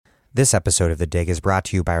This episode of The Dig is brought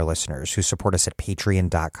to you by our listeners who support us at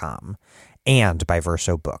patreon.com and by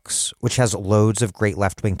Verso Books, which has loads of great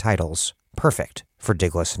left-wing titles, perfect for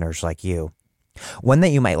Dig listeners like you. One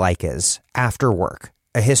that you might like is After Work,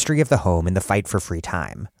 A History of the Home in the Fight for Free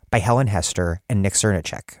Time by Helen Hester and Nick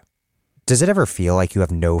Cernicek. Does it ever feel like you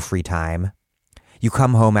have no free time? You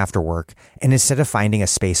come home after work, and instead of finding a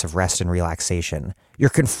space of rest and relaxation, you're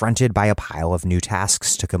confronted by a pile of new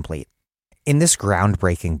tasks to complete. In this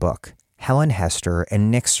groundbreaking book, Helen Hester and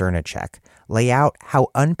Nick Cernicek lay out how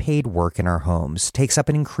unpaid work in our homes takes up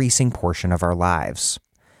an increasing portion of our lives.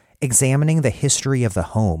 Examining the history of the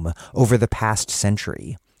home over the past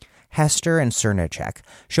century, Hester and Cernicek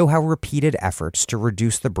show how repeated efforts to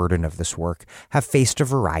reduce the burden of this work have faced a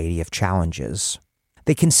variety of challenges.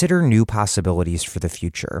 They consider new possibilities for the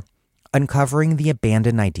future, uncovering the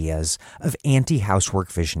abandoned ideas of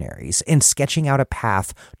anti-housework visionaries and sketching out a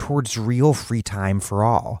path towards real free time for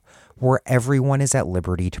all, where everyone is at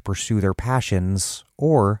liberty to pursue their passions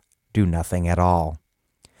or do nothing at all.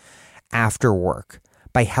 After Work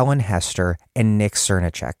by Helen Hester and Nick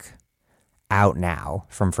Cernicek. Out now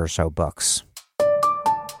from Verso Books.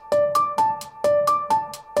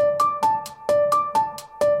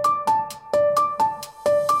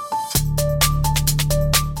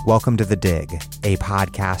 Welcome to The Dig, a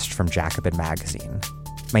podcast from Jacobin Magazine.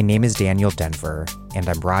 My name is Daniel Denver, and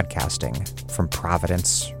I'm broadcasting from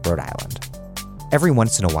Providence, Rhode Island. Every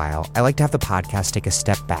once in a while, I like to have the podcast take a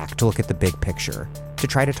step back to look at the big picture, to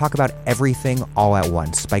try to talk about everything all at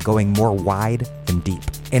once by going more wide than deep.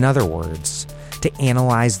 In other words, to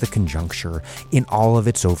analyze the conjuncture in all of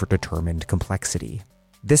its overdetermined complexity.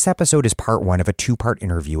 This episode is part one of a two-part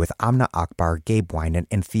interview with Amna Akbar, Gabe Winant,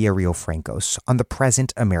 and Riofrancos on the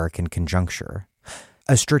present American conjuncture.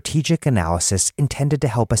 A strategic analysis intended to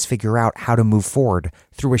help us figure out how to move forward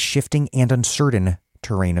through a shifting and uncertain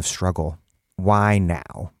terrain of struggle. Why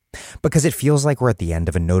now? Because it feels like we're at the end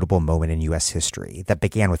of a notable moment in U.S. history that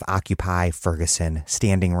began with Occupy, Ferguson,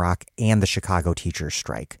 Standing Rock, and the Chicago teachers'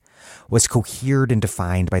 strike, was cohered and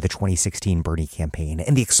defined by the 2016 Bernie campaign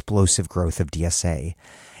and the explosive growth of DSA,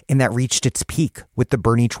 and that reached its peak with the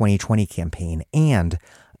Bernie 2020 campaign and,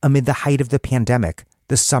 amid the height of the pandemic,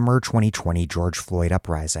 the summer 2020 George Floyd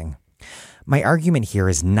uprising. My argument here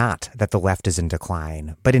is not that the left is in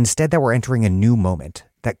decline, but instead that we're entering a new moment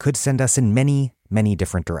that could send us in many, many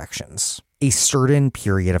different directions. A certain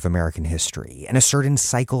period of American history and a certain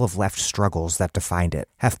cycle of left struggles that defined it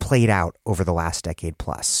have played out over the last decade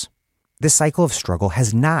plus. This cycle of struggle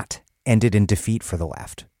has not ended in defeat for the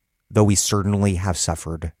left, though we certainly have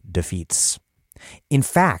suffered defeats. In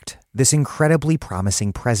fact, this incredibly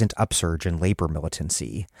promising present upsurge in labor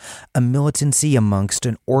militancy, a militancy amongst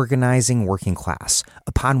an organizing working class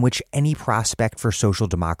upon which any prospect for social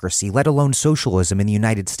democracy, let alone socialism in the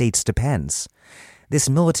United States, depends. This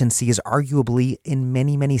militancy is arguably, in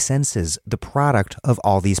many, many senses, the product of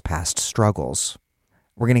all these past struggles.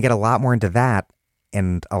 We're going to get a lot more into that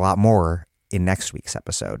and a lot more in next week's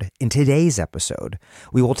episode. In today's episode,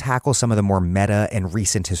 we will tackle some of the more meta and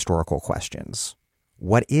recent historical questions.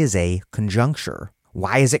 What is a conjuncture?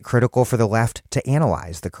 Why is it critical for the left to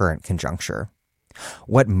analyze the current conjuncture?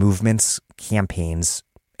 What movements, campaigns,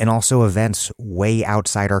 and also events way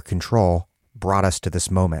outside our control brought us to this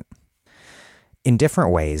moment? In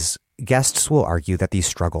different ways, guests will argue that these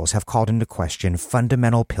struggles have called into question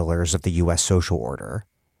fundamental pillars of the U.S. social order,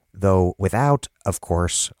 though without, of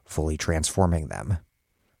course, fully transforming them.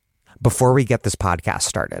 Before we get this podcast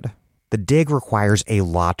started, The Dig requires a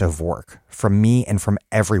lot of work from me and from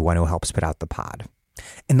everyone who helps put out the pod.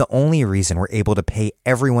 And the only reason we're able to pay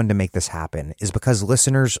everyone to make this happen is because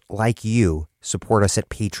listeners like you support us at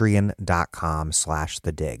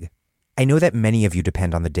patreon.com/thedig. I know that many of you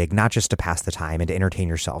depend on The Dig not just to pass the time and to entertain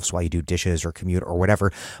yourselves while you do dishes or commute or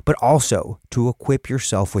whatever, but also to equip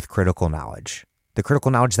yourself with critical knowledge. The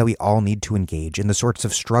critical knowledge that we all need to engage in the sorts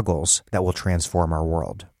of struggles that will transform our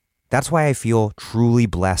world. That's why I feel truly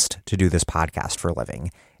blessed to do this podcast for a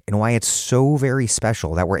living, and why it's so very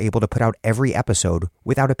special that we're able to put out every episode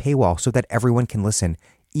without a paywall so that everyone can listen,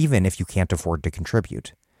 even if you can't afford to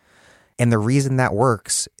contribute. And the reason that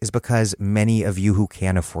works is because many of you who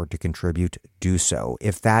can afford to contribute do so.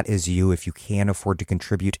 If that is you, if you can afford to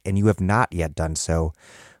contribute and you have not yet done so,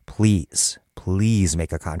 please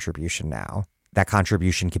make a contribution now. That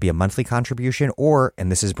contribution could be a monthly contribution or, and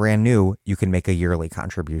this is brand new, you can make a yearly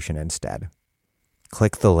contribution instead.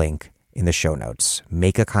 Click the link in the show notes.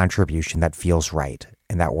 Make a contribution that feels right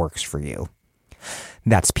and that works for you.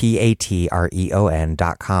 That's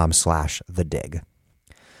patreon.com/thedig.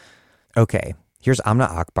 Okay, here's Amna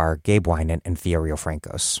Akbar, Gabe Winant, and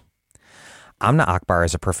Riofrancos. Amna Akbar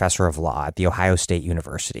is a professor of law at The Ohio State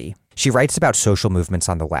University. She writes about social movements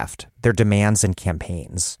on the left, their demands and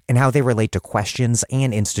campaigns, and how they relate to questions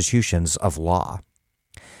and institutions of law.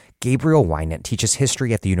 Gabriel Winant teaches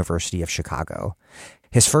history at the University of Chicago.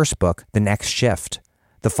 His first book, The Next Shift,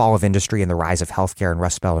 The Fall of Industry and the Rise of Healthcare in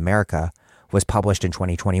Rust Belt America, was published in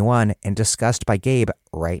 2021 and discussed by Gabe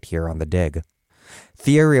right here on The Dig.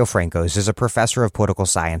 Thea Riofrancos is a professor of political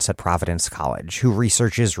science at Providence College who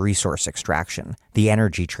researches resource extraction, the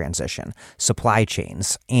energy transition, supply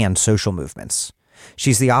chains, and social movements.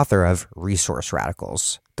 She's the author of Resource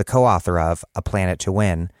Radicals, the co-author of A Planet to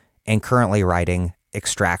Win, and currently writing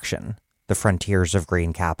Extraction, The Frontiers of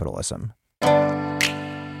Green Capitalism.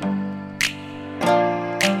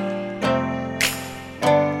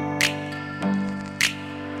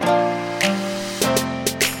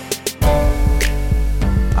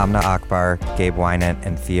 Amna Akbar, Gabe Winant,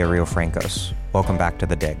 and Thea Riofrancos. Welcome back to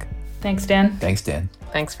The Dig. Thanks, Dan. Thanks, Dan.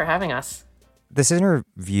 Thanks for having us. This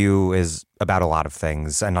interview is about a lot of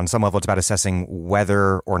things, and on some level it's about assessing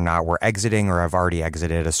whether or not we're exiting or have already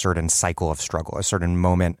exited a certain cycle of struggle, a certain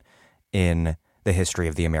moment in the history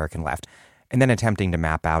of the American left, and then attempting to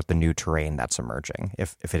map out the new terrain that's emerging,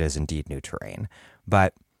 if it is indeed new terrain.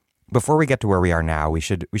 But before we get to where we are now, we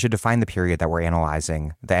should define the period that we're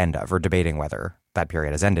analyzing the end of, or debating whether that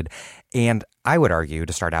period has ended. And I would argue,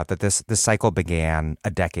 to start out, that this cycle began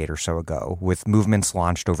a decade or so ago, with movements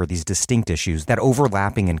launched over these distinct issues that,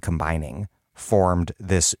 overlapping and combining, formed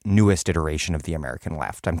this newest iteration of the American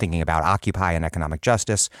left. I'm thinking about Occupy and economic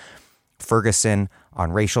justice, Ferguson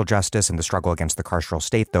on racial justice and the struggle against the carceral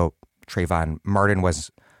state, though Trayvon Martin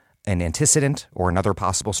was an antecedent or another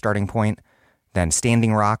possible starting point. Then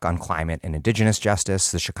Standing Rock on climate and indigenous justice,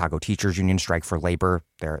 the Chicago Teachers Union strike for labor.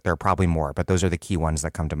 There are probably more, but those are the key ones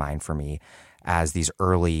that come to mind for me as these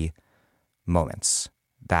early moments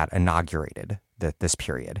that inaugurated this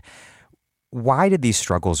period. Why did these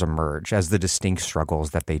struggles emerge as the distinct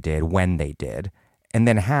struggles that they did when they did? And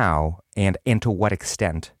then how and to what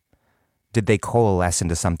extent did they coalesce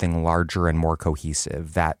into something larger and more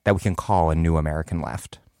cohesive that we can call a new American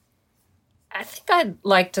left? I think I'd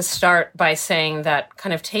like to start by saying that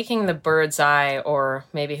kind of taking the bird's eye or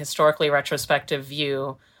maybe historically retrospective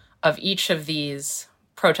view of each of these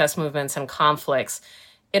protest movements and conflicts,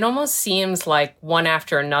 it almost seems like one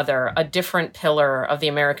after another, a different pillar of the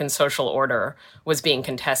American social order was being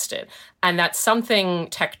contested. And that something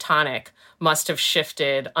tectonic must have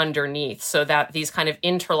shifted underneath so that these kind of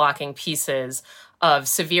interlocking pieces of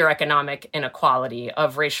severe economic inequality,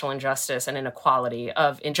 of racial injustice and inequality,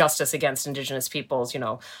 of injustice against indigenous peoples,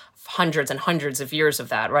 hundreds and hundreds of years of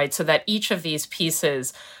that, right? So that each of these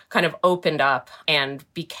pieces kind of opened up and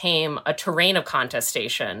became a terrain of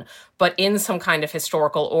contestation, but in some kind of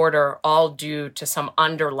historical order, all due to some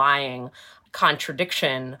underlying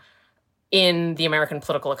contradiction in the American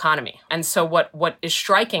political economy. And so what is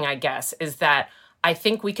striking, I guess, is that I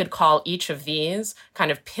think we could call each of these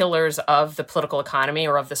kind of pillars of the political economy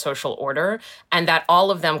or of the social order, and that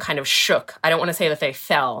all of them kind of shook. I don't want to say that they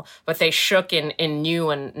fell, but they shook in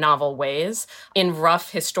new and novel ways. In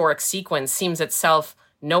rough historic sequence seems itself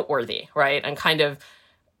noteworthy, right? And kind of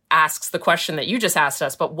asks the question that you just asked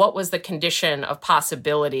us, but what was the condition of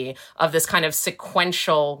possibility of this kind of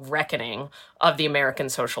sequential reckoning of the American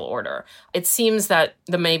social order? It seems that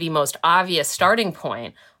the maybe most obvious starting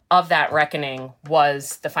point of that reckoning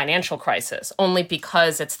was the financial crisis, only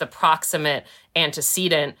because it's the proximate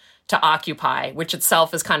antecedent to Occupy, which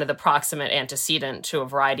itself is kind of the proximate antecedent to a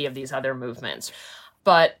variety of these other movements.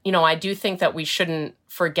 But, I do think that we shouldn't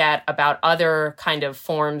forget about other kind of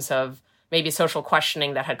forms of maybe social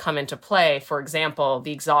questioning that had come into play. For example,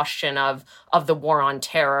 the exhaustion of the war on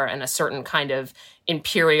terror and a certain kind of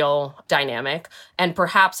imperial dynamic, and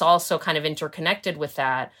perhaps also kind of interconnected with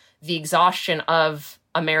that, the exhaustion of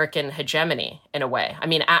American hegemony in a way. I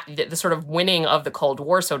mean, the sort of winning of the Cold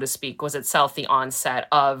War, so to speak, was itself the onset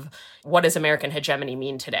of what does American hegemony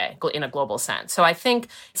mean today in a global sense. So I think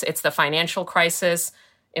it's the financial crisis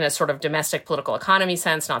in a sort of domestic political economy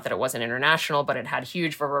sense, not that it wasn't international, but it had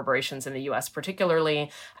huge reverberations in the US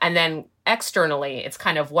particularly. And then externally, it's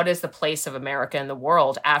kind of what is the place of America in the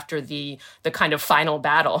world after the kind of final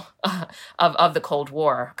battle of the Cold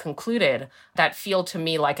War concluded, that feel to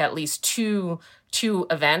me like at least two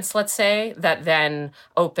events, let's say, that then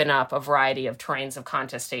open up a variety of terrains of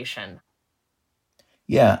contestation.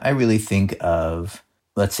 Yeah, I really think of,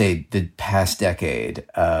 let's say, the past decade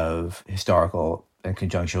of historical and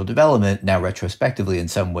conjunctural development, now retrospectively in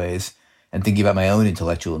some ways, and thinking about my own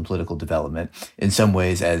intellectual and political development in some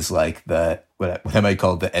ways as like what I might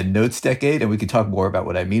call the endnotes decade. And we can talk more about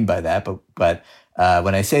what I mean by that, but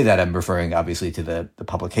When I say that, I'm referring obviously to the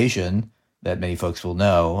publication that many folks will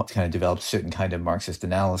know. It's kind of developed a certain kind of Marxist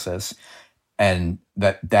analysis. And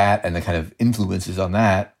that and the kind of influences on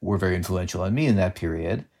that were very influential on me in that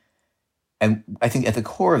period. And I think at the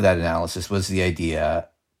core of that analysis was the idea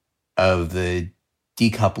of the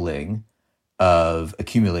decoupling of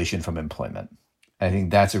accumulation from employment. I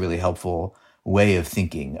think that's a really helpful way of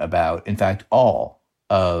thinking about, in fact, all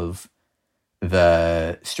of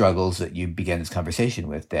the struggles that you began this conversation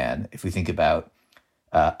with, Dan. If we think about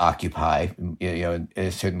Occupy, in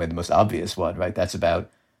a certain way, the most obvious one, right? That's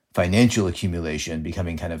about financial accumulation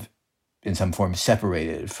becoming kind of, in some form,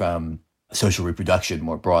 separated from social reproduction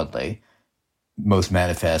more broadly, most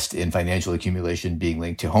manifest in financial accumulation being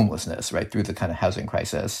linked to homelessness, right, through the kind of housing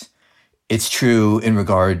crisis. It's true in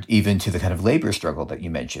regard even to the kind of labor struggle that you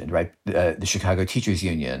mentioned, right? The Chicago Teachers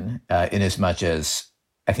Union, in as much as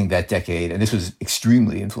I think that decade, and this was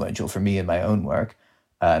extremely influential for me in my own work,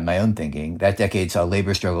 my own thinking, that decade saw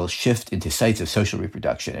labor struggles shift into sites of social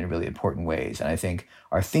reproduction in really important ways. And I think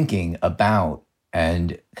our thinking about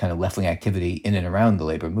and kind of left-wing activity in and around the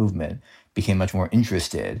labor movement became much more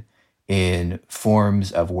interested in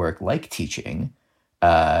forms of work like teaching,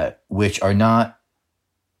 which are not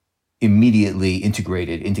immediately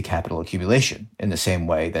integrated into capital accumulation in the same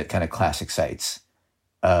way that kind of classic sites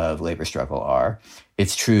of labor struggle are.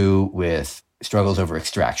 It's true with struggles over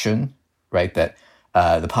extraction, right? That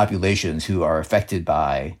the populations who are affected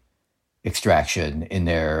by extraction in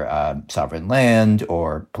their sovereign land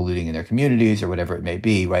or polluting in their communities or whatever it may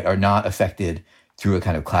be, right, are not affected through a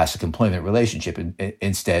kind of classic employment relationship. And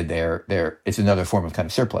instead, it's another form of kind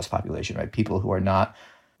of surplus population, right? People who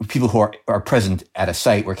are present at a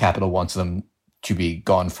site where capital wants them to be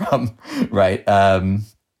gone from, right?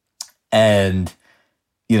 And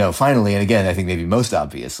finally, and again, I think maybe most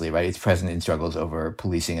obviously, right, it's present in struggles over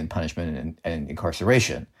policing and punishment and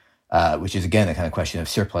incarceration, which is, again, a kind of question of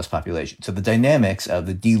surplus population. So the dynamics of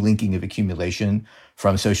the delinking of accumulation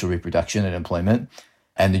from social reproduction and employment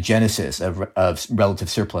and the genesis of relative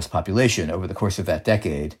surplus population over the course of that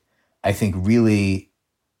decade, I think really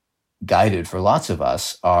guided for lots of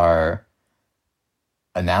us our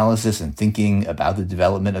analysis and thinking about the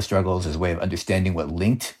development of struggles as a way of understanding what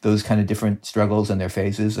linked those kind of different struggles and their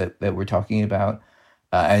phases that we're talking about.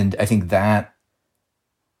 And I think that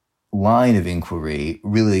line of inquiry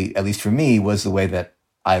really, at least for me, was the way that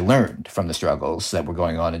I learned from the struggles that were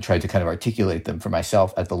going on and tried to kind of articulate them for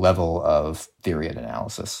myself at the level of theory and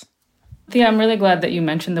analysis. Yeah, I'm really glad that you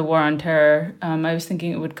mentioned the war on terror. I was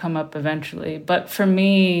thinking it would come up eventually. But for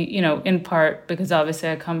me, in part, because obviously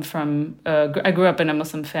I grew up in a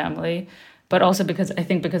Muslim family, but also because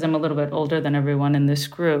I'm a little bit older than everyone in this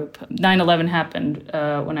group. 9/11 happened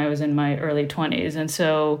when I was in my early 20s. And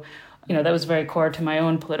so, that was very core to my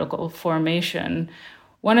own political formation.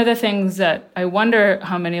 One of the things that I wonder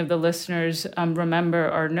how many of the listeners remember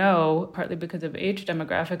or know, partly because of age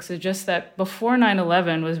demographics, is just that before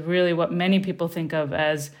 9/11 was really what many people think of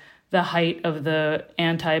as the height of the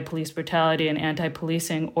anti-police brutality and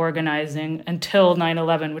anti-policing organizing until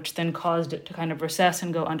 9/11, which then caused it to kind of recess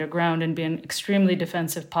and go underground and be an extremely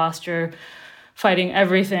defensive posture, fighting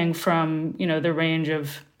everything from, the range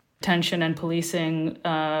of tension and policing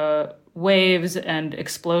waves and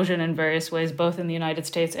explosion in various ways, both in the United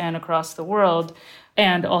States and across the world,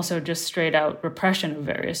 and also just straight out repression of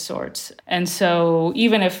various sorts. And so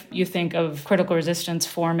even if you think of critical resistance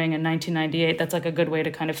forming in 1998, that's like a good way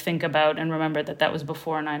to kind of think about and remember that was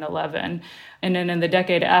before 9/11. And then in the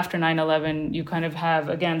decade after 9/11, you kind of have,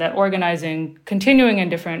 again, that organizing continuing in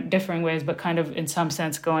differing ways, but kind of in some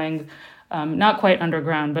sense going not quite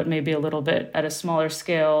underground, but maybe a little bit at a smaller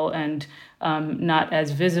scale and not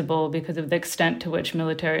as visible because of the extent to which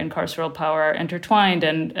military and carceral power are intertwined,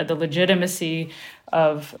 and the legitimacy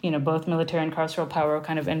of both military and carceral power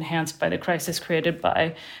kind of enhanced by the crisis created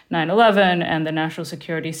by 9/11 and the national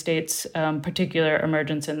security state's particular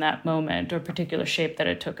emergence in that moment, or particular shape that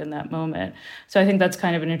it took in that moment. So I think that's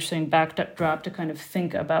kind of an interesting backdrop to kind of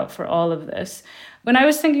think about for all of this. When I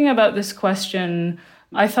was thinking about this question,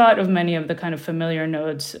 I thought of many of the kind of familiar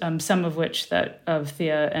nodes, some of which that of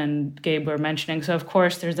Thea and Gabe were mentioning. So, of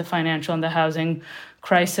course, there's the financial and the housing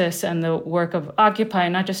crisis and the work of Occupy,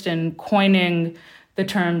 not just in coining the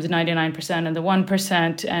terms 99% and the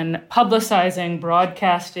 1% and publicizing,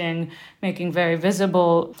 broadcasting, making very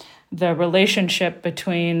visible the relationship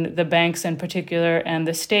between the banks in particular and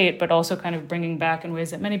the state, but also kind of bringing back in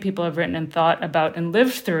ways that many people have written and thought about and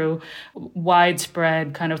lived through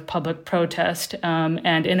widespread kind of public protest,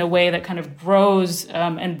 and in a way that kind of grows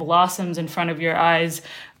and blossoms in front of your eyes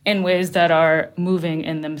in ways that are moving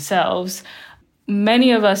in themselves.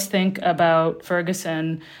 many of us think about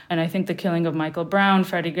Ferguson, and I think the killing of Michael Brown,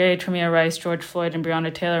 Freddie Gray, Tremia Rice, George Floyd, and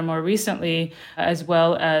Breonna Taylor more recently, as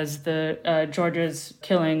well as the Georgia's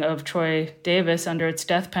killing of Troy Davis under its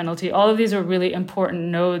death penalty. All of these are really important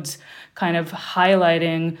nodes kind of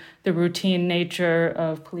highlighting the routine nature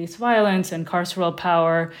of police violence and carceral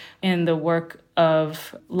power in the work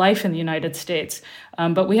of life in the United States.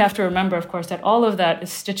 But we have to remember, of course, that all of that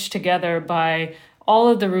is stitched together by all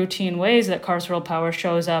of the routine ways that carceral power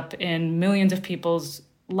shows up in millions of people's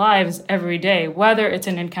lives every day, whether it's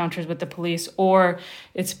in encounters with the police or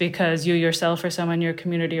it's because you yourself or someone in your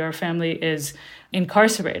community or family is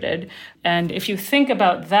incarcerated. And if you think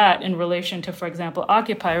about that in relation to, for example,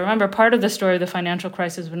 Occupy, remember part of the story of the financial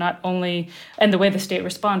crisis was not only, and the way the state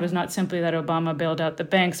responded was not simply that Obama bailed out the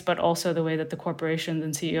banks, but also the way that the corporations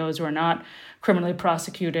and CEOs were not criminally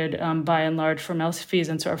prosecuted by and large for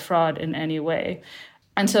malfeasance or fraud in any way.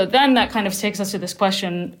 And so then that kind of takes us to this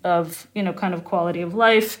question of, kind of quality of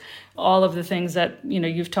life, all of the things that,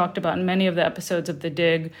 you've talked about in many of the episodes of The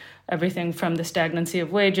Dig, everything from the stagnancy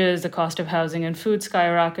of wages, the cost of housing and food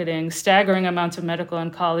skyrocketing, staggering amounts of medical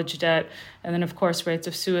and college debt, and then, of course, rates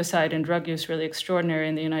of suicide and drug use really extraordinary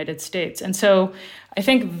in the United States. And so I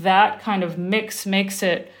think that kind of mix makes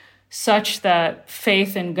it such that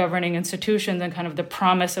faith in governing institutions and kind of the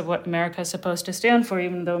promise of what America is supposed to stand for,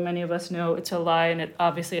 even though many of us know it's a lie and it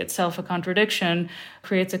obviously itself a contradiction,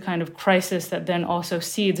 creates a kind of crisis that then also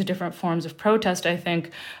seeds different forms of protest, I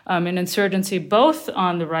think, in insurgency, both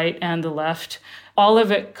on the right and the left. All of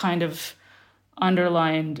it kind of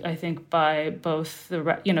underlined, I think, by both the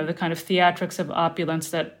kind of theatrics of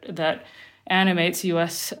opulence that animates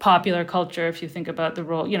U.S. popular culture, if you think about the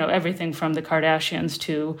role, everything from the Kardashians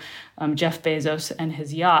to Jeff Bezos and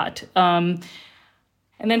his yacht. And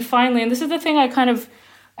then finally, and this is the thing I kind of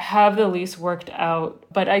have the least worked out,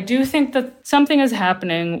 but I do think that something is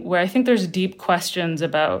happening where I think there's deep questions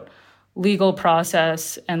about legal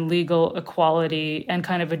process and legal equality and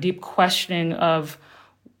kind of a deep questioning of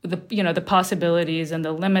the possibilities and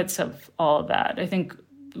the limits of all of that. I think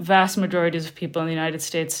vast majorities of people in the United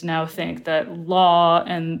States now think that law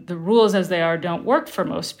and the rules as they are don't work for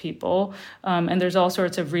most people. And there's all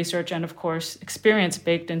sorts of research and, of course, experience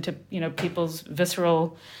baked into, people's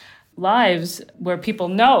visceral lives where people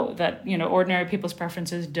know that, ordinary people's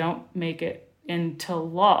preferences don't make it into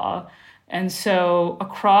law. And so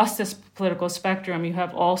across this political spectrum, you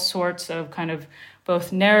have all sorts of kind of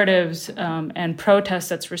both narratives and protests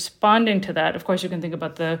that's responding to that. Of course, you can think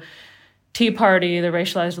about the Tea Party, the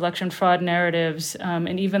racialized election fraud narratives,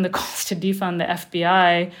 and even the calls to defund the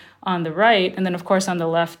FBI on the right. And then, of course, on the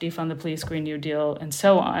left, defund the police, Green New Deal, and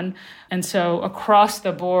so on. And so across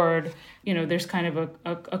the board, there's kind of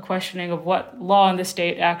a questioning of what law in the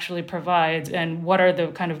state actually provides and what are the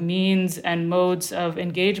kind of means and modes of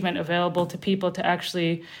engagement available to people to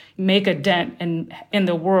actually make a dent in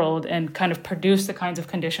the world and kind of produce the kinds of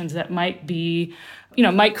conditions that might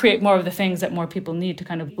create more of the things that more people need to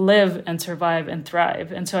kind of live and survive and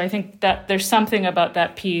thrive. And so I think that there's something about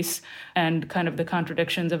that piece and kind of the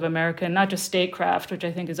contradictions of America, not just statecraft, which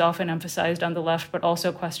I think is often emphasized on the left, but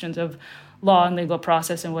also questions of law and legal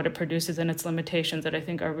process and what it produces and its limitations that I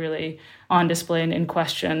think are really on display and in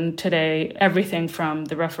question today. Everything from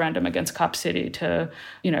the referendum against Cop City to,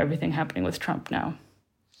 everything happening with Trump now.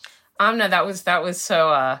 Amna, that was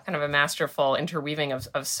so kind of a masterful interweaving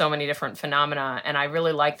of so many different phenomena. And I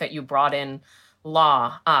really like that you brought in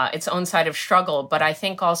law, its own side of struggle, but I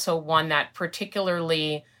think also one that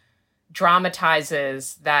particularly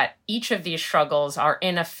dramatizes that each of these struggles are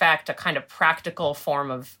in effect a kind of practical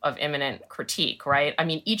form of imminent critique, right? I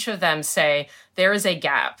mean, each of them say there is a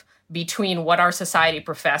gap between what our society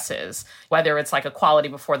professes, whether it's like equality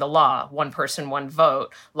before the law, one person, one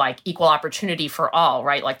vote, like equal opportunity for all,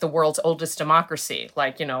 right? Like the world's oldest democracy,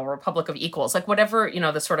 like, Republic of Equals, like whatever,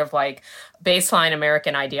 the sort of like baseline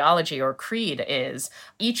American ideology or creed is.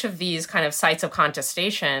 Each of these kind of sites of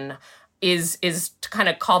contestation is to kind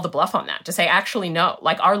of call the bluff on that, to say, actually, no,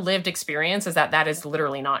 like our lived experience is that is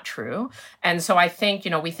literally not true. And so I think,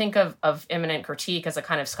 we think of imminent critique as a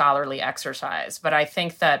kind of scholarly exercise, but I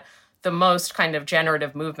think that the most kind of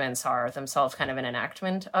generative movements are themselves kind of an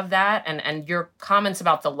enactment of that. And your comments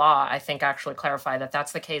about the law, I think, actually clarify that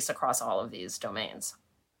that's the case across all of these domains.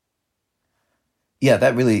 Yeah,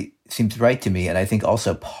 that really seems right to me. And I think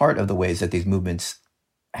also part of the ways that these movements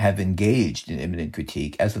have engaged in imminent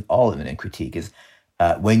critique, as with all imminent critique, is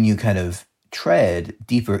when you kind of tread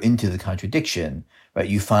deeper into the contradiction, right,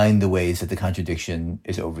 you find the ways that the contradiction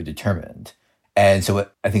is overdetermined. And so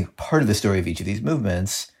I think part of the story of each of these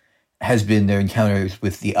movements has been their encounters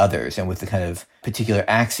with the others and with the kind of particular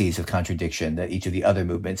axes of contradiction that each of the other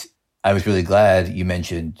movements. I was really glad you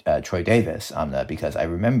mentioned Troy Davis, Amna, because I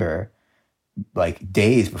remember like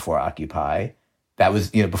days before Occupy, that was,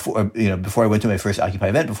 before I went to my first Occupy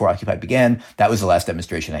event, before Occupy began, that was the last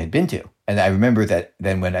demonstration I had been to. And I remember that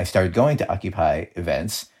then when I started going to Occupy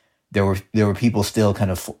events, there were people still kind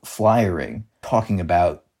of flyering, talking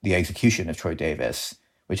about the execution of Troy Davis,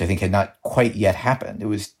 which I think had not quite yet happened. It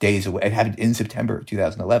was days away. It happened in September of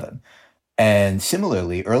 2011. And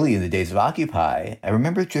similarly, early in the days of Occupy, I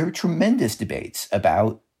remember there were tremendous debates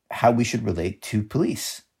about how we should relate to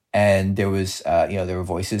police. And there was, there were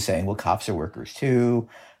voices saying, well, cops are workers too.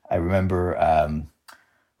 I remember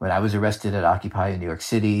when I was arrested at Occupy in New York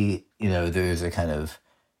City, there's a kind of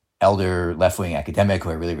elder left-wing academic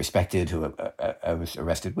who I really respected, who I was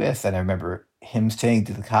arrested with. And I remember him saying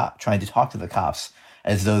to the cop, trying to talk to the cops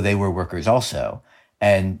as though they were workers also.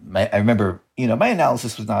 And I remember, my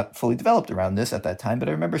analysis was not fully developed around this at that time, but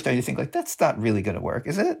I remember starting to think like, that's not really going to work,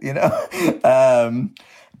 is it?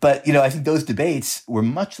 But I think those debates were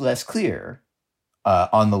much less clear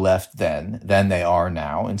on the left then than they are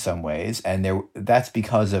now in some ways. And that's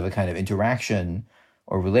because of a kind of interaction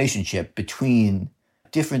or relationship between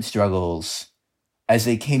different struggles as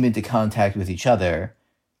they came into contact with each other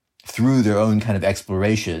through their own kind of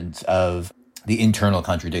explorations of the internal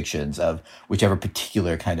contradictions of whichever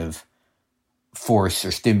particular kind of force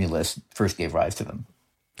or stimulus first gave rise to them.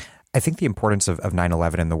 I think the importance of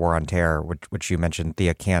 9/11 and the war on terror, which you mentioned,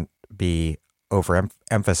 Thea, can't be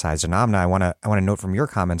overemphasized. And Amna, I want to note from your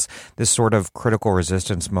comments this sort of critical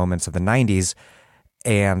resistance moments of the 90s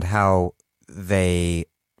and how they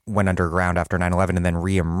went underground after 9/11 and then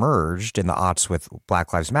reemerged in the aughts with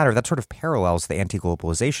Black Lives Matter. That sort of parallels the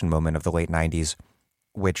anti-globalization moment of the late 90s,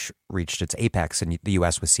 which reached its apex in the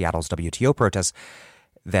U.S. with Seattle's WTO protests,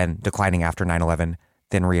 then declining after 9/11,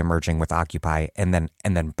 then reemerging with Occupy, and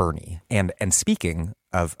then Bernie. And speaking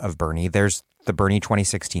of Bernie, there's the Bernie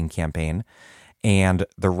 2016 campaign and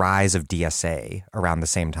the rise of DSA around the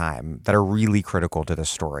same time that are really critical to this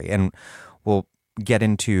story. And we'll get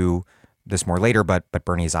into this more later, but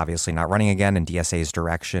Bernie is obviously not running again, and DSA's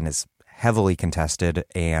direction is heavily contested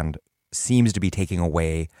and seems to be taking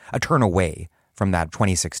a turn away from that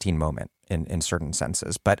 2016 moment in certain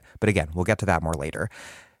senses. But again, we'll get to that more later.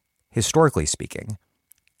 Historically speaking,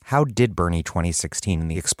 how did Bernie 2016 and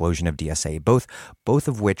the explosion of DSA, both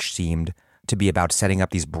of which seemed to be about setting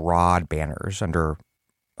up these broad banners under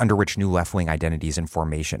which new left-wing identities and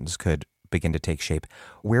formations could begin to take shape,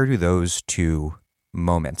 where do those two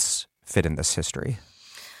moments fit in this history?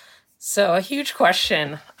 So a huge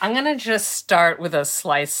question. I'm going to just start with a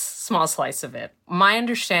small slice of it. My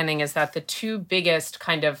understanding is that the two biggest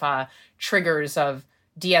kind of triggers of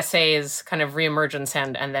DSA's kind of reemergence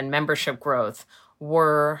and then membership growth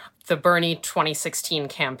were the Bernie 2016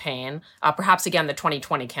 campaign, perhaps again the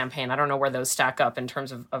 2020 campaign. I don't know where those stack up in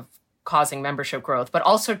terms of causing membership growth, but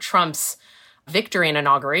also Trump's victory and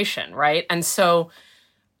inauguration, right? And so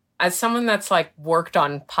as someone that's like worked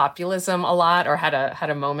on populism a lot, or had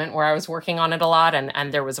a moment where I was working on it a lot,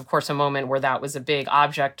 and there was of course a moment where that was a big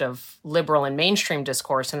object of liberal and mainstream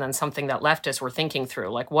discourse, and then something that leftists were thinking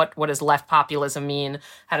through, like what does left populism mean?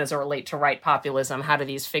 How does it relate to right populism? How do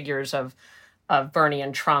these figures of Bernie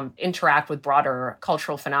and Trump interact with broader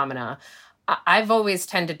cultural phenomena? I've always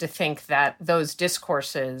tended to think that those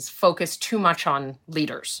discourses focus too much on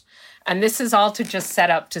leaders. And this is all to just set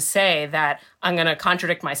up to say that I'm going to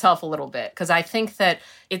contradict myself a little bit, because I think that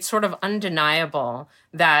it's sort of undeniable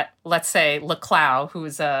that, let's say, Laclau, who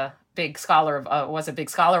is a big scholar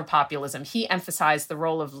of populism, he emphasized the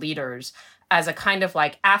role of leaders as a kind of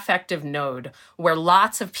like affective node where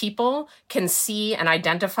lots of people can see and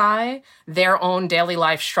identify their own daily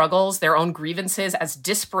life struggles, their own grievances, as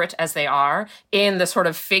disparate as they are, in the sort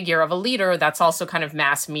of figure of a leader that's also kind of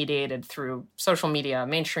mass mediated through social media,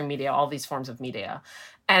 mainstream media, all these forms of media.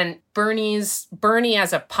 And Bernie as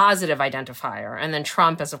a positive identifier, and then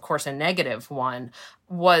Trump as, of course, a negative one,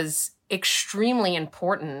 was extremely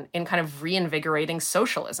important in kind of reinvigorating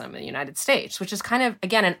socialism in the United States, which is kind of,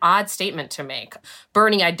 again, an odd statement to make.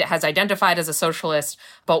 Bernie has identified as a socialist,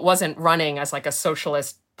 but wasn't running as like a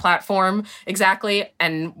socialist platform exactly,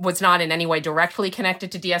 and was not in any way directly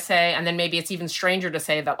connected to DSA. And then maybe it's even stranger to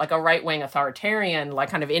say that like a right-wing authoritarian, like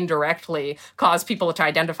kind of indirectly caused people to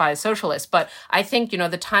identify as socialists. But I think,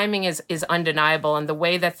 the timing is undeniable, and the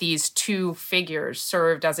way that these two figures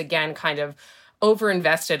served as, again, kind of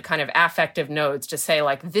overinvested kind of affective nodes to say,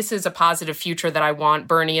 like, this is a positive future that I want.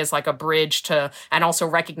 Bernie is like a bridge to, and also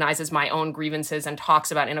recognizes my own grievances and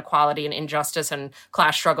talks about inequality and injustice and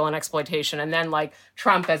class struggle and exploitation. And then like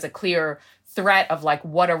Trump as a clear threat of like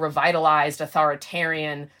what a revitalized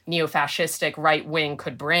authoritarian neo-fascistic right wing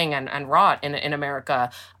could bring and wrought in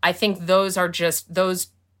America. I think those,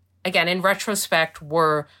 again, in retrospect,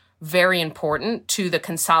 were very important to the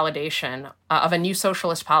consolidation of a new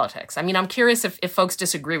socialist politics. I mean, I'm curious if folks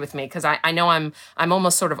disagree with me, because I know I'm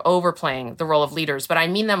almost sort of overplaying the role of leaders, but I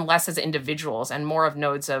mean them less as individuals and more of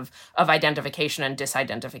nodes of identification and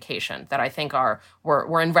disidentification that I think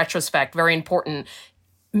were in retrospect very important,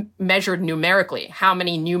 measured numerically. How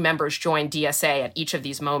many new members joined DSA at each of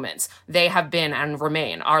these moments? They have been and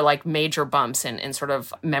remain are like major bumps in sort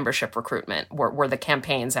of membership recruitment, were the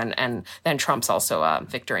campaigns and then Trump's also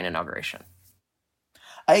victory and inauguration.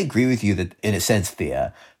 I agree with you that in a sense,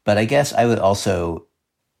 Thea, but I guess I would also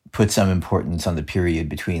put some importance on the period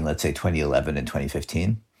between, let's say, 2011 and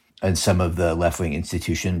 2015. And some of the left-wing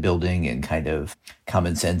institution building and kind of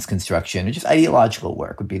common sense construction, or just ideological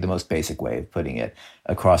work would be the most basic way of putting it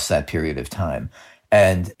across that period of time.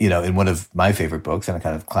 And, in one of my favorite books, and a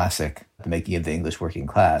kind of classic, The Making of the English Working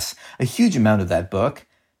Class, a huge amount of that book,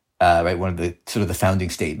 one of the sort of the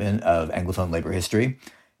founding statement of Anglophone labor history,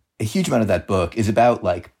 a huge amount of that book is about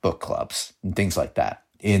like book clubs and things like that.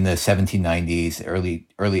 In the 1790s, early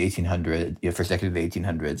 1800s, first decade of the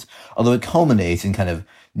 1800s, although it culminates in kind of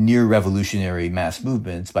near revolutionary mass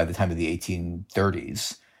movements by the time of the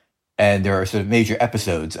 1830s. And there are sort of major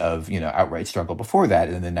episodes of, outright struggle before that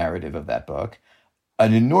in the narrative of that book.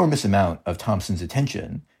 An enormous amount of Thompson's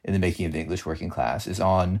attention in The Making of the English Working Class is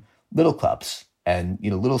on little clubs and,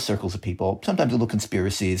 little circles of people, sometimes little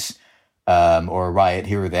conspiracies or a riot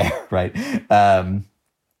here or there, right?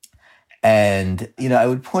 And, I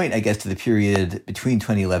would point, I guess, to the period between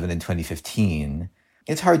 2011 and 2015.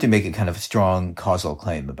 It's hard to make a kind of strong causal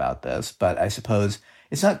claim about this, but I suppose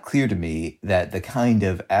it's not clear to me that the kind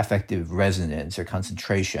of affective resonance or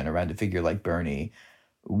concentration around a figure like Bernie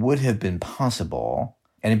would have been possible,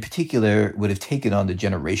 and in particular would have taken on the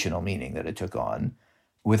generational meaning that it took on,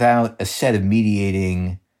 without a set of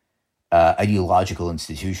mediating ideological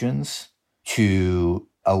institutions to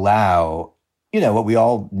allow what we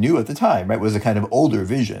all knew at the time, right, was a kind of older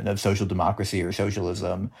vision of social democracy or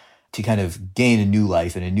socialism to kind of gain a new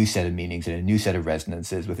life and a new set of meanings and a new set of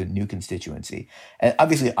resonances with a new constituency. And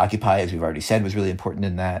obviously Occupy, as we've already said, was really important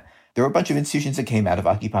in that. There were a bunch of institutions that came out of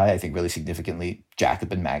Occupy, I think really significantly.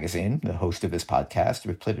 Jacobin Magazine, the host of this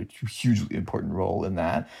podcast, played a hugely important role in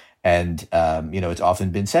that. And, it's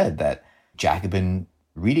often been said that Jacobin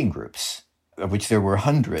reading groups, of which there were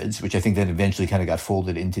hundreds, which I think then eventually kind of got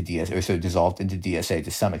folded into DSA, or sort of dissolved into DSA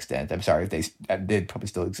to some extent. I'm sorry if they probably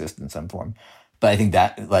still exist in some form. But I think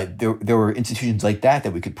that there were institutions like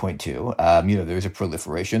that we could point to. There was a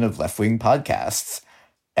proliferation of left-wing podcasts.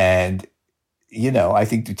 And, I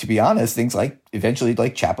think, to be honest, things like eventually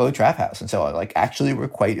like Chapo Trap House and so on, actually were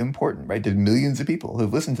quite important, right? There's millions of people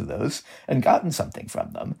who've listened to those and gotten something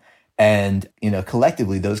from them. And,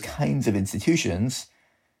 collectively, those kinds of institutions,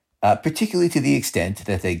 particularly to the extent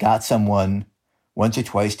that they got someone once or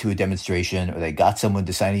twice to a demonstration, or they got someone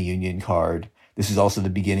to sign a union card. This is also the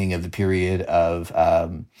beginning of the period of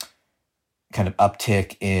kind of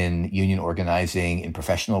uptick in union organizing in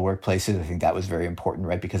professional workplaces. I think that was very important,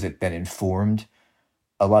 right? Because it then informed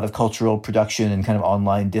a lot of cultural production and kind of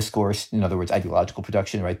online discourse, in other words, ideological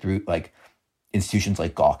production, right? Through like institutions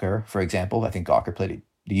like Gawker, for example. I think the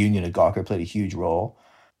union at Gawker played a huge role.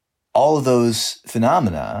 All of those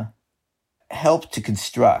phenomena helped to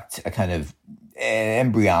construct a kind of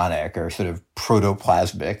embryonic or sort of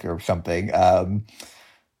protoplasmic or something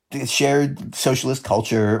shared socialist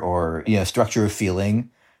culture or structure of feeling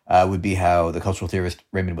would be how the cultural theorist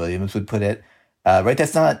Raymond Williams would put it. Right,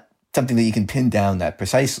 that's not something that you can pin down that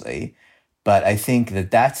precisely, but I think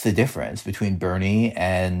that that's the difference between Bernie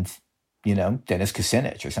and Dennis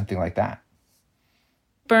Kucinich or something like that.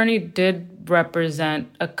 Bernie did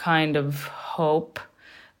represent a kind of hope,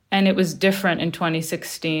 and it was different in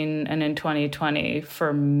 2016 and in 2020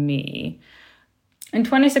 for me. In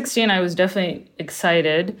 2016, I was definitely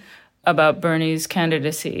excited about Bernie's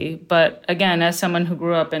candidacy, but again, as someone who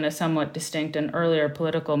grew up in a somewhat distinct and earlier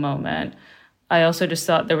political moment, I also just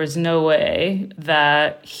thought there was no way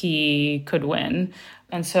that he could win.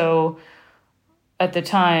 And so at the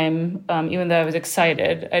time, even though I was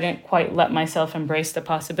excited, I didn't quite let myself embrace the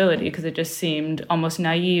possibility because it just seemed almost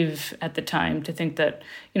naive at the time to think that,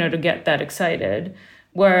 to get that excited.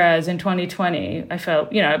 Whereas in 2020, I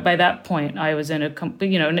felt, by that point, I was in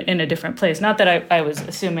a different place. Not that I was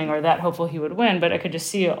assuming or that hopeful he would win, but I could just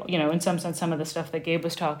see, in some sense, some of the stuff that Gabe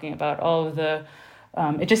was talking about, all of the,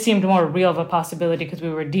 it just seemed more real of a possibility because we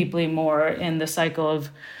were deeply more in the cycle of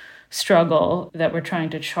struggle that we're trying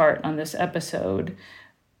to chart on this episode.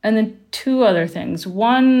 And then two other things.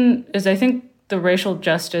 One is I think the racial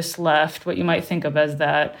justice left, what you might think of as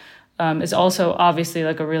that, is also obviously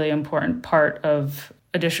like a really important part of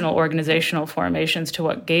additional organizational formations to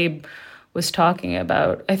what Gabe was talking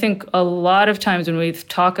about. I think a lot of times when we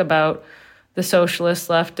talk about the socialist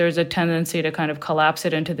left, there's a tendency to kind of collapse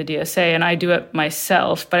it into the DSA, and I do it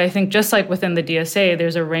myself. But I think just like within the DSA,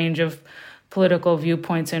 there's a range of political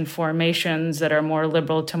viewpoints and formations that are more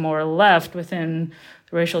liberal to more left. Within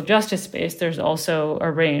the racial justice space, there's also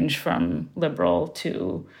a range from liberal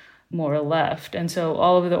to more left. And so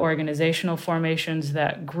all of the organizational formations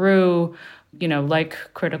that grew, like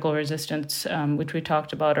critical resistance, which we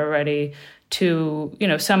talked about already, to,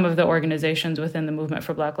 some of the organizations within the Movement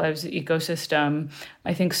for Black Lives ecosystem,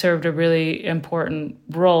 I think served a really important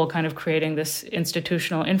role kind of creating this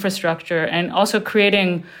institutional infrastructure and also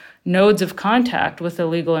creating nodes of contact with the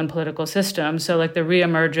legal and political system. So like the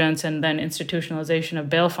reemergence and then institutionalization of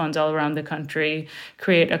bail funds all around the country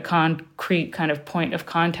create a concrete kind of point of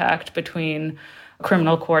contact between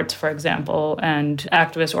criminal courts, for example, and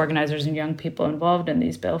activists, organizers, and young people involved in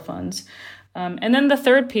these bail funds. And then the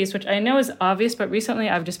third piece, which I know is obvious, but recently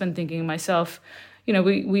I've just been thinking myself,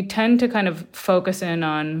 we tend to kind of focus in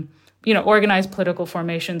on, organized political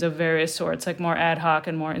formations of various sorts, like more ad hoc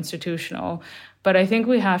and more institutional. But I think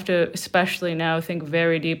we have to, especially now, think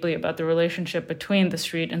very deeply about the relationship between the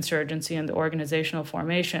street insurgency and the organizational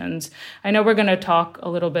formations. I know we're going to talk a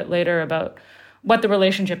little bit later about what the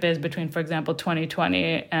relationship is between, for example,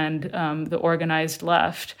 2020 and the organized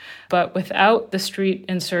left. But without the street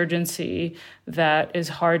insurgency that is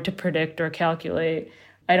hard to predict or calculate,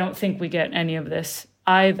 I don't think we get any of this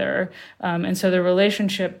either. And so the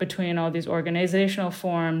relationship between all these organizational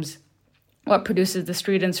forms, what produces the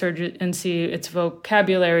street insurgency, its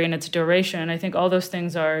vocabulary and its duration, I think all those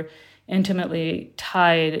things are intimately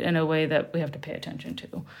tied in a way that we have to pay attention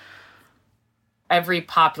to. Every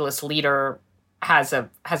populist leader has a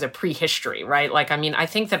prehistory, right? I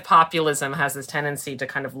think that populism has this tendency to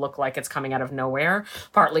kind of look like it's coming out of nowhere,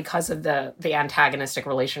 partly because of the antagonistic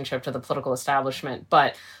relationship to the political establishment.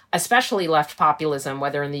 But especially left populism,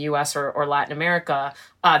 whether in the US or Latin America,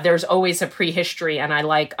 there's always a prehistory. And I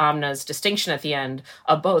like Amna's distinction at the end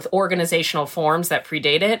of both organizational forms that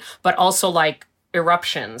predate it, but also like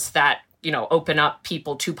eruptions that open up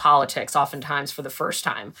people to politics, oftentimes for the first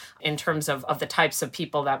time, in terms of the types of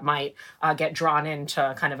people that might get drawn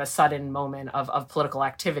into kind of a sudden moment of political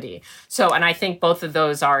activity. So, and I think both of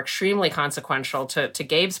those are extremely consequential to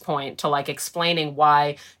Gabe's point, to like explaining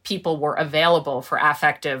why people were available for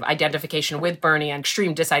affective identification with Bernie and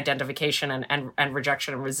extreme disidentification and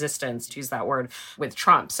rejection and resistance, to use that word, with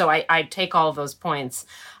Trump. So I take all of those points.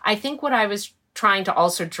 I think what I was trying to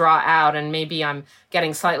also draw out, and maybe I'm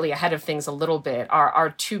getting slightly ahead of things a little bit,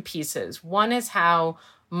 are two pieces. One is how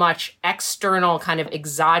much external kind of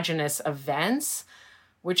exogenous events,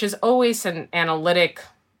 which is always an analytic,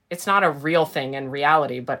 it's not a real thing in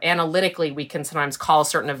reality, but analytically we can sometimes call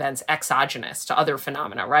certain events exogenous to other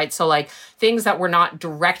phenomena, right? So like things that were not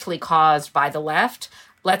directly caused by the left,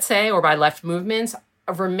 let's say, or by left movements,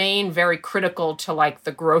 remain very critical to like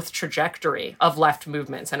the growth trajectory of left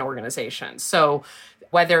movements and organizations. So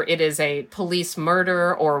whether it is a police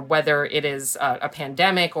murder or whether it is a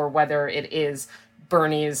pandemic or whether it is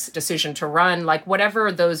Bernie's decision to run, like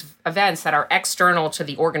whatever those events that are external to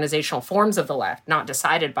the organizational forms of the left, not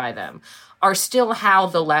decided by them, are still how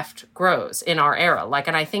the left grows in our era.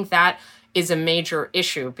 And I think that is a major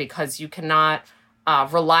issue because you cannot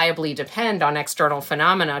reliably depend on external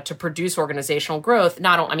phenomena to produce organizational growth.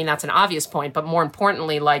 That's an obvious point, but more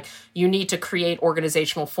importantly, you need to create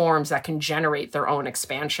organizational forms that can generate their own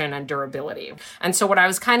expansion and durability. And so what I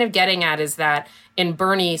was kind of getting at is that in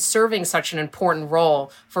Bernie serving such an important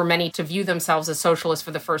role for many to view themselves as socialists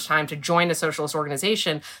for the first time, to join a socialist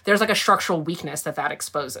organization, there's a structural weakness that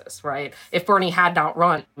exposes, right? If Bernie had not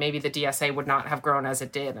run, maybe the DSA would not have grown as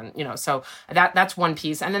it did. And, so that's one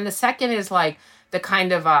piece. And then the second is the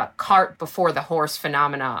kind of cart before the horse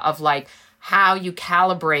phenomena of how you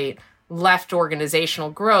calibrate left organizational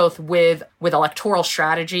growth with electoral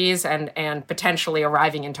strategies and potentially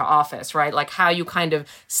arriving into office, right? How you kind of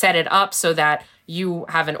set it up so that you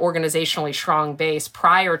have an organizationally strong base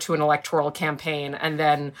prior to an electoral campaign and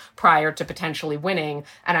then prior to potentially winning.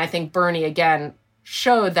 And I think Bernie, again,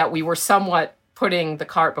 showed that we were somewhat putting the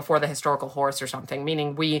cart before the historical horse or something,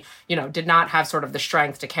 meaning we, did not have sort of the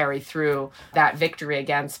strength to carry through that victory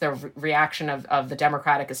against the reaction of the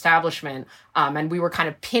Democratic establishment. And we were kind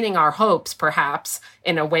of pinning our hopes, perhaps,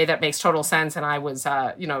 in a way that makes total sense. And I was,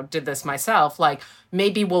 did this myself, like,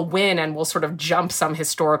 maybe we'll win and we'll sort of jump some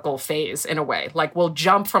historical phase in a way. Like we'll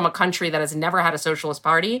jump from a country that has never had a socialist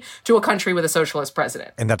party to a country with a socialist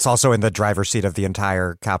president. And that's also in the driver's seat of the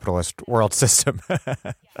entire capitalist world system.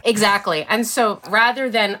 Exactly. And so rather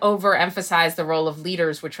than overemphasize the role of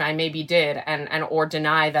leaders, which I maybe did, and or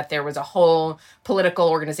deny that there was a whole political,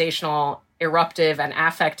 organizational, eruptive, and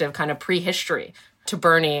affective kind of prehistory to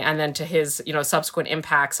Bernie and then to his, subsequent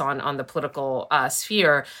impacts on the political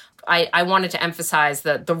sphere, I wanted to emphasize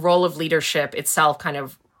the role of leadership itself, kind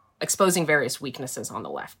of exposing various weaknesses on the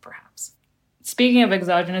left, perhaps. Speaking of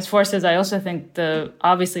exogenous forces, I also think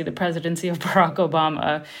obviously the presidency of Barack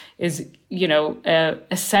Obama is, an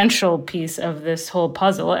essential piece of this whole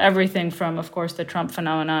puzzle. Everything from, of course, the Trump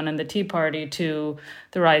phenomenon and the Tea Party to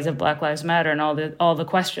the rise of Black Lives Matter and all the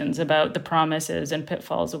questions about the promises and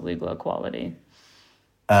pitfalls of legal equality.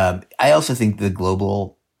 I also think the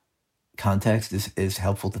global context is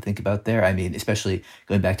helpful to think about there. I mean, especially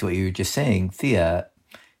going back to what you were just saying, Thea,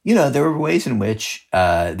 there were ways in which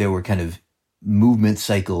there were kind of movement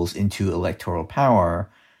cycles into electoral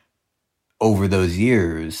power over those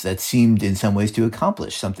years that seemed in some ways to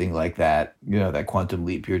accomplish something like that, that quantum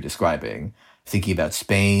leap you're describing. Thinking about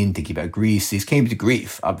Spain, thinking about Greece, these came to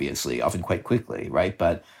grief, obviously, often quite quickly, right?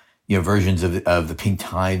 But, versions of the pink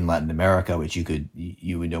tide in Latin America, which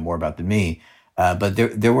you would know more about than me. But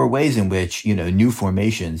there were ways in which, new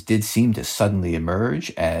formations did seem to suddenly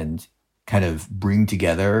emerge and kind of bring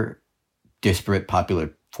together disparate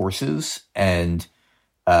popular forces and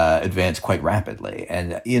advance quite rapidly.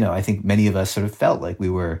 And, I think many of us sort of felt like we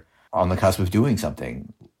were on the cusp of doing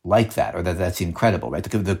something like that, or that seemed credible, right?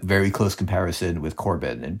 The very close comparison with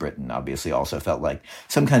Corbyn in Britain obviously also felt like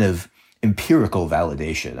some kind of empirical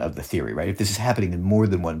validation of the theory, right? If this is happening in more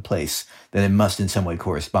than one place, then it must in some way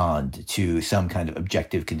correspond to some kind of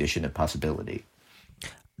objective condition of possibility.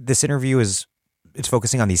 This interview it's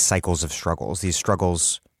focusing on these cycles of struggles, these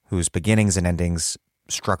struggles whose beginnings and endings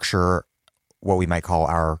structure what we might call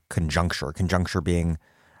our conjuncture. Conjuncture being,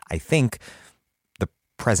 I think, the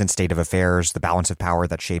present state of affairs, the balance of power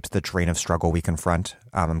that shapes the terrain of struggle we confront.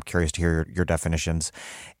 I'm curious to hear your definitions.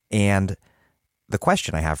 And the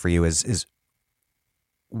question I have for you is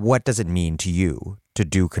what does it mean to you to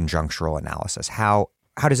do conjunctural analysis? How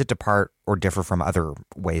does it depart or differ from other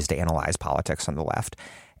ways to analyze politics on the left?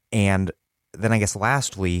 And then I guess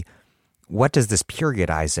lastly, what does this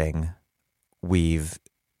periodizing we've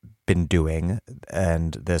been doing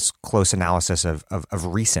and this close analysis of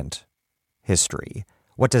recent history,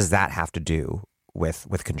 what does that have to do with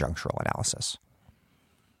conjunctural analysis?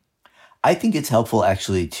 I think it's helpful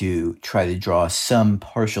actually to try to draw some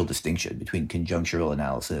partial distinction between conjunctural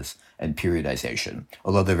analysis and periodization,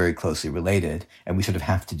 although they're very closely related, and we sort of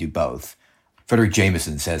have to do both. Frederick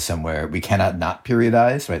Jameson says somewhere, we cannot not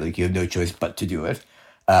periodize, right? Like you have no choice but to do it.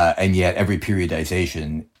 And yet every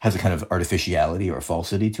periodization has a kind of artificiality or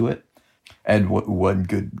falsity to it. And one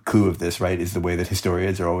good clue of this, right, is the way that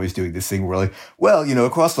historians are always doing this thing where like, well,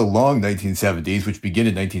 across the long 1970s, which begin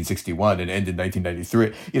in 1961 and end in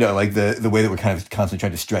 1993, like the way that we're kind of constantly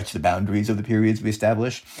trying to stretch the boundaries of the periods we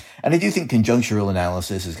establish. And I do think conjunctural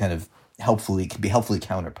analysis is kind of can be helpfully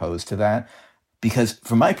counterposed to that. Because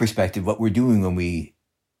from my perspective, what we're doing when we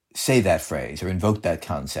say that phrase or invoke that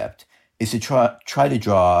concept is to try to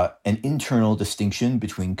draw an internal distinction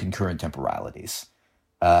between concurrent temporalities.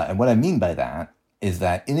 And what I mean by that is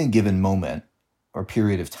that in a given moment or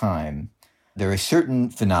period of time, there are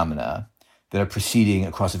certain phenomena that are proceeding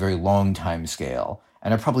across a very long time scale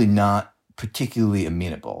and are probably not particularly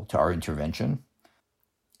amenable to our intervention.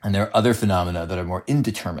 And there are other phenomena that are more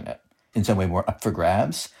indeterminate, in some way more up for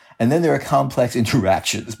grabs. And then there are complex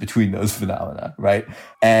interactions between those phenomena, right?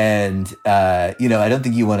 And, I don't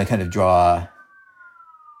think you want to kind of draw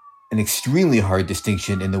an extremely hard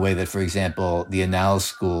distinction in the way that, for example, the Annales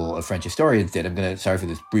School of French historians did. Sorry for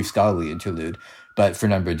this brief scholarly interlude, but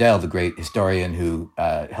Fernand Braudel, the great historian who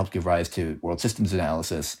helped give rise to world systems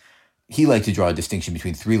analysis, he liked to draw a distinction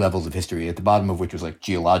between three levels of history, at the bottom of which was like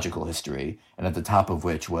geological history, and at the top of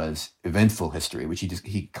which was eventful history, which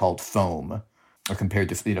he called foam, or compared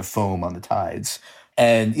to foam on the tides.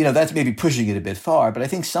 And, that's maybe pushing it a bit far, but I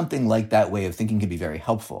think something like that way of thinking can be very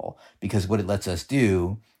helpful, because what it lets us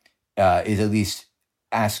do is at least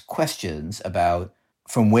ask questions about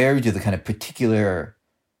from where do the kind of particular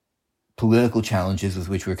political challenges with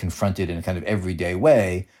which we're confronted in a kind of everyday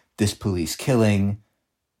way, this police killing,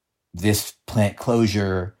 this plant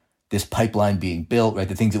closure, this pipeline being built, right?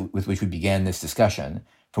 The things with which we began this discussion,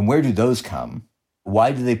 from where do those come?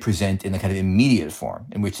 Why do they present in the kind of immediate form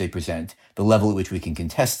in which they present, the level at which we can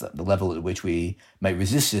contest them, the level at which we might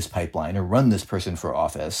resist this pipeline or run this person for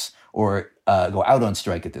office or go out on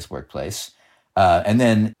strike at this workplace? And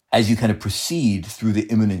then as you kind of proceed through the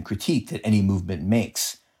imminent critique that any movement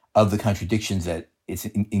makes of the contradictions that it's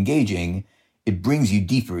engaging, it brings you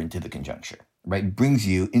deeper into the conjuncture, right? It brings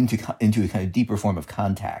you into a kind of deeper form of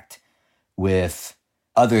contact with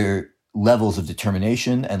other levels of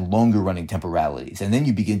determination and longer running temporalities. And then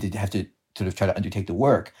you begin to have to sort of try to undertake the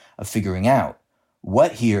work of figuring out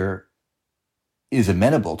what here is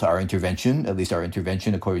amenable to our intervention, at least our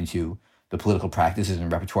intervention according to the political practices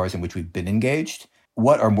and repertoires in which we've been engaged.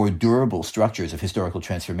 What are more durable structures of historical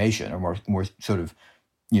transformation, or more sort of,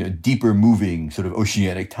 deeper moving sort of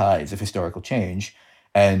oceanic tides of historical change?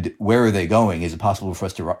 And where are they going? Is it possible for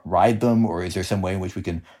us to ride them, or is there some way in which we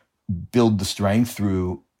can build the strength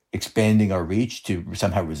through expanding our reach to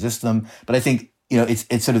somehow resist them? But I think,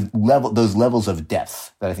 it's sort of those levels of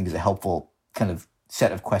depth that I think is a helpful kind of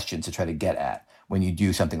set of questions to try to get at when you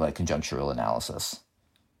do something like conjunctural analysis.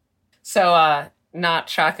 So, not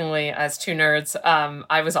shockingly, as two nerds,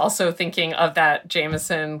 I was also thinking of that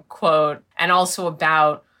Jameson quote, and also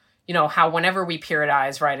about, how whenever we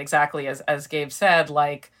periodize, right, exactly as Gabe said,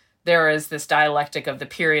 like, there is this dialectic of the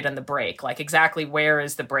period and the break, like exactly where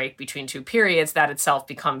is the break between two periods, that itself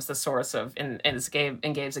becomes the source of, in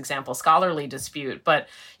Gabe's example, scholarly dispute. But,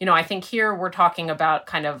 I think here we're talking about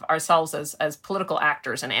kind of ourselves as political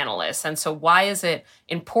actors and analysts. And so why is it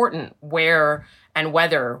important where and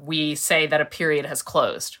whether we say that a period has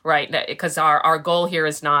closed, right? Because our goal here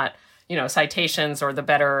is not, citations or the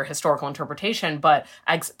better historical interpretation, but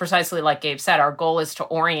precisely like Gabe said, our goal is to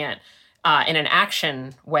orient in an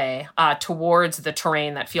action way towards the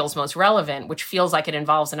terrain that feels most relevant, which feels like it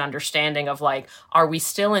involves an understanding of like, are we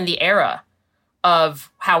still in the era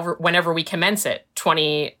of whenever we commence it,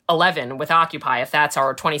 2011 with Occupy, if that's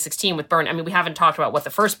our 2016 with Burn. I mean, we haven't talked about what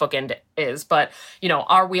the first bookend is, but,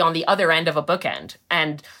 are we on the other end of a bookend?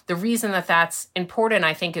 And the reason that that's important,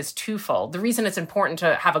 I think, is twofold. The reason it's important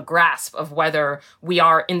to have a grasp of whether we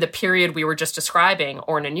are in the period we were just describing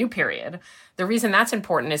or in a new period. The reason that's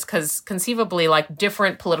important is because conceivably, like,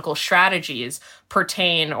 different political strategies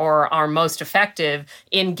pertain or are most effective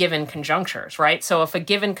in given conjunctures, right? So if a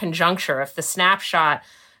given conjuncture, if the snapshot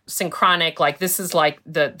synchronic, like this is like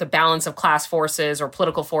the balance of class forces or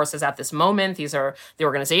political forces at this moment, these are the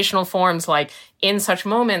organizational forms, like in such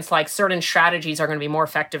moments, like certain strategies are going to be more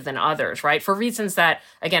effective than others, right? For reasons that,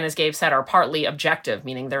 again, as Gabe said, are partly objective,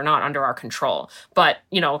 meaning they're not under our control. But,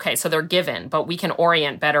 okay, so they're given, but we can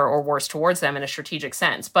orient better or worse towards them in a strategic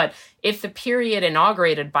sense. But if the period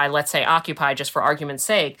inaugurated by, let's say, Occupy, just for argument's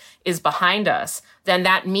sake, is behind us, then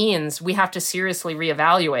that means we have to seriously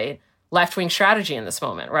reevaluate left-wing strategy in this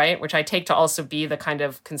moment, right? Which I take to also be the kind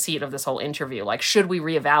of conceit of this whole interview. Like, should we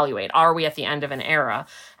reevaluate? Are we at the end of an era?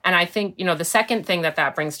 And I think, the second thing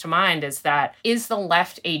that brings to mind is that, is the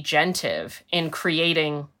left agentive in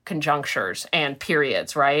creating conjunctures and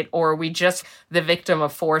periods, right? Or are we just the victim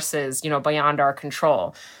of forces, beyond our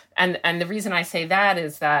control? And the reason I say that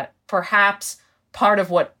is that perhaps part of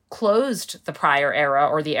what closed the prior era,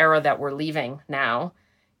 or the era that we're leaving now,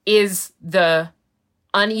 is the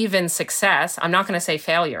uneven success. I'm not going to say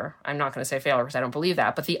failure. Because I don't believe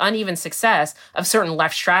that. But the uneven success of certain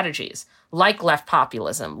left strategies, like left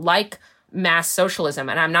populism, like mass socialism.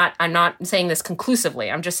 And I'm not saying this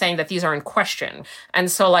conclusively. I'm just saying that these are in question.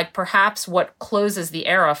 And so, like, perhaps what closes the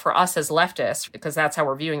era for us as leftists, because that's how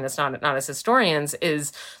we're viewing this, not as historians,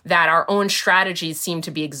 is that our own strategies seem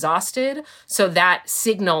to be exhausted. So that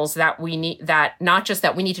signals that we need, that not just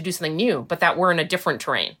that we need to do something new, but that we're in a different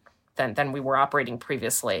terrain than we were operating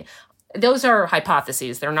previously. Those are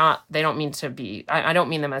hypotheses. They don't mean to be, I don't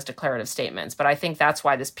mean them as declarative statements, but I think that's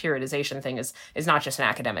why this periodization thing is not just an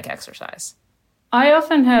academic exercise. I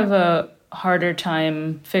often have a harder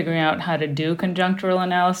time figuring out how to do conjunctural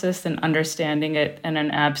analysis than understanding it in an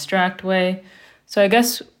abstract way. So I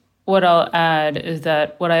guess what I'll add is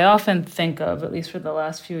that what I often think of, at least for the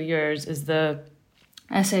last few years, is the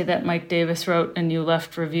essay that Mike Davis wrote in New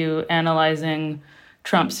Left Review analyzing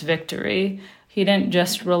Trump's victory. He didn't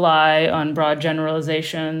just rely on broad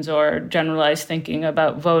generalizations or generalized thinking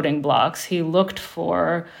about voting blocks. He looked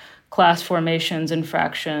for class formations and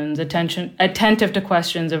fractions, attentive to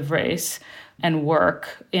questions of race and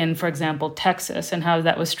work in, for example, Texas, and how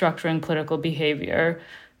that was structuring political behavior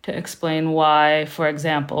to explain why, for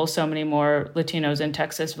example, so many more Latinos in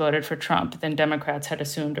Texas voted for Trump than Democrats had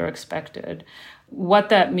assumed or expected. What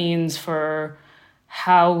that means for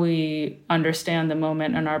how we understand the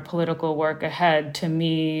moment and our political work ahead, to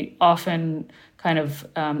me, often kind of,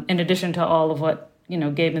 in addition to all of what,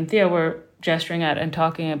 Gabe and Thea were gesturing at and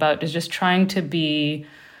talking about, is just trying to be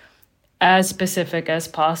as specific as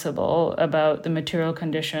possible about the material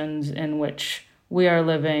conditions in which we are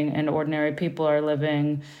living and ordinary people are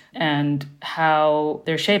living, and how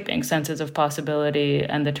they're shaping senses of possibility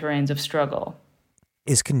and the terrains of struggle.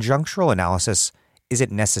 Is conjunctural analysis, is it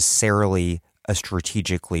necessarily a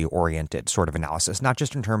strategically oriented sort of analysis, not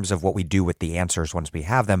just in terms of what we do with the answers once we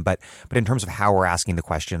have them, but in terms of how we're asking the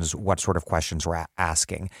questions, what sort of questions we're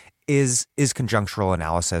asking? Is conjunctural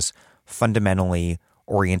analysis fundamentally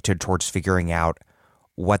oriented towards figuring out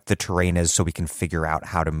what the terrain is so we can figure out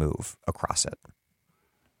how to move across it?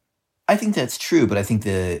 I think that's true, but I think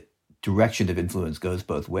the direction of influence goes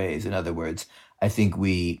both ways. In other words, I think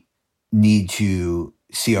we need to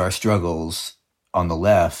see our struggles on the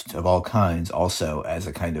left of all kinds also as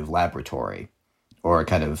a kind of laboratory or a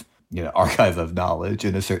kind of, archive of knowledge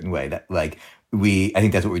in a certain way. That I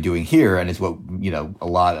think that's what we're doing here, and it's what, a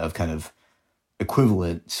lot of kind of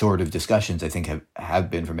equivalent sort of discussions I think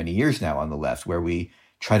have been for many years now on the left, where we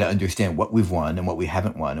try to understand what we've won and what we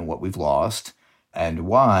haven't won and what we've lost and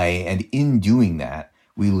why. And in doing that,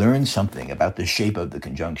 we learn something about the shape of the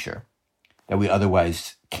conjuncture that we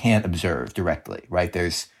otherwise can't observe directly, right?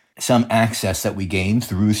 There's some access that we gain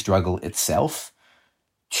through struggle itself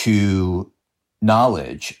to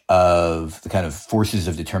knowledge of the kind of forces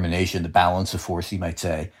of determination, the balance of force, you might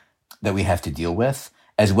say, that we have to deal with,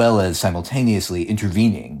 as well as simultaneously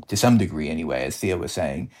intervening, to some degree anyway, as Thea was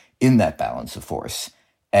saying, in that balance of force.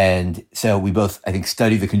 And so we both, I think,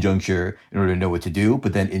 study the conjuncture in order to know what to do,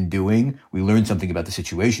 but then in doing, we learn something about the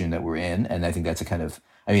situation that we're in. And I think that's a kind of,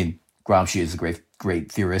 Gramsci is a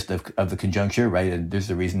great theorist of the conjuncture, right? And there's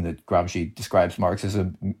the reason that Gramsci describes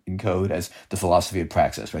Marxism in Code as the philosophy of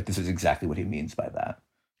praxis, right? This is exactly what he means by that.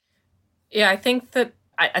 Yeah, I think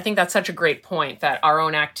that's such a great point, that our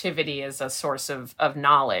own activity is a source of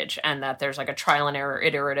knowledge, and that there's like a trial and error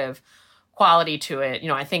iterative quality to it.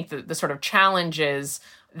 I think the sort of challenge is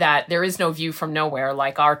that there is no view from nowhere.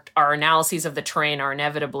 Like our analyses of the terrain are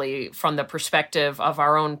inevitably from the perspective of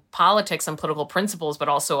our own politics and political principles, but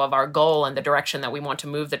also of our goal and the direction that we want to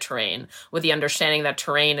move the terrain, with the understanding that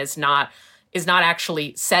terrain is not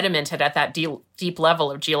actually sedimented at that deep level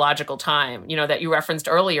of geological time, that you referenced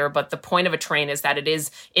earlier. But the point of a terrain is that it is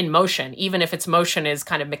in motion. Even if its motion is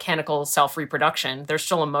kind of mechanical self-reproduction, there's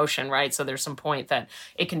still a motion, right? So there's some point that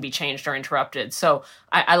it can be changed or interrupted. So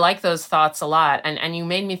I like those thoughts a lot. And you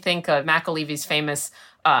made me think of McAlevy's famous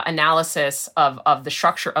analysis of the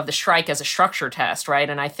structure of the strike as a structure test, right?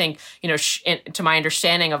 And I think, to my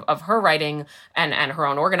understanding of her writing and her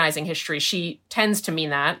own organizing history, she tends to mean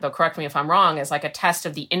that, though correct me if I'm wrong, as like a test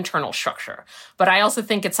of the internal structure. But I also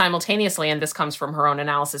think it simultaneously, and this comes from her own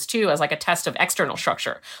analysis too, as like a test of external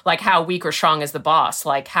structure, like how weak or strong is the boss,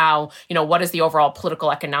 like how, what is the overall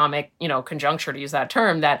political economic, conjuncture, to use that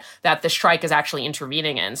term, that the strike is actually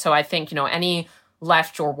intervening in. So I think, any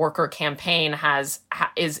left or worker campaign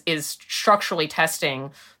is structurally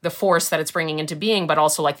testing the force that it's bringing into being, but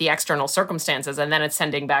also like the external circumstances, and then it's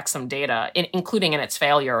sending back some data, including in its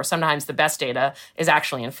failure. Or sometimes the best data is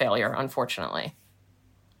actually in failure, unfortunately.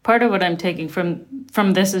 Part of what I'm taking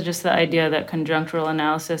from this is just the idea that conjunctural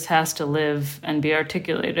analysis has to live and be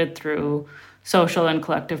articulated through social and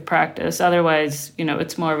collective practice. Otherwise,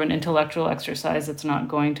 it's more of an intellectual exercise that's not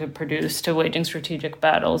going to produce to waging strategic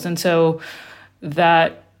battles. And so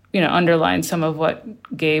that, underlines some of what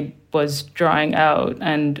Gabe was drawing out.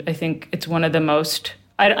 And I think it's one of the most,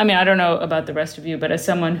 I don't know about the rest of you, but as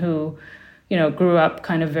someone who, grew up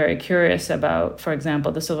kind of very curious about, for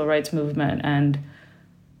example, the civil rights movement and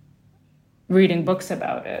reading books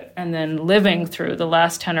about it, and then living through the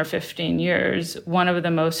last 10 or 15 years, one of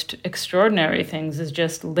the most extraordinary things is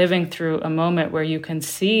just living through a moment where you can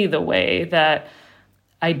see the way that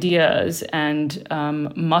ideas and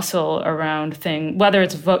muscle around thing, whether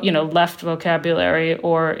it's left vocabulary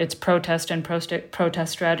or it's protest and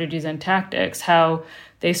protest strategies and tactics, how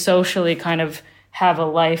they socially kind of have a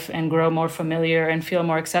life and grow more familiar and feel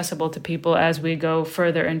more accessible to people as we go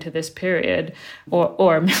further into this period,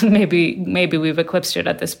 or maybe we've eclipsed it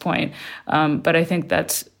at this point. But I think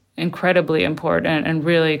that's incredibly important and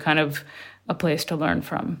really kind of a place to learn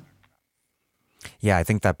from. Yeah, I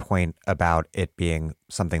think that point about it being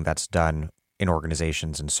something that's done in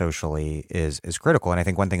organizations and socially is critical. And I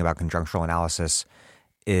think one thing about conjunctural analysis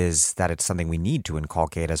is that it's something we need to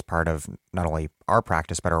inculcate as part of not only our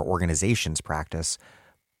practice, but our organization's practice,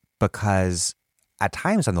 because at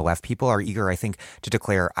times on the left, people are eager, I think, to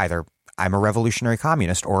declare either I'm a revolutionary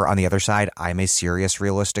communist, or on the other side, I'm a serious,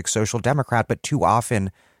 realistic social democrat. But too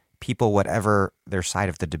often, people, whatever their side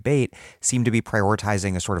of the debate, seem to be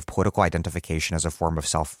prioritizing a sort of political identification as a form of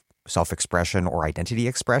self-expression or identity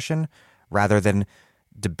expression, rather than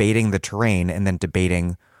debating the terrain and then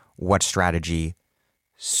debating what strategy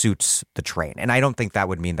suits the terrain. And I don't think that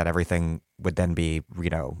would mean that everything would then be,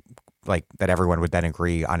 like that everyone would then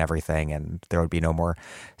agree on everything and there would be no more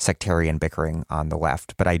sectarian bickering on the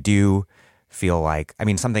left. But I do feel like,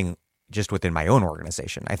 something just within my own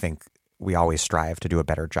organization, I think we always strive to do a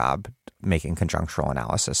better job making conjunctural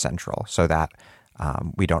analysis central so that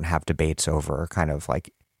we don't have debates over kind of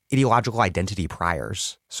like ideological identity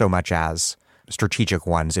priors so much as strategic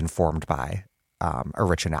ones informed by a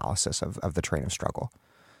rich analysis of the terrain of struggle.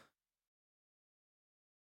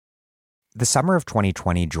 The summer of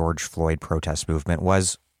 2020 George Floyd protest movement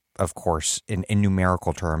was, of course, in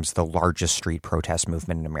numerical terms, the largest street protest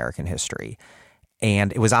movement in American history.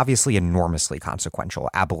 And it was obviously enormously consequential.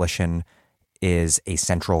 Abolition is a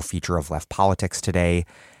central feature of left politics today.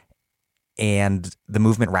 And the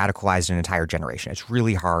movement radicalized an entire generation. It's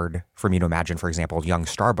really hard for me to imagine, for example, young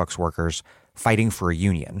Starbucks workers fighting for a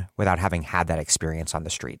union without having had that experience on the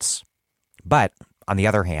streets. But on the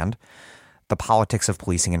other hand, the politics of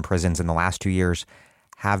policing in prisons in the last 2 years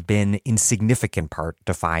have been in significant part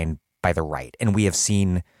defined by the right. And we have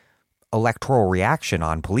seen electoral reaction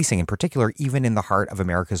on policing in particular, even in the heart of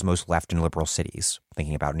America's most left and liberal cities,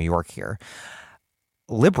 thinking about New York here.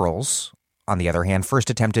 Liberals, on the other hand, first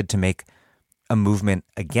attempted to make a movement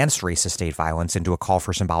against racist state violence into a call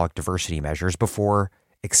for symbolic diversity measures before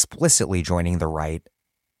explicitly joining the right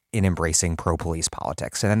in embracing pro-police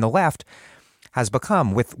politics. And then the left has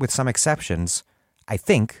become, with some exceptions, I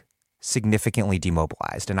think, significantly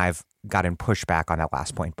demobilized. And I've gotten pushback on that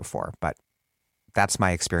last point before, but that's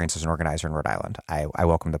my experience as an organizer in Rhode Island. I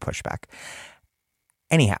welcome the pushback.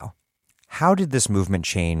 Anyhow, how did this movement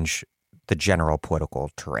change the general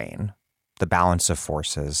political terrain, the balance of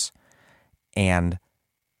forces, and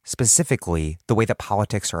specifically the way that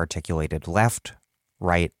politics are articulated left,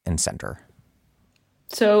 right, and center?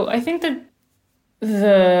 So I think that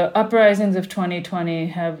the uprisings of 2020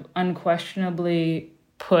 have unquestionably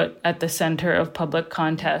put at the center of public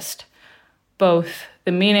contest both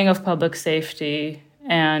the meaning of public safety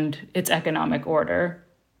and its economic order.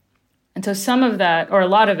 And so some of that, or a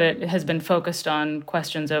lot of it, has been focused on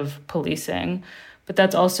questions of policing, but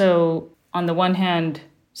that's also, on the one hand,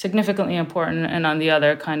 significantly important, and on the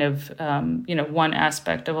other, kind of, one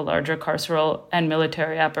aspect of a larger carceral and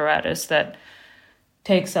military apparatus that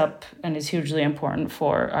takes up and is hugely important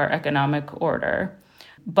for our economic order.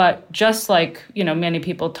 But just like, many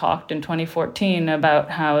people talked in 2014 about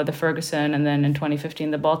how the Ferguson and then in 2015,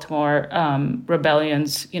 the Baltimore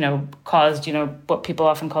rebellions, caused, what people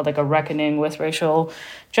often call like a reckoning with racial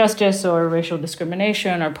justice or racial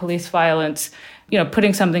discrimination or police violence.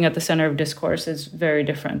 Putting something at the center of discourse is very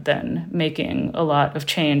different than making a lot of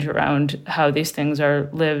change around how these things are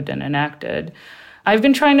lived and enacted. I've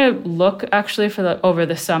been trying to look actually over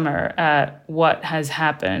the summer at what has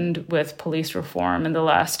happened with police reform in the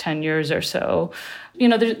last 10 years or so.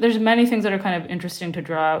 There's many things that are kind of interesting to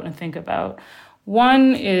draw out and think about.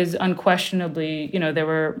 One is unquestionably, there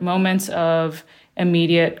were moments of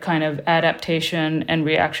immediate kind of adaptation and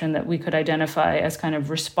reaction that we could identify as kind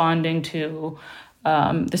of responding to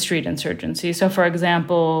the street insurgency. So, for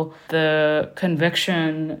example, the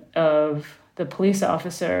conviction of the police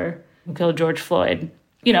officer who killed George Floyd.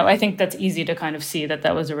 I think that's easy to kind of see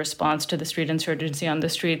that was a response to the street insurgency on the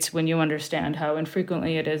streets when you understand how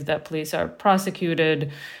infrequently it is that police are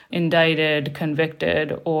prosecuted, indicted,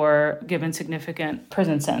 convicted, or given significant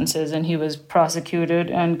prison sentences. And he was prosecuted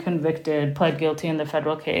and convicted, pled guilty in the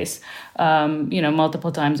federal case,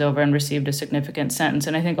 multiple times over and received a significant sentence.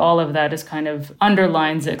 And I think all of that is kind of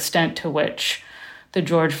underlines the extent to which the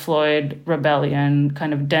George Floyd rebellion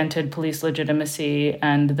kind of dented police legitimacy,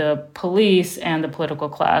 and the police and the political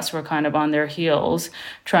class were kind of on their heels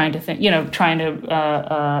trying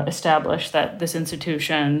to establish that this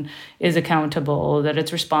institution is accountable, that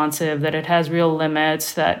it's responsive, that it has real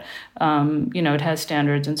limits, that, it has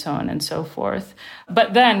standards and so on and so forth.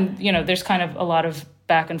 But then, there's kind of a lot of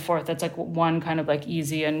back and forth. That's like one kind of like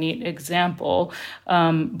easy and neat example.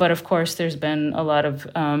 But of course, there's been a lot of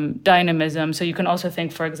dynamism. So you can also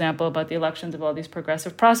think, for example, about the elections of all these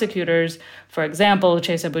progressive prosecutors. For example,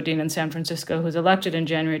 Chesa Boudin in San Francisco, who's elected in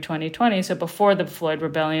January 2020, so before the Floyd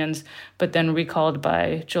rebellions, but then recalled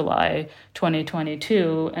by July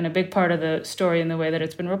 2022. And a big part of the story in the way that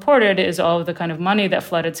it's been reported is all of the kind of money that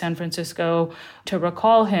flooded San Francisco to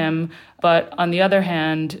recall him. But on the other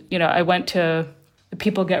hand, I went to the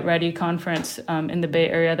People Get Ready conference in the Bay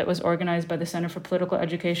Area that was organized by the Center for Political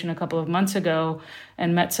Education a couple of months ago,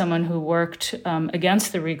 and met someone who worked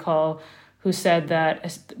against the recall, who said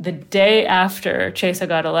that the day after Chesa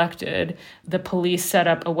got elected, the police set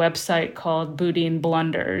up a website called Boudin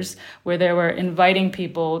Blunders, where they were inviting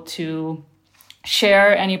people to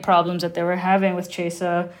share any problems that they were having with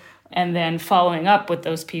Chesa, and then following up with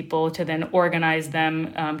those people to then organize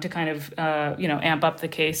them to kind of, amp up the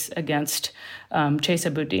case against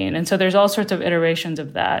Chesa Boudin. And so there's all sorts of iterations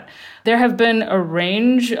of that. There have been a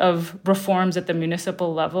range of reforms at the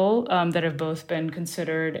municipal level that have both been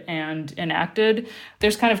considered and enacted.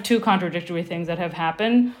 There's kind of two contradictory things that have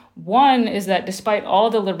happened. One is that despite all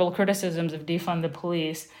the liberal criticisms of defund the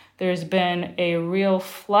police, there's been a real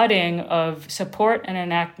flooding of support and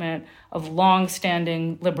enactment of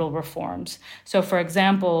long-standing liberal reforms. So, for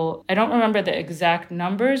example, I don't remember the exact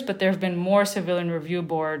numbers, but there have been more civilian review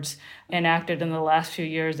boards enacted in the last few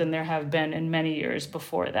years than there have been in many years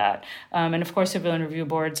before that. And of course, civilian review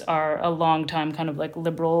boards are a long time kind of like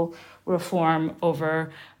liberal reform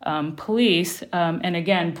over police, and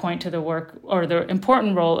again, point to the work or the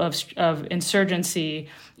important role of insurgency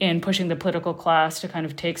in pushing the political class to kind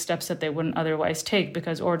of take steps that they wouldn't otherwise take,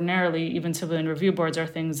 because ordinarily even civilian review boards are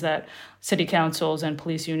things that city councils and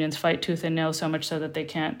police unions fight tooth and nail, so much so that they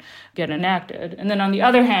can't get enacted. And then on the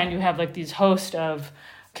other hand, you have like these host of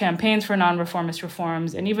campaigns for non-reformist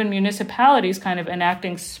reforms, and even municipalities kind of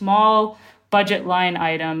enacting small budget line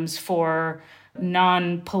items for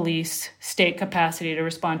non-police state capacity to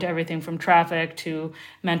respond to everything from traffic to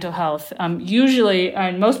mental health. Usually,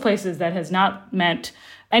 in most places, that has not meant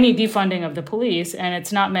any defunding of the police, and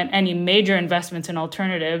it's not meant any major investments in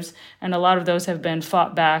alternatives, and a lot of those have been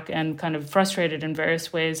fought back and kind of frustrated in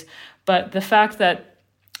various ways. But the fact that,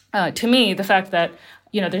 to me, the fact that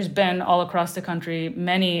there's been all across the country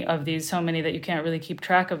many of these, so many that you can't really keep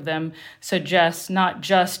track of them, suggests not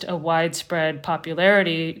just a widespread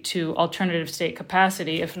popularity to alternative state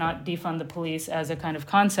capacity, if not defund the police as a kind of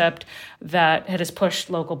concept that has pushed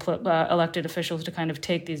local elected officials to kind of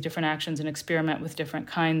take these different actions and experiment with different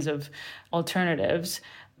kinds of alternatives.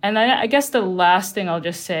 And I guess the last thing I'll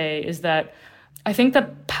just say is that I think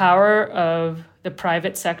the power of the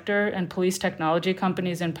private sector and police technology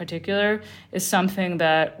companies in particular is something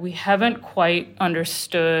that we haven't quite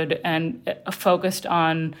understood and focused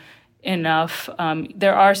on enough.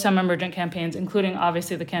 There are some emergent campaigns, including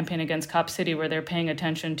obviously the campaign against Cop City, where they're paying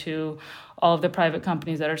attention to all of the private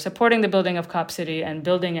companies that are supporting the building of Cop City and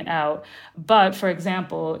building it out. But, for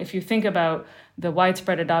example, if you think about the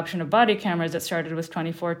widespread adoption of body cameras that started with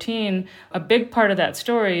 2014, a big part of that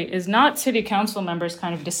story is not city council members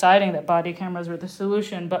kind of deciding that body cameras were the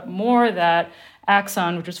solution, but more that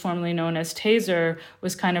Axon, which was formerly known as Taser,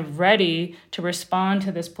 was kind of ready to respond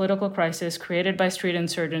to this political crisis created by street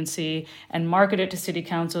insurgency and market it to city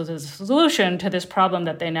councils as a solution to this problem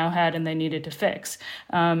that they now had and they needed to fix.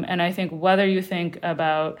 And I think whether you think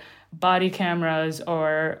about body cameras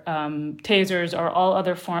or tasers or all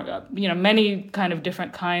other many kind of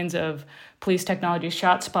different kinds of police technology,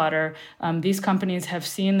 ShotSpotter, these companies have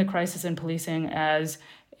seen the crisis in policing as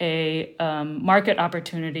a market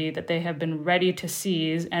opportunity that they have been ready to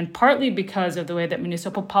seize, and partly because of the way that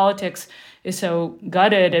municipal politics is so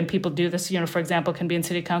gutted and people do this, for example, can be in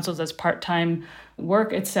city councils as part-time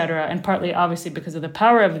work, et cetera, and partly obviously because of the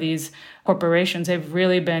power of these corporations, they've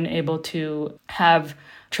really been able to have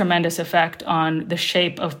tremendous effect on the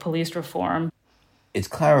shape of police reform. It's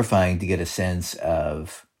clarifying to get a sense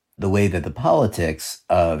of the way that the politics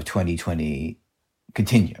of 2020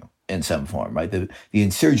 continue in some form, right? The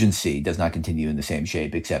insurgency does not continue in the same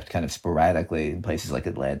shape, except kind of sporadically in places like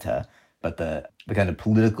Atlanta. But the kind of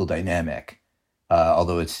political dynamic,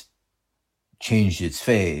 although it's changed its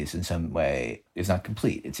phase in some way, is not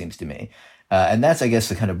complete, it seems to me. And that's, I guess,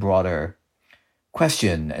 the kind of broader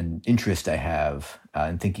question and interest I have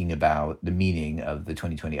in thinking about the meaning of the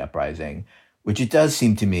 2020 uprising, which it does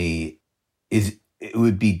seem to me it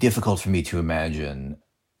would be difficult for me to imagine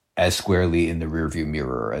as squarely in the rearview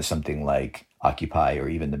mirror as something like Occupy or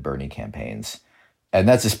even the Bernie campaigns. And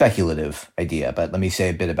that's a speculative idea, but let me say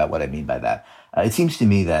a bit about what I mean by that. It seems to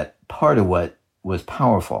me that part of what was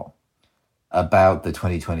powerful about the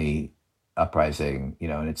 2020 uprising,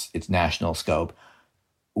 and its national scope,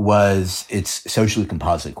 was its socially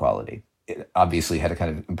composite quality. It obviously had a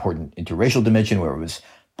kind of important interracial dimension where it was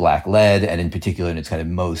Black-led, and in particular in its kind of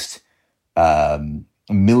most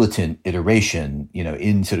militant iteration,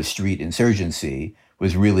 in sort of street insurgency,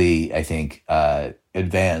 was really, I think,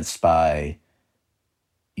 advanced by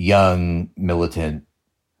young, militant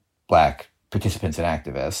Black participants and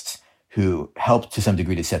activists who helped to some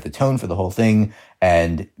degree to set the tone for the whole thing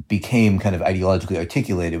and became kind of ideologically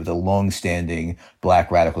articulated with a long-standing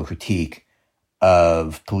Black radical critique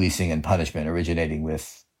of policing and punishment originating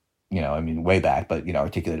with, way back, but,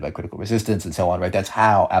 articulated by critical resistance and so on, right? That's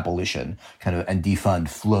how abolition and defund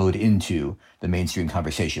flowed into the mainstream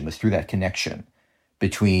conversation, was through that connection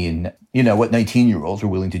between, what 19-year-olds were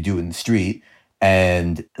willing to do in the street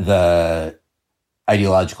and the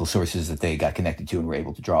ideological sources that they got connected to and were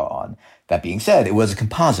able to draw on. That being said, it was a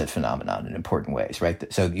composite phenomenon in important ways,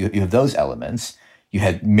 right? So you have those elements. You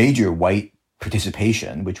had major white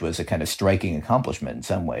participation, which was a kind of striking accomplishment in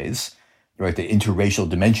some ways, right? The interracial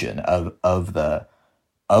dimension of the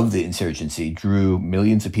insurgency drew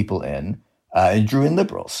millions of people in, and drew in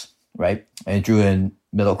liberals, right? And it drew in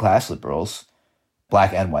middle-class liberals,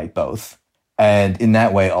 Black and white both. And in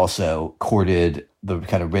that way also courted the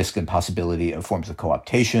kind of risk and possibility of forms of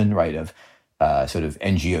co-optation, right, of sort of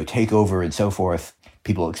NGO takeover and so forth.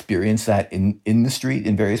 People experience that in the street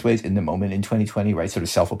in various ways in the moment in 2020, right? Sort of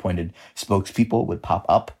self-appointed spokespeople would pop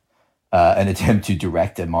up and attempt to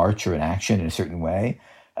direct a march or an action in a certain way.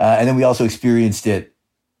 And then we also experienced it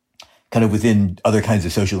kind of within other kinds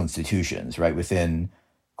of social institutions, right? Within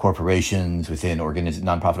corporations, within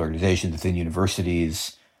nonprofit organizations, within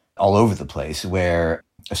universities, all over the place, where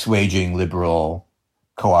assuaging liberal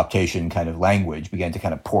co-optation kind of language began to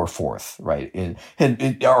kind of pour forth, right?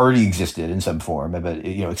 It already existed in some form, but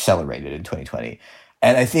it, accelerated in 2020.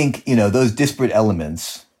 And I think, those disparate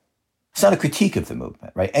elements, it's not a critique of the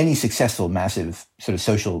movement, right? Any successful, massive sort of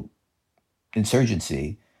social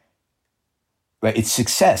insurgency, right? Its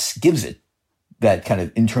success gives it that kind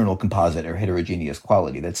of internal composite or heterogeneous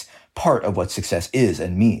quality. That's part of what success is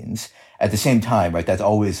and means. At the same time, right, that's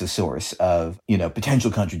always the source of, potential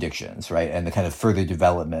contradictions, right? And the kind of further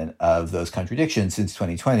development of those contradictions since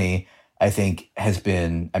 2020, I think has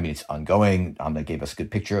been, it's ongoing. Amna gave us a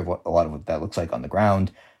good picture of a lot of what that looks like on the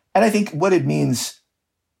ground. And I think what it means,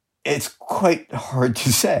 it's quite hard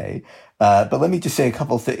to say. But let me just say a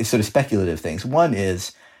couple of sort of speculative things. One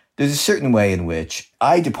is, there's a certain way in which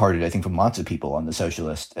I departed, I think, from lots of people on the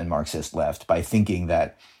socialist and Marxist left by thinking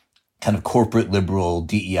that kind of corporate liberal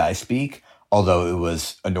DEI speak, although it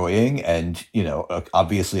was annoying and,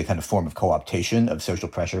 obviously a kind of form of co-optation of social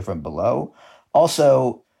pressure from below,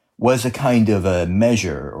 also was a kind of a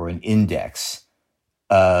measure or an index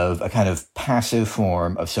of a kind of passive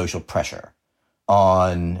form of social pressure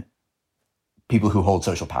on people who hold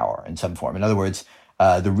social power in some form. In other words,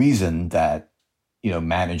 the reason that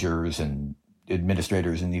managers and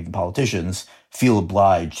administrators and even politicians feel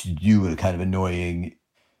obliged to do a kind of annoying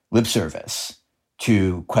lip service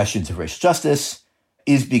to questions of racial justice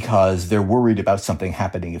is because they're worried about something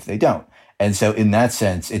happening if they don't. And so in that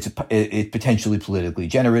sense, it's potentially politically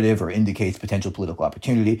generative or indicates potential political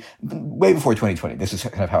opportunity. Way before 2020, this is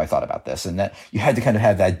kind of how I thought about this, and that you had to kind of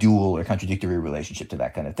have that dual or contradictory relationship to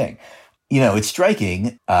that kind of thing. It's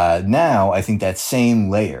striking. Now, I think that same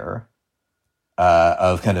layer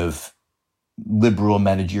of kind of liberal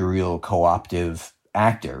managerial co-optive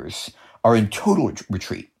actors are in total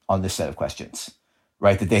retreat on this set of questions,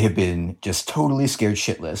 right? That they have been just totally scared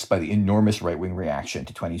shitless by the enormous right-wing reaction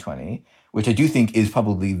to 2020, which I do think is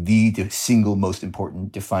probably the single most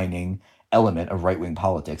important defining element of right-wing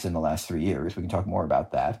politics in the last 3 years. We can talk more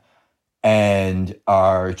about that. And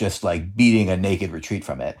are just like beating a naked retreat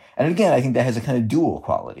from it. And again, I think that has a kind of dual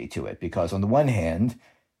quality to it, because on the one hand,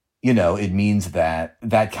 it means that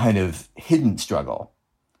that kind of hidden struggle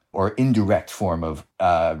or indirect form of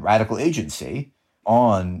radical agency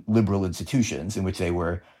on liberal institutions in which they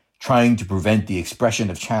were trying to prevent the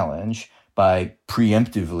expression of challenge by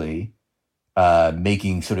preemptively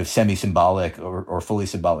making sort of semi-symbolic or fully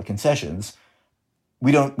symbolic concessions.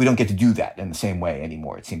 We don't get to do that in the same way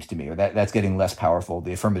anymore, it seems to me, or that's getting less powerful.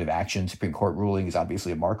 The affirmative action Supreme Court ruling is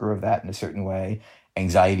obviously a marker of that in a certain way.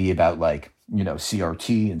 Anxiety about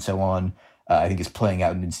CRT and so on, I think is playing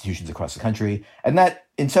out in institutions across the country. And that,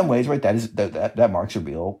 in some ways, right, that marks a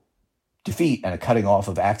real defeat and a cutting off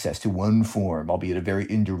of access to one form, albeit a very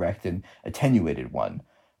indirect and attenuated one,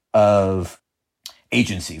 of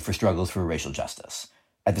agency for struggles for racial justice.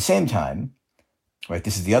 At the same time, right,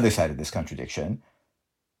 this is the other side of this contradiction,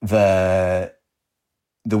 the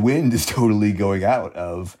wind is totally going out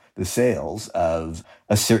of the sails of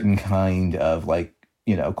a certain kind of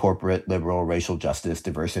corporate liberal racial justice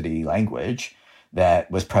diversity language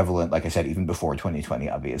that was prevalent, like I said, even before 2020,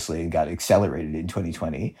 obviously, and got accelerated in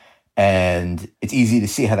 2020. And it's easy to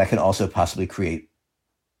see how that can also possibly create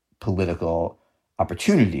political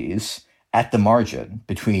opportunities at the margin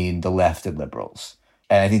between the left and liberals.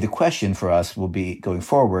 And I think the question for us will be, going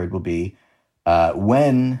forward, will be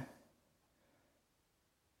when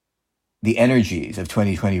the energies of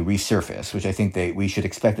 2020 resurface, which I think we should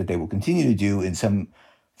expect that they will continue to do in some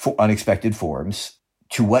unexpected forms,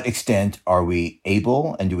 to what extent are we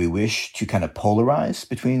able and do we wish to kind of polarize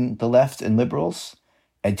between the left and liberals?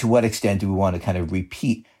 And to what extent do we want to kind of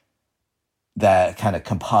repeat that kind of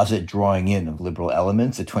composite drawing in of liberal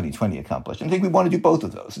elements that 2020 accomplished? And I think we want to do both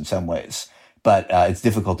of those in some ways, but it's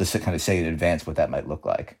difficult to kind of say in advance what that might look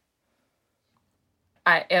like.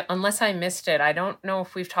 Unless I missed it, I don't know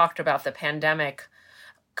if we've talked about the pandemic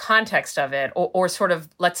context of it, or sort of,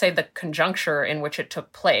 let's say, the conjuncture in which it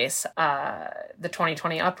took place, the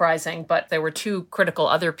 2020 uprising. But there were two critical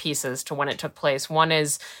other pieces to when it took place. One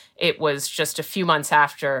is it was just a few months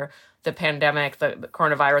after the pandemic, the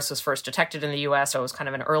coronavirus was first detected in the US, so it was kind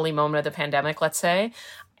of an early moment of the pandemic, let's say.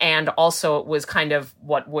 And also it was kind of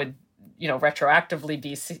what would retroactively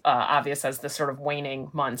be obvious as the sort of waning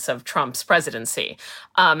months of Trump's presidency.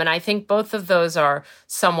 And I think both of those are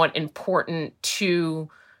somewhat important to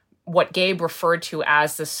what Gabe referred to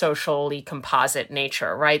as the socially composite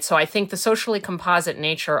nature, right? So I think the socially composite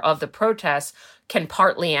nature of the protests can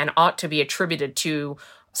partly and ought to be attributed to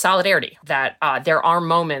solidarity, that there are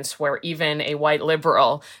moments where even a white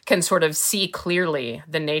liberal can sort of see clearly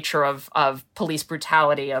the nature of police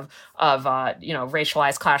brutality, of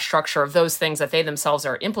racialized class structure, of those things that they themselves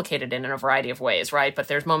are implicated in a variety of ways, right? But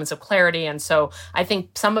there's moments of clarity. And so I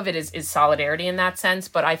think some of it is solidarity in that sense,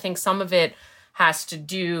 but I think some of it has to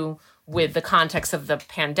do with the context of the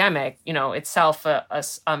pandemic, itself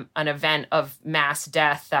an event of mass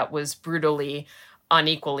death that was brutally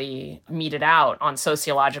unequally meted out on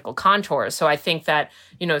sociological contours. So I think that,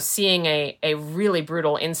 seeing a really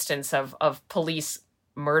brutal instance of police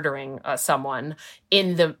murdering someone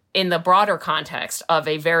in the broader context of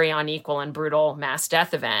a very unequal and brutal mass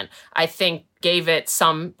death event, I think gave it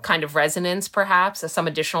some kind of resonance, perhaps, some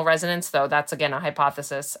additional resonance, though that's, again, a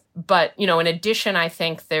hypothesis. But, in addition, I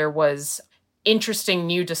think there was interesting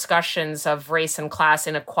new discussions of race and class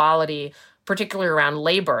inequality, particularly around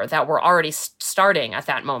labor, that were already starting at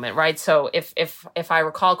that moment, right? So if I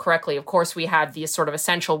recall correctly, of course, we had the sort of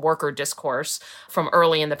essential worker discourse from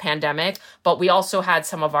early in the pandemic, but we also had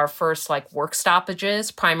some of our first work stoppages,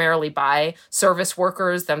 primarily by service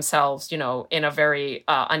workers themselves, in a very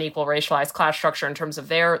unequal racialized class structure in terms of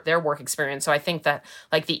their work experience. So I think that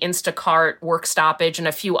the Instacart work stoppage and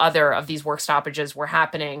a few other of these work stoppages were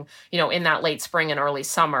happening, in that late spring and early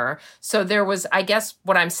summer. So there was, I guess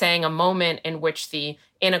what I'm saying, a moment in which the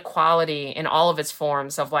inequality in all of its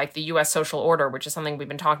forms of the U.S. social order, which is something we've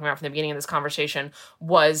been talking about from the beginning of this conversation,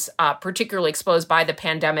 was particularly exposed by the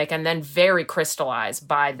pandemic and then very crystallized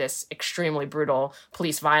by this extremely brutal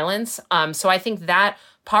police violence. So I think that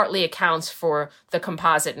partly accounts for the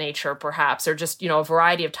composite nature, perhaps, or just, a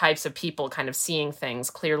variety of types of people kind of seeing things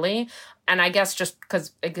clearly. And I guess just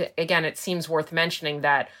because, again, it seems worth mentioning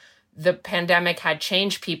that the pandemic had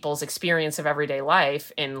changed people's experience of everyday life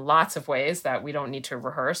in lots of ways that we don't need to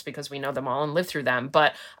rehearse because we know them all and live through them.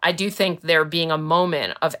 But I do think there being a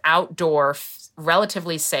moment of outdoor,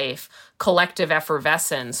 relatively safe, collective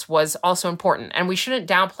effervescence was also important. And we shouldn't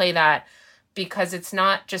downplay that because it's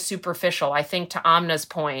not just superficial. I think to Amna's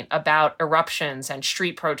point about eruptions and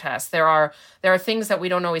street protests, there are things that we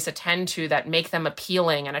don't always attend to that make them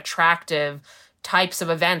appealing and attractive types of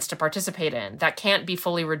events to participate in that can't be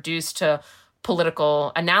fully reduced to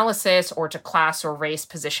political analysis or to class or race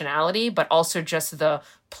positionality, but also just the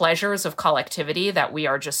pleasures of collectivity that we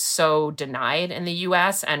are just so denied in the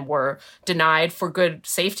US and were denied for good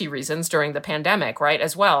safety reasons during the pandemic, right,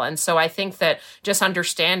 as well. And so I think that just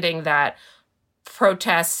understanding that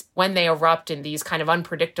protests, when they erupt in these kind of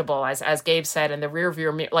unpredictable, as Gabe said, in the rear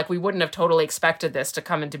view mirror, we wouldn't have totally expected this to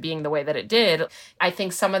come into being the way that it did. I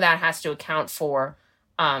think some of that has to account for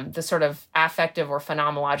the sort of affective or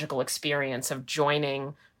phenomenological experience of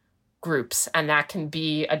joining groups. And that can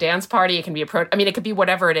be a dance party, it can be it could be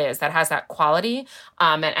whatever it is that has that quality,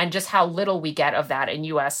 and just how little we get of that in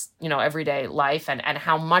US, everyday life, and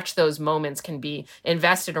how much those moments can be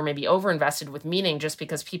invested or maybe overinvested with meaning just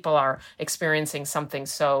because people are experiencing something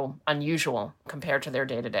so unusual compared to their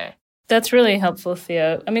day-to-day. That's really helpful,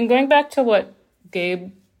 Thea. Going back to what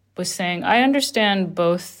Gabe was saying, I understand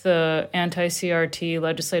both the anti-CRT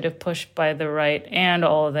legislative push by the right and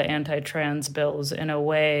all of the anti-trans bills in a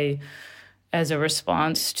way as a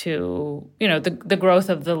response to, the growth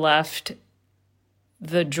of the left,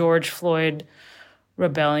 the George Floyd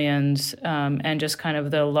rebellions, and just kind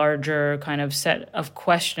of the larger kind of set of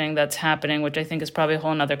questioning that's happening, which I think is probably a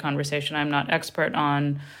whole nother conversation I'm not expert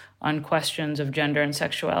on on questions of gender and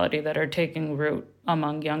sexuality that are taking root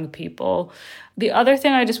among young people. The other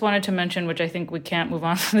thing I just wanted to mention, which I think we can't move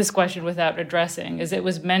on from this question without addressing, is it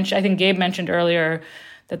was mentioned, I think Gabe mentioned earlier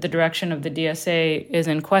that the direction of the DSA is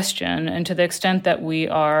in question. And to the extent that we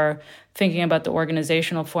are thinking about the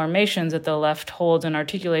organizational formations that the left holds and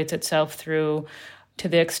articulates itself through, to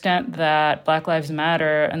the extent that Black Lives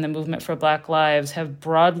Matter and the movement for Black Lives have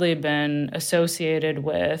broadly been associated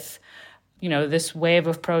with, this wave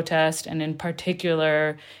of protest, and in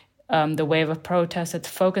particular, the wave of protest that's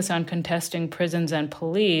focused on contesting prisons and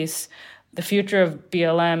police, the future of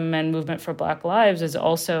BLM and movement for Black Lives is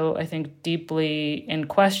also, I think, deeply in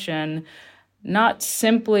question, not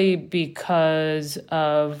simply because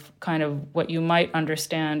of kind of what you might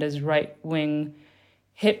understand as right-wing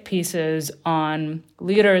hit pieces on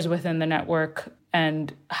leaders within the network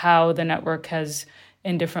and how the network has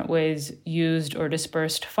in different ways used or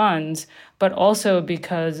dispersed funds, but also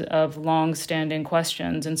because of long-standing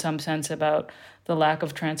questions in some sense about the lack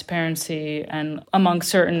of transparency and among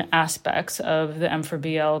certain aspects of the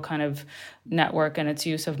M4BL kind of network and its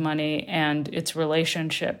use of money and its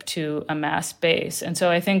relationship to a mass base. And so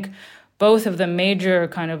I think both of the major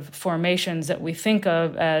kind of formations that we think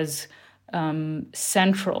of as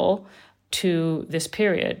central to this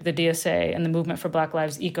period, the DSA and the movement for Black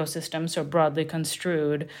Lives ecosystem, so broadly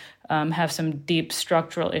construed, have some deep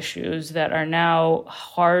structural issues that are now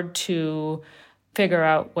hard to figure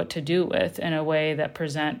out what to do with in a way that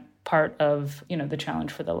present part of, the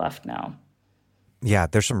challenge for the left now. Yeah,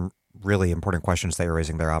 there's some really important questions that you're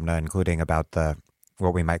raising there, Amna, including about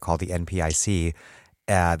what we might call the NPIC,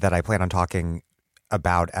 that I plan on talking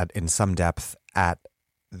about in some depth at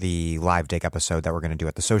the live dig episode that we're going to do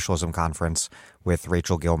at the Socialism Conference with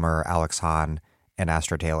Rachel Gilmer, Alex Hahn, and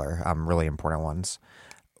Astrid Taylor, really important ones.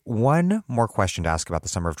 One more question to ask about the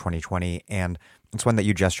summer of 2020, and it's one that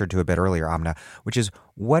you gestured to a bit earlier, Amna, which is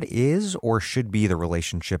what is or should be the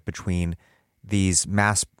relationship between these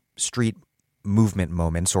mass street movement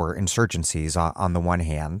moments or insurgencies on the one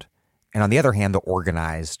hand, and on the other hand, the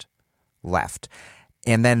organized left?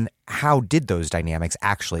 And then how did those dynamics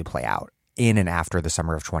actually play out in and after the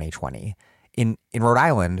summer of 2020? In Rhode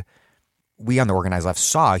Island, we on the organized left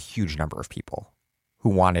saw a huge number of people who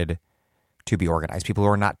wanted to be organized, people who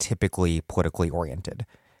are not typically politically oriented.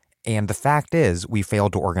 And the fact is, we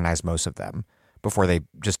failed to organize most of them before they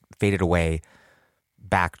just faded away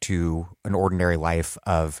back to an ordinary life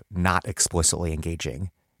of not explicitly engaging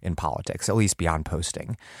in politics, at least beyond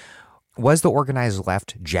posting. Was the organized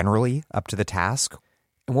left generally up to the task?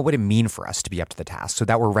 And what would it mean for us to be up to the task so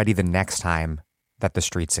that we're ready the next time that the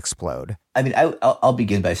streets explode? I mean, I'll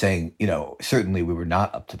begin by saying, certainly we were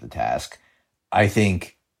not up to the task. I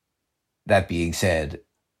think, that being said,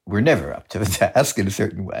 we're never up to the task in a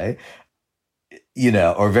certain way,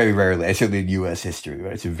 or very rarely, certainly in U.S. history,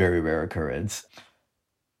 right? It's a very rare occurrence.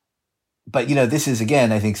 But, this is,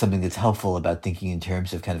 again, I think something that's helpful about thinking in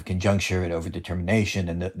terms of kind of conjuncture and overdetermination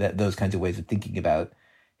and those kinds of ways of thinking about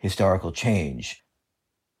historical change.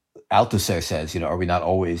 Althusser says, are we not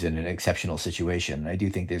always in an exceptional situation? And I do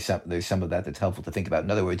think there's some of that that's helpful to think about.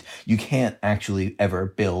 In other words, you can't actually ever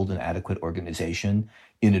build an adequate organization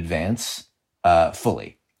in advance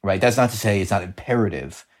fully, right? That's not to say it's not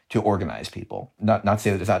imperative to organize people. Not to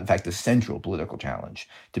say that it's not, in fact, a central political challenge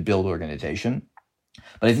to build organization.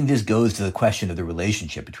 But I think this goes to the question of the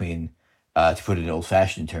relationship between, to put it in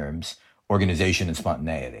old-fashioned terms, organization and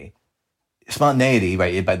spontaneity. Spontaneity,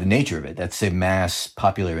 right, by the nature of it, that's a mass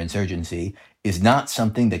popular insurgency, is not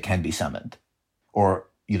something that can be summoned. Or,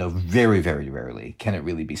 very, very rarely can it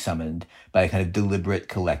really be summoned by a kind of deliberate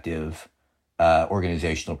collective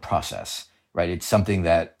organizational process, right? It's something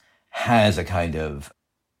that has a kind of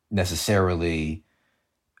necessarily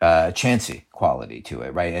chancy quality to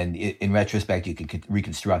it, right? And in retrospect, you can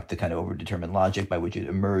reconstruct the kind of overdetermined logic by which it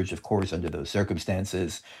emerged, of course, under those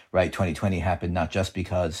circumstances, right? 2020 happened not just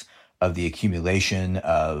because of the accumulation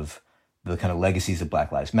of the kind of legacies of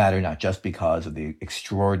Black Lives Matter, not just because of the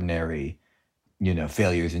extraordinary,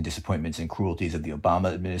 failures and disappointments and cruelties of the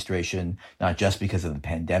Obama administration, not just because of the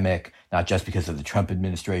pandemic, not just because of the Trump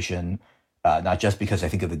administration, not just because I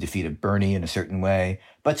think of the defeat of Bernie in a certain way,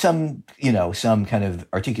 but some kind of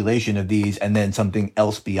articulation of these, and then something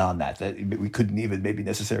else beyond that we couldn't even maybe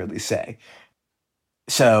necessarily say.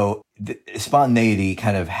 So the spontaneity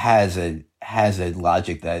kind of has a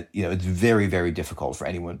logic that, it's very, very difficult for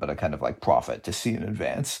anyone but a kind of like prophet to see in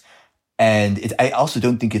advance. And I also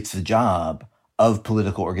don't think it's the job of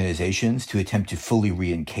political organizations to attempt to fully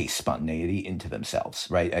re-encase spontaneity into themselves,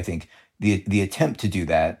 right? I think the attempt to do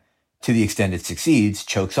that, to the extent it succeeds,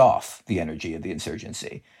 chokes off the energy of the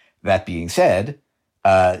insurgency. That being said,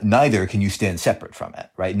 neither can you stand separate from it,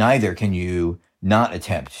 right? Neither can you not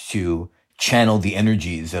attempt to channel the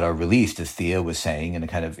energies that are released, as Thea was saying, in a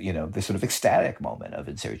kind of, this sort of ecstatic moment of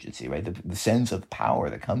insurgency, right? The sense of power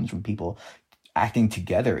that comes from people acting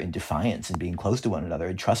together in defiance and being close to one another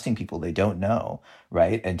and trusting people they don't know,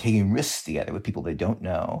 right? And taking risks together with people they don't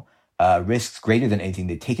know, risks greater than anything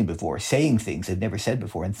they've taken before, saying things they've never said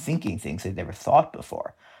before and thinking things they've never thought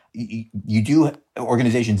before.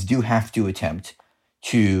 Organizations do have to attempt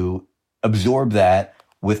to absorb that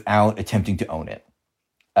without attempting to own it.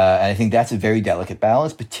 And I think that's a very delicate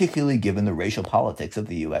balance, particularly given the racial politics of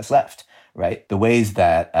the U.S. left, right? The ways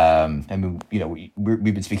that,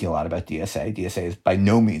 we've been speaking a lot about DSA. DSA is by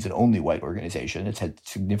no means an only white organization. It's had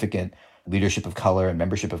significant leadership of color and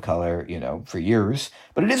membership of color, for years.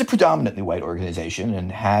 But it is a predominantly white organization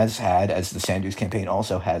and has had, as the Sanders campaign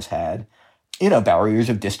also has had, barriers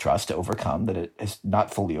of distrust to overcome that it has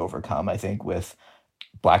not fully overcome, I think, with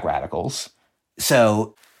Black radicals.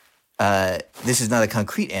 So this is not a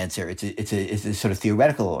concrete answer. It's a sort of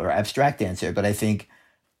theoretical or abstract answer. But I think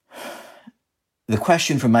the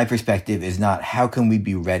question from my perspective is not how can we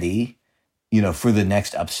be ready, for the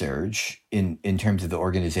next upsurge in terms of the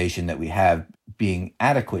organization that we have being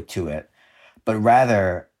adequate to it, but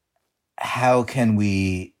rather how can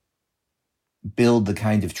we build the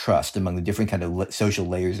kind of trust among the different kind of social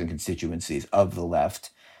layers and constituencies of the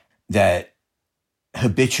left that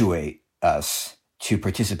habituate us to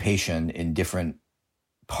participation in different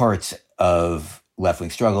parts of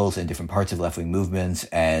left-wing struggles and different parts of left-wing movements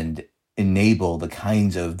and enable the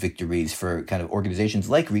kinds of victories for kind of organizations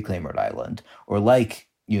like Reclaim Rhode Island or like,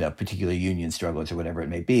 particular union struggles or whatever it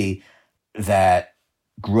may be that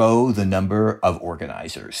grow the number of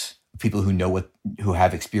organizers, people who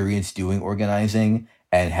have experience doing organizing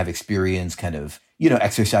and have experience kind of,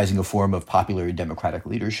 exercising a form of popular and democratic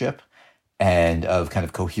leadership and of kind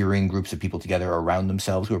of cohering groups of people together around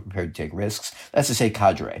themselves who are prepared to take risks. That's to say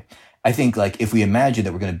cadre. I think if we imagine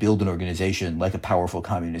that we're going to build an organization like a powerful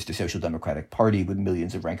communist or social democratic party with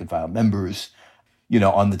millions of rank and file members,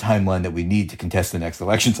 on the timeline that we need to contest the next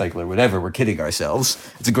election cycle or whatever, we're kidding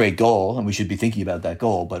ourselves. It's a great goal and we should be thinking about that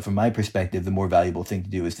goal. But from my perspective, the more valuable thing to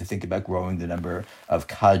do is to think about growing the number of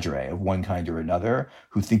cadre of one kind or another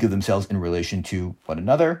who think of themselves in relation to one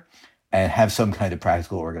another and have some kind of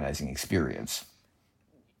practical organizing experience.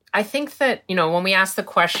 I think that, when we ask the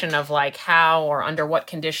question of how or under what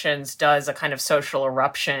conditions does a kind of social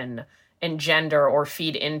eruption engender or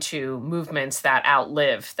feed into movements that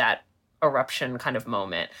outlive that eruption kind of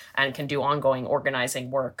moment and can do ongoing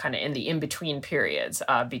organizing work kind of in the in-between periods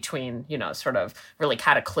between, sort of really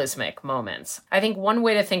cataclysmic moments. I think one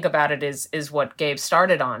way to think about it is what Gabe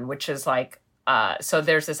started on, which is so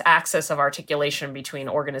there's this axis of articulation between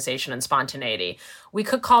organization and spontaneity. We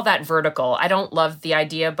could call that vertical. I don't love the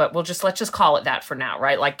idea, but let's just call it that for now,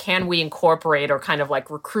 right? Can we incorporate or kind of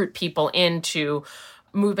recruit people into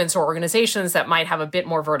movements or organizations that might have a bit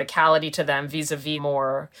more verticality to them vis-a-vis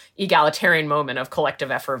more egalitarian moment of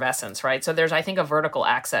collective effervescence, right? So there's, I think, a vertical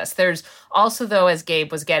axis. There's also, though, as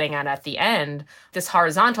Gabe was getting at the end, this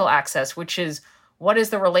horizontal axis, which is what is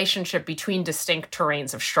the relationship between distinct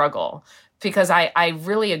terrains of struggle? Because I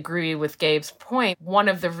really agree with Gabe's point. One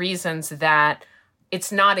of the reasons that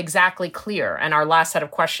it's not exactly clear, and our last set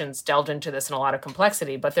of questions delved into this in a lot of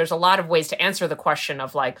complexity, but there's a lot of ways to answer the question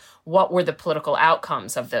of what were the political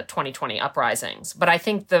outcomes of the 2020 uprisings. But I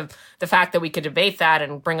think the fact that we could debate that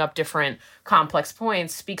and bring up different complex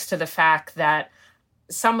points speaks to the fact that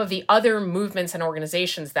some of the other movements and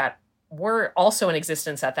organizations that were also in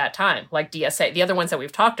existence at that time, like DSA, the other ones that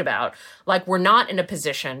we've talked about, were not in a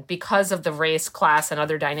position because of the race, class, and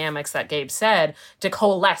other dynamics that Gabe said to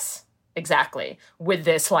coalesce exactly with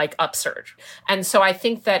this upsurge. And so I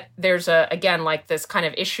think that there's this kind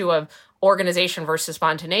of issue of organization versus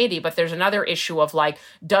spontaneity, but there's another issue of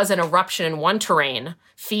does an eruption in one terrain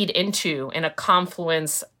feed into, in a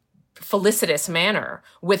confluence felicitous manner,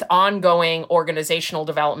 with ongoing organizational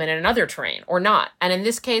development in another terrain or not? And in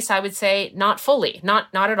this case, I would say not fully, not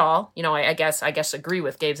at all. I guess agree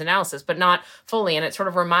with Gabe's analysis, but not fully. And it sort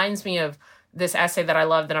of reminds me of this essay that I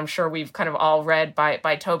love that I'm sure we've kind of all read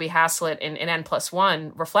by Toby Haslett in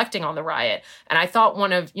N+1, reflecting on the riot. And I thought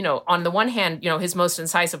one of, on the one hand, his most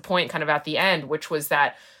incisive point kind of at the end, which was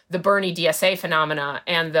that the Bernie DSA phenomena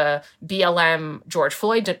and the BLM George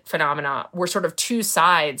Floyd phenomena were sort of two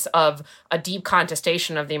sides of a deep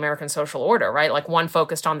contestation of the American social order, right? One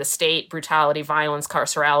focused on the state, brutality, violence,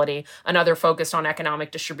 carcerality, another focused on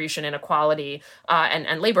economic distribution, inequality,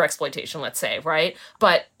 and labor exploitation, let's say, right?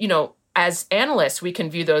 But, as analysts, we can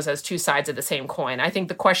view those as two sides of the same coin. I think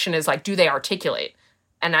the question is, do they articulate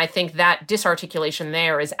And I think that disarticulation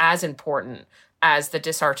there is as important as the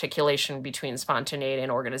disarticulation between spontaneity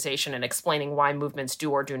and organization, and explaining why movements do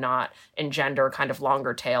or do not engender kind of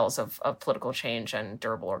longer tails of political change and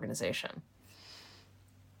durable organization.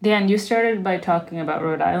 Dan, you started by talking about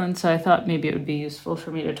Rhode Island, so I thought maybe it would be useful for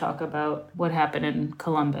me to talk about what happened in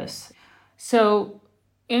Columbus. So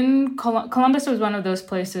in Columbus was one of those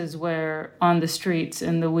places where on the streets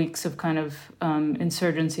in the weeks of kind of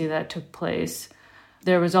insurgency that took place,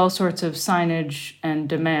 there was all sorts of signage and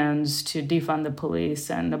demands to defund the police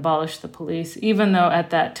and abolish the police, even though at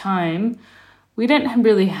that time we didn't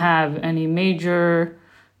really have any major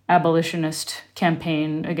abolitionist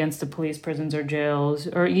campaign against the police, prisons, or jails,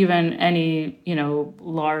 or even any,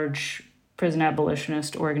 large prison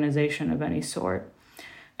abolitionist organization of any sort.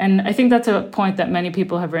 And I think that's a point that many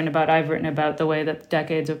people have written about. I've written about the way that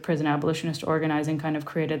decades of prison abolitionist organizing kind of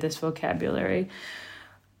created this vocabulary.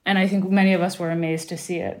 And I think many of us were amazed to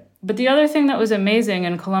see it. But the other thing that was amazing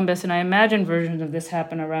in Columbus, and I imagine versions of this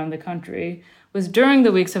happen around the country, was during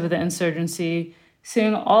the weeks of the insurgency,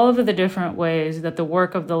 seeing all of the different ways that the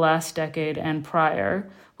work of the last decade and prior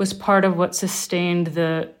was part of what sustained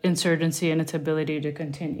the insurgency and its ability to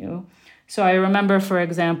continue. So I remember, for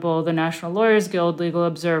example, the National Lawyers Guild, legal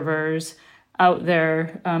observers out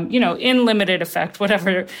there, in limited effect,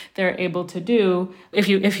 whatever they're able to do. If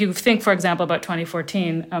you think, for example, about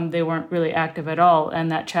 2014, they weren't really active at all.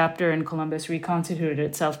 And that chapter in Columbus reconstituted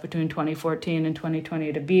itself between 2014 and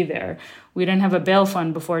 2020 to be there. We didn't have a bail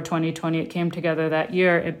fund before 2020. It came together that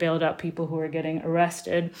year. It bailed out people who were getting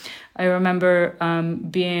arrested. I remember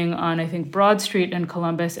being on, I think, Broad Street in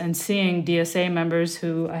Columbus and seeing DSA members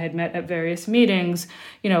who I had met at various meetings,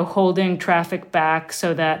 holding traffic back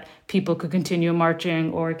so that people could continue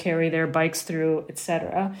marching or carry their bikes through,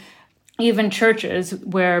 etc. Even churches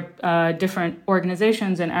where different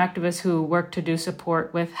organizations and activists who work to do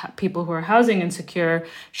support with people who are housing insecure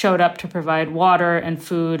showed up to provide water and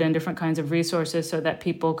food and different kinds of resources so that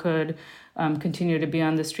people could continue to be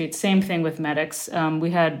on the streets. Same thing with medics.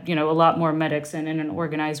 We had, a lot more medics and in an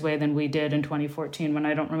organized way than we did in 2014, when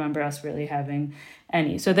I don't remember us really having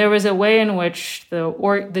any. So there was a way in which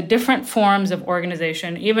the different forms of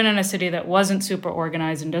organization, even in a city that wasn't super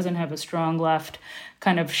organized and doesn't have a strong left,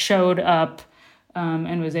 kind of showed up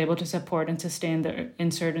and was able to support and sustain the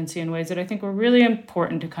insurgency in ways that I think were really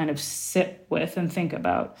important to kind of sit with and think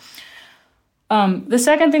about. The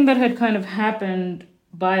second thing that had kind of happened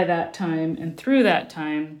by that time and through that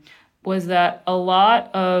time was that a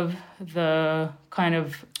lot of the kind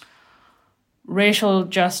of racial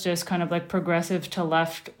justice, kind of like progressive to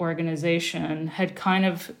left organization had kind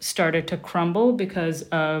of started to crumble because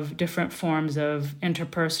of different forms of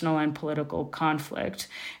interpersonal and political conflict.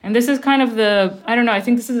 And this is kind of I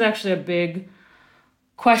think this is actually a big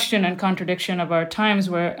question and contradiction of our times,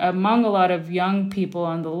 where among a lot of young people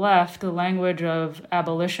on the left, the language of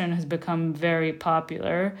abolition has become very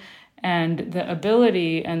popular. And the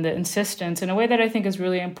ability and the insistence, in a way that I think is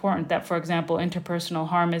really important, that, for example, interpersonal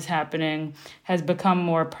harm is happening, has become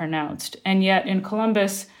more pronounced. And yet in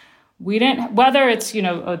Columbus, we didn't, whether it's,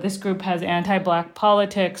 this group has anti-Black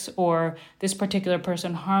politics or this particular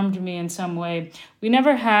person harmed me in some way, we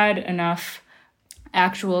never had enough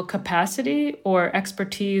actual capacity or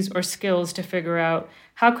expertise or skills to figure out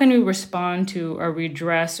how can we respond to or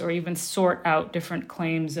redress or even sort out different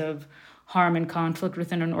claims of harm and conflict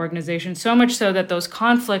within an organization, so much so that those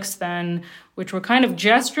conflicts then, which were kind of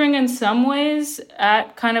gesturing in some ways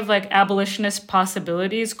at kind of like abolitionist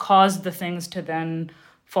possibilities, caused the things to then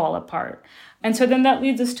fall apart. And so then that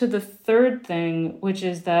leads us to the third thing, which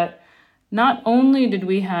is that not only did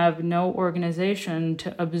we have no organization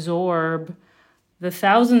to absorb the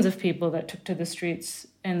thousands of people that took to the streets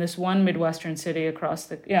in this one Midwestern city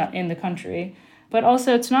in the country, but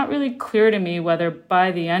also it's not really clear to me whether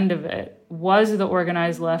by the end of it, was the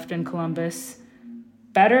organized left in Columbus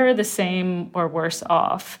better, the same, or worse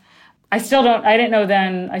off? I didn't know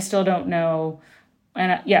then, I still don't know.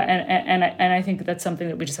 And I think that's something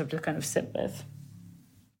that we just have to kind of sit with.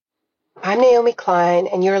 I'm Naomi Klein,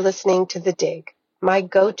 and you're listening to The Dig, my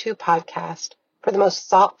go-to podcast for the most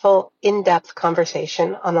thoughtful, in-depth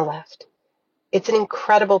conversation on the left. It's an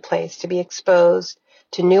incredible place to be exposed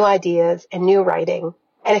to new ideas and new writing.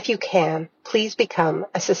 And if you can, please become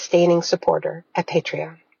a sustaining supporter at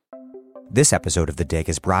Patreon. This episode of The Dig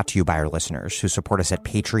is brought to you by our listeners who support us at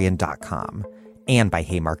patreon.com and by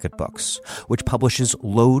Haymarket Books, which publishes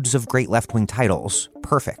loads of great left-wing titles,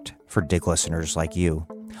 perfect for Dig listeners like you.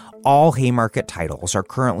 All Haymarket titles are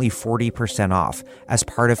currently 40% off as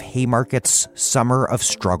part of Haymarket's Summer of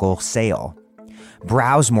Struggle sale.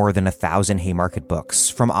 Browse more than 1,000 Haymarket books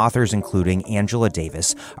from authors including Angela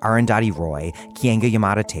Davis, Arundhati Roy, Kianga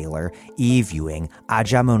Yamada-Taylor, Eve Ewing,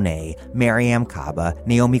 Aja Monet, Mariam Kaba,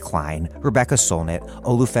 Naomi Klein, Rebecca Solnit,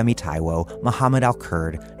 Olufemi Taiwo, Muhammad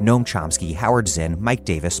Al-Kurd, Noam Chomsky, Howard Zinn, Mike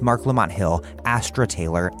Davis, Mark Lamont Hill, Astra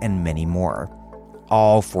Taylor, and many more.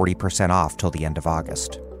 All 40% off till the end of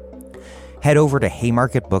August. Head over to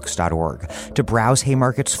haymarketbooks.org to browse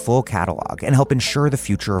Haymarket's full catalog and help ensure the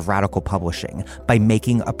future of radical publishing by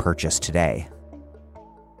making a purchase today.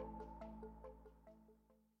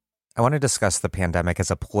 I want to discuss the pandemic as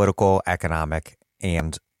a political, economic,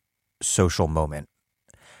 and social moment.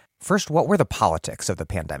 First, what were the politics of the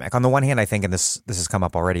pandemic? On the one hand, I think, and this has come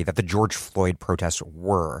up already, that the George Floyd protests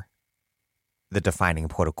were the defining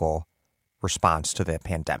political response to the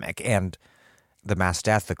pandemic. And the mass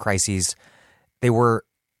death, the crises, they were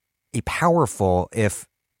a powerful, if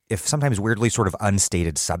sometimes weirdly sort of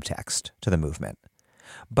unstated subtext to the movement.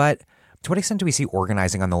 But to what extent do we see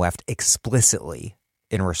organizing on the left explicitly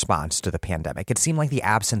in response to the pandemic? It seemed like the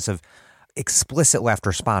absence of explicit left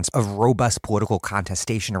response, of robust political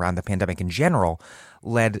contestation around the pandemic in general,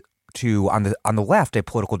 led to, on the left, a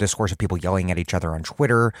political discourse of people yelling at each other on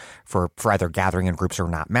Twitter for either gathering in groups or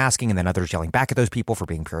not masking, and then others yelling back at those people for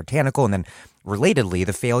being puritanical. And then, relatedly,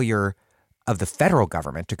 the failure of the federal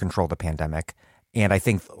government to control the pandemic, and I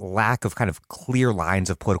think lack of kind of clear lines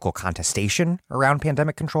of political contestation around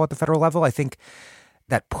pandemic control at the federal level, I think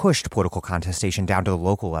that pushed political contestation down to the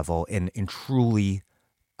local level in truly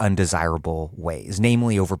undesirable ways,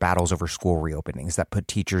 namely over battles over school reopenings that put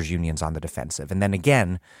teachers' unions on the defensive. And then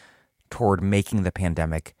again, toward making the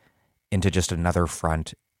pandemic into just another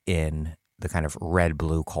front in the kind of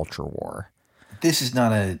red-blue culture war. This is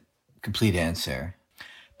not a complete answer,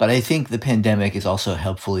 but I think the pandemic is also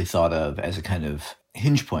helpfully thought of as a kind of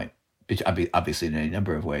hinge point, obviously in a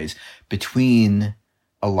number of ways, between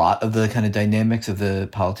a lot of the kind of dynamics of the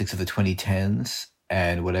politics of the 2010s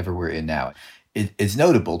and whatever we're in now. It's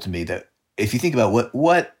notable to me that if you think about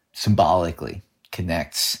what symbolically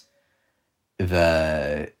connects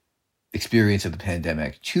the experience of the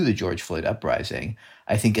pandemic to the George Floyd uprising,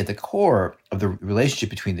 I think at the core of the relationship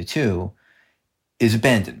between the two is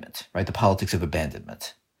abandonment, right? The politics of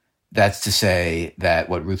abandonment. That's to say that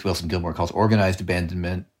what Ruth Wilson Gilmore calls organized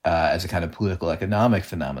abandonment as a kind of political economic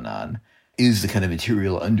phenomenon is the kind of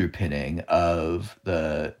material underpinning of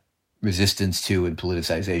the resistance to and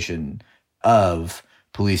politicization of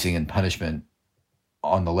policing and punishment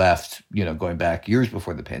on the left, going back years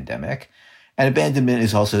before the pandemic. And abandonment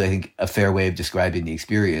is also, I think, a fair way of describing the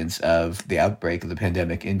experience of the outbreak of the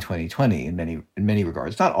pandemic in 2020 in many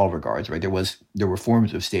regards, not all regards, right? There were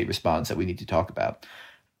forms of state response that we need to talk about,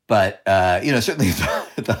 but certainly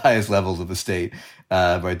at the highest levels of the state,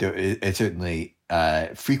 right? It certainly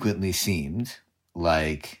frequently seemed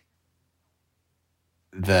like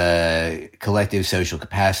the collective social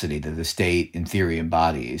capacity that the state, in theory,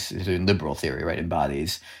 embodies, in liberal theory, right,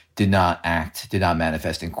 embodies, did not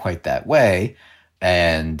manifest in quite that way.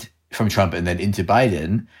 And from Trump and then into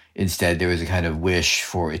Biden, instead, there was a kind of wish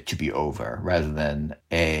for it to be over rather than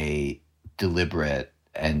a deliberate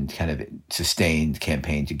and kind of sustained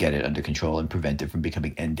campaign to get it under control and prevent it from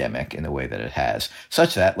becoming endemic in the way that it has.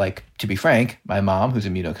 Such that, to be frank, my mom, who's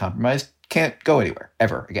immunocompromised, can't go anywhere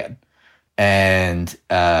ever again. And,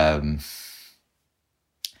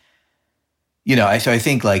 so I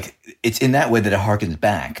think it's in that way that it harkens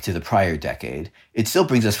back to the prior decade. It still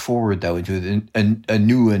brings us forward, though, into a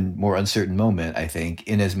new and more uncertain moment, I think,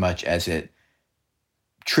 in as much as it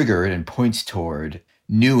triggered and points toward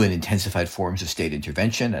new and intensified forms of state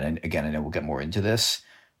intervention. And again, I know we'll get more into this,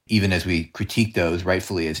 even as we critique those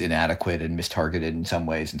rightfully as inadequate and mistargeted in some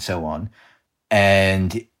ways and so on.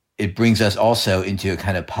 And it brings us also into a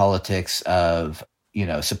kind of politics of,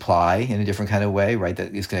 supply in a different kind of way, right?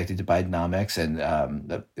 That is connected to Bidenomics and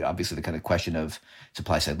obviously the kind of question of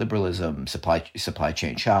supply side liberalism, supply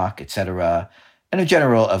chain shock, et cetera, and in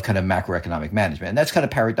general of kind of macroeconomic management. And that's kind of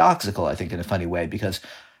paradoxical, I think, in a funny way, because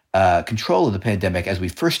control of the pandemic as we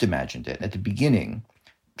first imagined it at the beginning,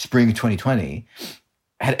 spring of 2020,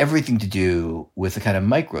 had everything to do with the kind of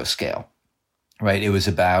micro scale, right? It was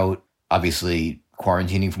about, obviously,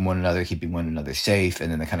 quarantining from one another, keeping one another safe,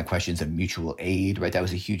 and then the kind of questions of mutual aid, right? That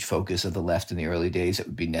was a huge focus of the left in the early days. It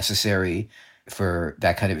would be necessary for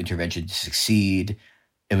that kind of intervention to succeed.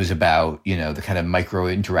 It was about, the kind of micro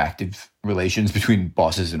interactive relations between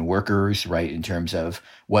bosses and workers, right? In terms of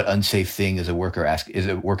what unsafe thing is a worker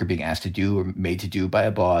being asked to do or made to do by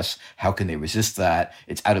a boss? How can they resist that?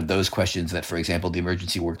 It's out of those questions that, for example, the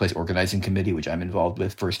Emergency Workplace Organizing Committee, which I'm involved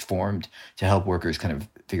with, first formed to help workers kind of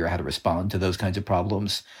figure out how to respond to those kinds of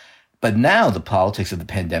problems. But now the politics of the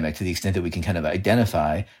pandemic, to the extent that we can kind of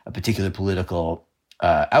identify a particular political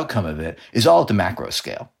outcome of it, is all at the macro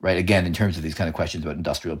scale, right? Again, in terms of these kind of questions about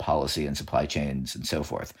industrial policy and supply chains and so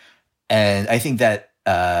forth. And I think that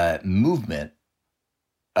movement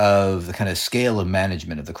of the kind of scale of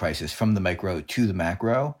management of the crisis from the micro to the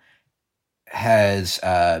macro has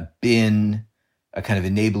been a kind of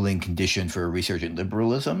enabling condition for a resurgent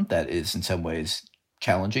liberalism that is in some ways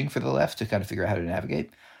challenging for the left to kind of figure out how to navigate,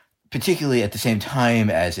 particularly at the same time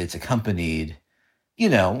as it's accompanied,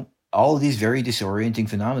 all of these very disorienting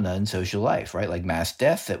phenomena in social life, right? Like mass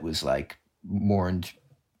death that was like mourned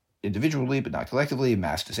individually but not collectively,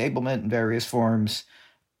 mass disablement in various forms.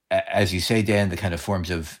 As you say, Dan, the kind of forms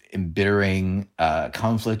of embittering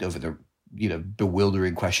conflict over the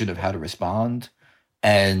bewildering question of how to respond,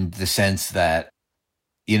 and the sense that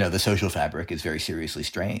the social fabric is very seriously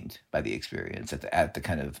strained by the experience at the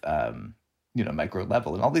kind of micro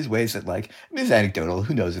level, in all these ways that, like, this is anecdotal,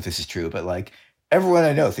 who knows if this is true, but like everyone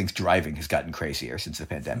I know thinks driving has gotten crazier since the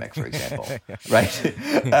pandemic, for example, right?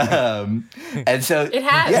 And so it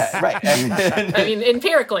has, yeah, right. I mean,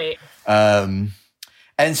 empirically.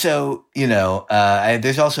 And so,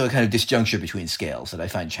 there's also a kind of disjuncture between scales that I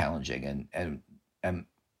find challenging, and I'm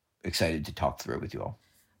excited to talk through with you all.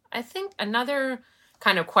 I think another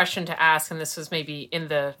kind of question to ask, and this was maybe in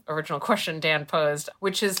the original question Dan posed,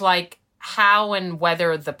 which is like how and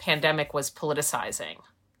whether the pandemic was politicizing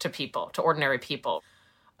to people, to ordinary people.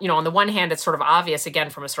 On the one hand, it's sort of obvious, again,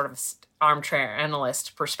 from a sort of armchair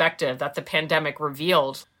analyst perspective, that the pandemic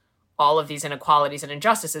revealed all of these inequalities and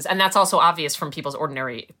injustices. And that's also obvious from people's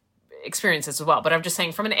ordinary experiences as well. But I'm just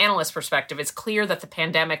saying, from an analyst perspective, it's clear that the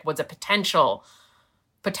pandemic was a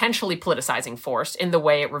potentially politicizing force in the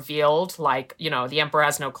way it revealed, like, the emperor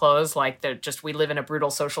has no clothes, like we live in a brutal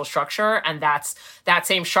social structure, and that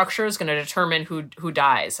same structure is going to determine who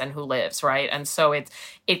dies and who lives, right? And so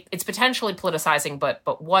it's potentially politicizing, but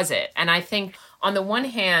was it? And I think on the one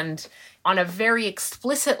hand, on a very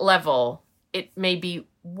explicit level, it maybe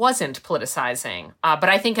wasn't politicizing, but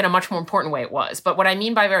I think in a much more important way it was. But what I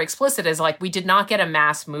mean by very explicit is, like, we did not get a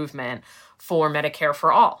mass movement for Medicare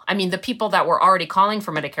for all. I mean, the people that were already calling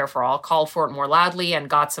for Medicare for all called for it more loudly and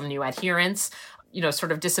got some new adherents,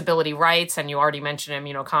 sort of disability rights, and you already mentioned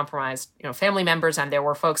immunocompromised, family members, and there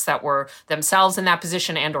were folks that were themselves in that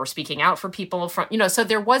position and or speaking out for people from, so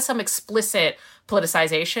there was some explicit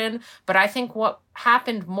politicization, but I think what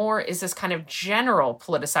happened more is this kind of general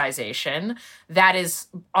politicization that is,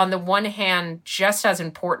 on the one hand, just as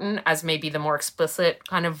important as maybe the more explicit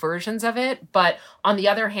kind of versions of it, but on the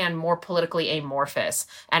other hand, more politically amorphous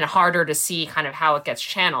and harder to see kind of how it gets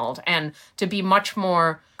channeled. And to be much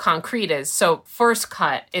more concrete is, so first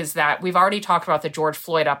cut is that we've already talked about the George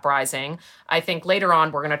Floyd uprising. I think later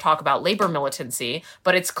on we're going to talk about labor militancy,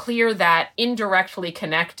 but it's clear that indirectly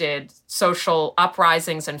connected social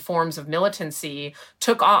uprisings and forms of militancy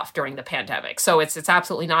took off during the pandemic. So it's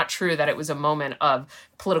absolutely not true that it was a moment of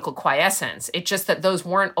political quiescence. It's just that those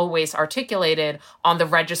weren't always articulated on the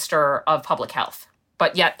register of public health,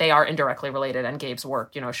 but yet they are indirectly related, and Gabe's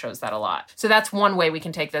work, shows that a lot. So that's one way we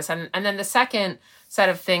can take this. And then the second set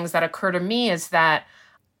of things that occur to me is that,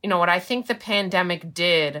 what I think the pandemic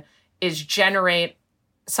did is generate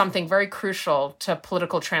something very crucial to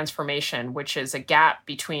political transformation, which is a gap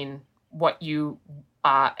between what you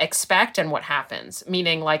expect and what happens,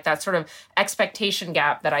 meaning like that sort of expectation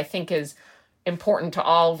gap that I think is important to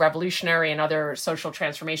all revolutionary and other social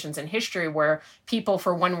transformations in history, where people,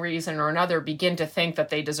 for one reason or another, begin to think that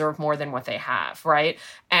they deserve more than what they have, right?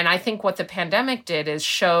 And I think what the pandemic did is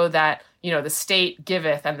show that, the state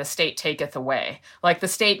giveth and the state taketh away. Like the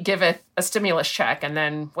state giveth a stimulus check and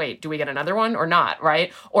then, wait, do we get another one or not,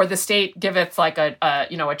 right? Or the state giveth like a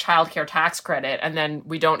childcare tax credit and then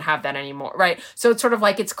we don't have that anymore, right? So it's sort of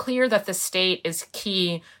like, it's clear that the state is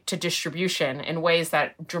key to distribution in ways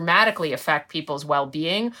that dramatically affect people's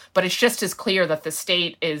well-being, but it's just as clear that the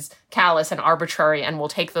state is callous and arbitrary and will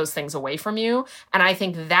take those things away from you. And I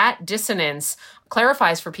think that dissonance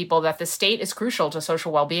clarifies for people that the state is crucial to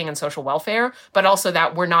social well-being and social welfare, but also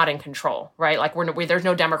that we're not in control, right? Like there's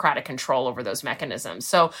no democratic control over those mechanisms.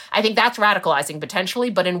 So I think that's radicalizing potentially,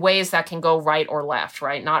 but in ways that can go right or left,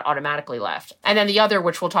 right? Not automatically left. And then the other,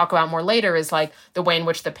 which we'll talk about more later, is like the way in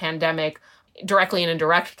which the pandemic directly and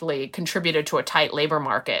indirectly contributed to a tight labor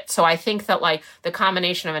market. So I think that like the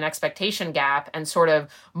combination of an expectation gap and sort of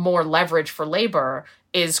more leverage for labor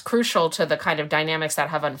is crucial to the kind of dynamics that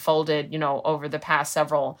have unfolded, over the past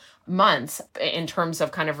several months in terms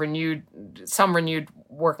of kind of renewed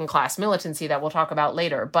working class militancy that we'll talk about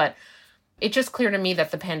later. But It's just clear to me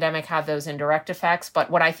that the pandemic had those indirect effects. But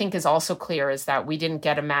what I think is also clear is that we didn't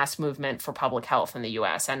get a mass movement for public health in the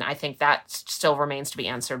US. And I think that still remains to be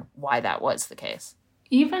answered why that was the case.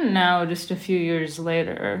 Even now, just a few years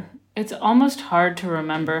later, it's almost hard to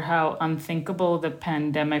remember how unthinkable the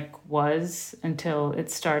pandemic was until it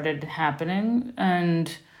started happening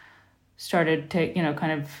and started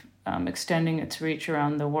extending its reach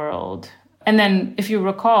around the world. And then, if you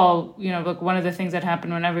recall, look, one of the things that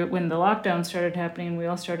happened when the lockdown started happening and we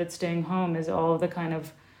all started staying home is all the kind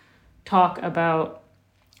of talk about,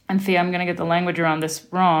 and Thea, I'm going to get the language around this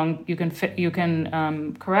wrong. You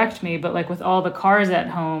can correct me, but like with all the cars at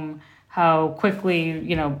home, how quickly,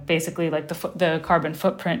 basically like the carbon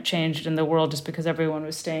footprint changed in the world just because everyone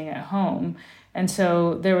was staying at home. And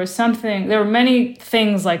so there were many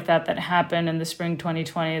things like that happened in the spring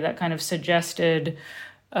 2020 that kind of suggested,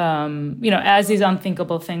 as these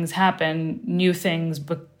unthinkable things happen, new things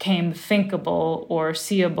became thinkable or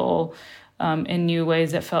seeable in new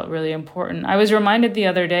ways that felt really important. I was reminded the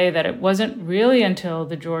other day that it wasn't really until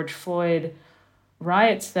the George Floyd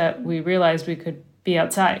riots that we realized we could be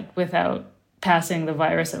outside without passing the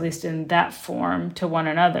virus, at least in that form, to one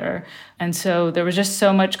another. And so there was just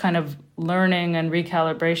so much kind of learning and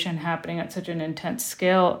recalibration happening at such an intense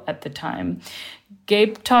scale at the time.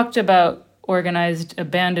 Gabe talked about organized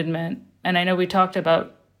abandonment, and I know we talked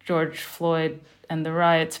about George Floyd and the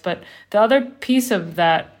riots, but the other piece of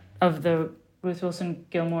that, of the Ruth Wilson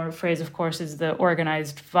Gilmore phrase, of course, is the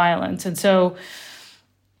organized violence. And so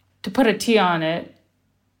to put a T on it,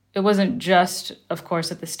 it wasn't just, of course,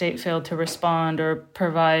 that the state failed to respond or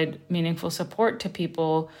provide meaningful support to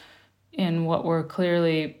people in what were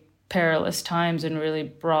clearly perilous times in really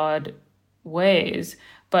broad ways,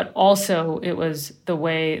 but also it was the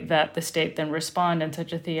way that the state then responded in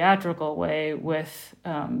such a theatrical way with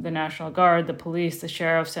the National Guard, the police, the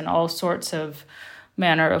sheriffs, and all sorts of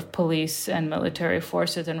manner of police and military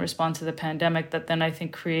forces in response to the pandemic that then I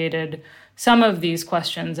think created some of these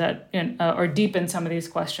questions or deepened some of these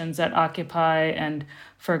questions that Occupy and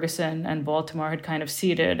Ferguson and Baltimore had kind of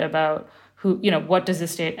seeded about what does the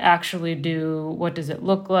state actually do? What does it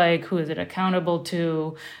look like? Who is it accountable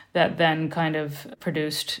to? That then kind of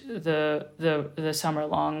produced the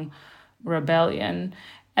summer-long rebellion.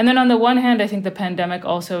 And then on the one hand, I think the pandemic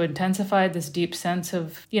also intensified this deep sense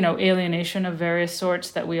of, alienation of various sorts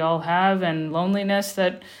that we all have and loneliness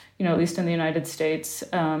that, at least in the United States,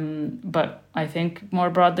 but I think more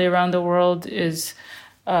broadly around the world is,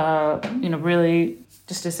 really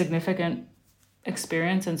just a significant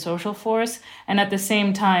experience and social force. And at the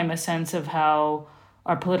same time, a sense of how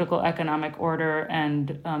our political economic order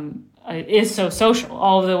and is so social,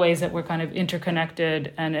 all of the ways that we're kind of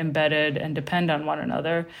interconnected and embedded and depend on one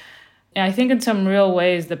another. And I think in some real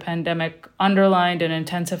ways, the pandemic underlined and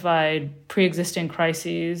intensified pre-existing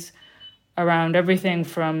crises around everything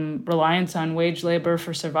from reliance on wage labor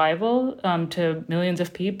for survival to millions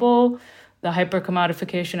of people, the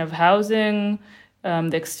hypercommodification of housing,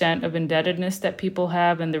 the extent of indebtedness that people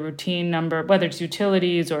have and the routine number, whether it's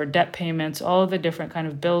utilities or debt payments, all of the different kind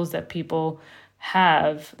of bills that people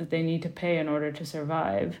have that they need to pay in order to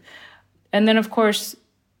survive. And then, of course,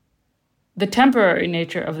 the temporary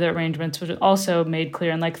nature of the arrangements was also made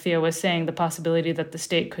clear. And like Thea was saying, the possibility that the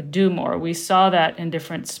state could do more. We saw that in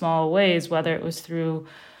different small ways, whether it was through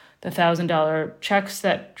the $1,000 checks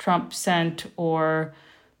that Trump sent or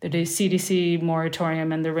the CDC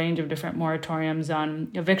moratorium and the range of different moratoriums on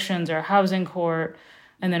evictions or housing court.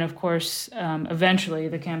 And then, of course, eventually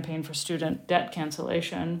the campaign for student debt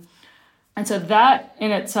cancellation. And so that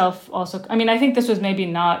in itself also, I think this was maybe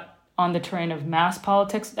not on the terrain of mass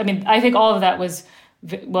politics. I think all of that was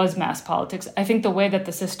mass politics. I think the way that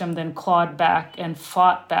the system then clawed back and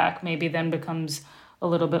fought back maybe then becomes a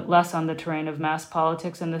little bit less on the terrain of mass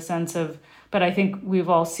politics in the sense of, but I think we've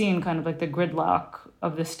all seen kind of like the gridlock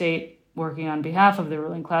of the state working on behalf of the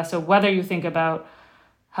ruling class. So whether you think about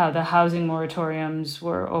how the housing moratoriums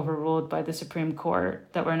were overruled by the Supreme Court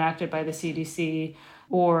that were enacted by the CDC,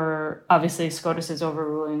 or obviously SCOTUS's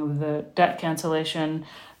overruling of the debt cancellation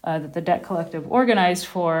that the debt collective organized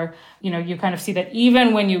for, you kind of see that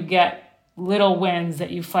even when you get little wins that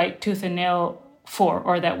you fight tooth and nail for,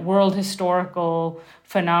 or that world historical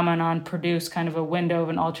phenomenon produce kind of a window of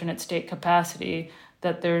an alternate state capacity,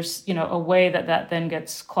 that there's, a way that then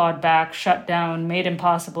gets clawed back, shut down, made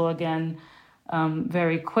impossible again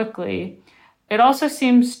very quickly. It also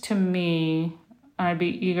seems to me, and I'd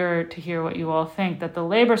be eager to hear what you all think, that the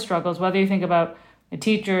labor struggles, whether you think about the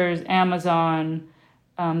teachers, Amazon,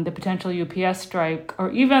 the potential UPS strike,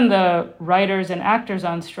 or even the writers and actors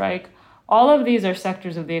on strike, all of these are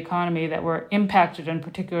sectors of the economy that were impacted in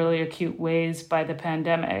particularly acute ways by the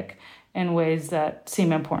pandemic in ways that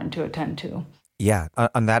seem important to attend to. Yeah.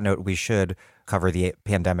 On that note, we should cover the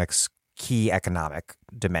pandemic's key economic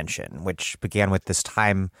dimension, which began with this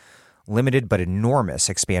time-limited but enormous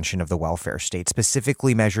expansion of the welfare state,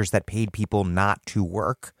 specifically measures that paid people not to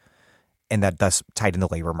work and that thus tightened the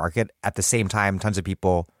labor market. At the same time, tons of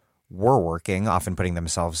people were working, often putting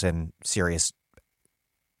themselves in serious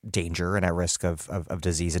danger and at risk of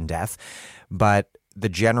disease and death. But the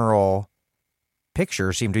general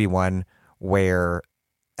picture seemed to be one where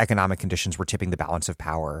economic conditions were tipping the balance of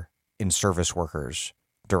power in service workers'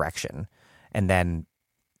 direction. And then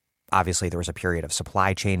obviously there was a period of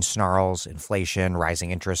supply chain snarls, inflation, rising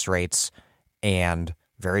interest rates, and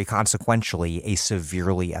very consequentially, a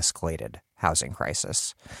severely escalated housing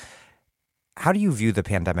crisis. How do you view the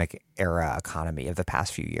pandemic era economy of the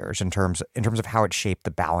past few years in terms of how it shaped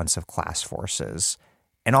the balance of class forces,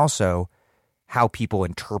 and also how people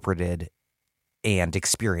interpreted and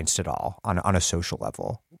experienced it all on a social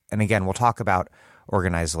level? And again, we'll talk about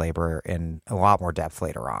organized labor in a lot more depth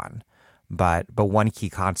later on. But one key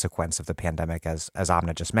consequence of the pandemic, as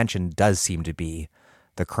Amna just mentioned, does seem to be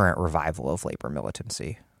the current revival of labor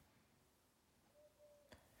militancy.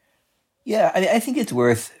 Yeah, I think it's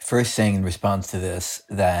worth first saying in response to this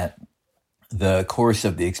that the course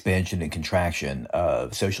of the expansion and contraction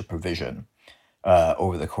of social provision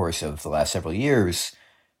over the course of the last several years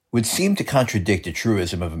would seem to contradict a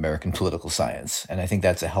truism of American political science. And I think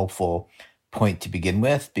that's a helpful point to begin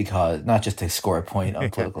with, because not just to score a point on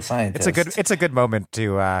political scientists. It's a good moment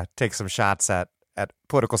to take some shots at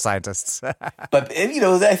political scientists. But,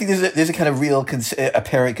 I think there's a kind of real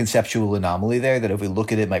apparent conceptual anomaly there that if we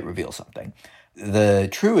look at it might reveal something. The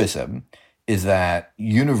truism is that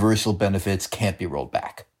universal benefits can't be rolled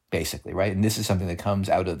back, basically, right? And this is something that comes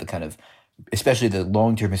out of the kind of, especially the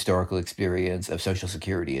long-term historical experience of Social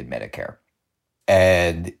Security and Medicare.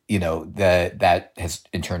 And, that has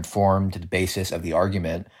in turn formed the basis of the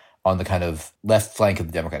argument on the kind of left flank of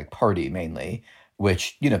the Democratic Party, mainly,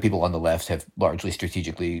 which, people on the left have largely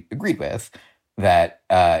strategically agreed with, that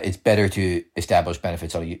it's better to establish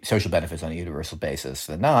social benefits on a universal basis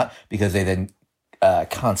than not, because they then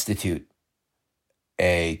constitute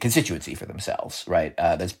a constituency for themselves, right?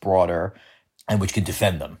 That's broader and which can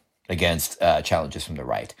defend them against challenges from the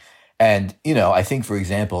right. And, I think, for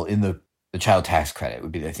example, in the child tax credit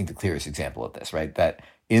would be, I think, the clearest example of this, right? That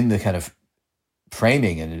in the kind of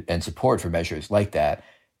framing and support for measures like that,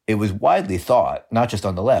 it was widely thought, not just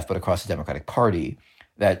on the left, but across the Democratic Party,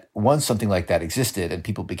 that once something like that existed and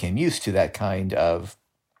people became used to that kind of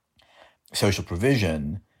social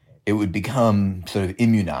provision, it would become sort of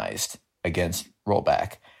immunized against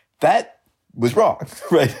rollback. That was wrong,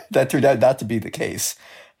 right? That turned out not to be the case.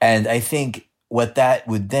 And I think what that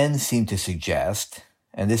would then seem to suggest,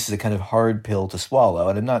 and this is a kind of hard pill to swallow,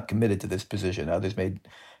 and I'm not committed to this position. Others may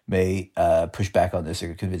push back on this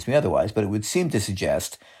or convince me otherwise, but it would seem to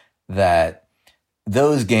suggest that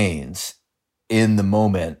those gains in the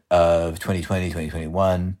moment of 2020,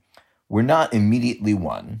 2021 were not immediately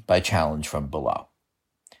won by challenge from below.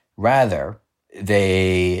 Rather,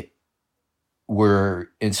 they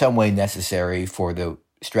were in some way necessary for the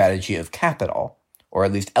strategy of capital, or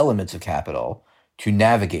at least elements of capital, to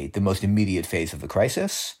navigate the most immediate phase of the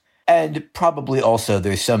crisis. And probably also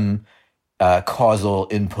there's some causal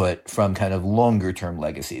input from kind of longer-term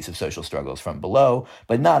legacies of social struggles from below,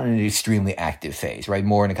 but not in an extremely active phase, right?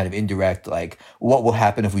 More in a kind of indirect, like, what will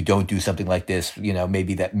happen if we don't do something like this?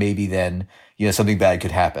 Maybe then, something bad could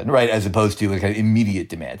happen, right? As opposed to a kind of immediate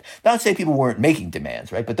demand. Not to say people weren't making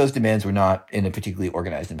demands, right? But those demands were not in a particularly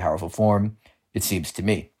organized and powerful form, it seems to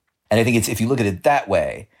me. And I think if you look at it that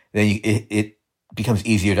way, then it becomes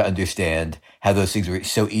easier to understand how those things were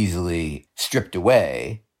so easily stripped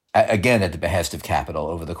away, again, at the behest of capital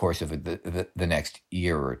over the course of the next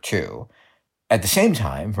year or two. At the same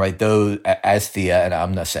time, right, those, as Thea and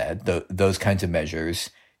Amna said, those kinds of measures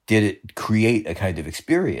did create a kind of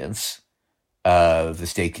experience of the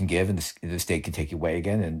state can give and the state can take away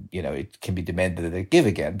again, and it can be demanded that they give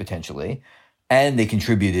again, potentially. And they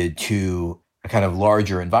contributed to a kind of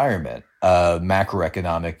larger environment of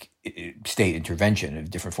macroeconomic state intervention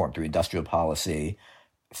of different form, through industrial policy,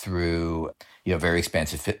 through very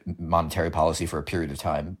expansive monetary policy for a period of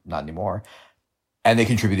time, not anymore. And they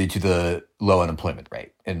contributed to the low unemployment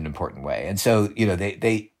rate in an important way. And so,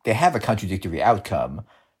 they have a contradictory outcome,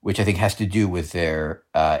 which I think has to do with their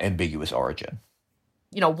ambiguous origin.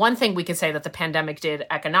 One thing we could say that the pandemic did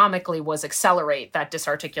economically was accelerate that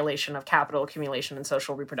disarticulation of capital accumulation and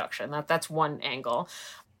social reproduction. That's one angle.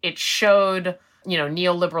 it showed,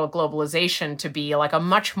 neoliberal globalization to be like a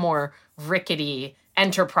much more rickety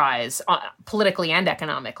enterprise, politically and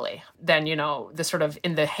economically, than, the sort of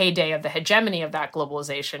in the heyday of the hegemony of that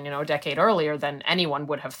globalization, a decade earlier, than anyone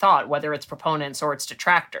would have thought, whether it's proponents or its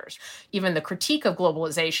detractors. Even the critique of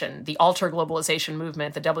globalization, the alter globalization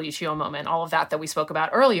movement, the WTO moment, all of that we spoke about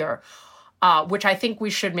earlier, which I think we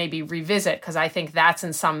should maybe revisit, because I think that's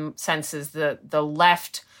in some senses the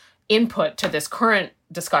left input to this current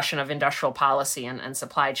discussion of industrial policy and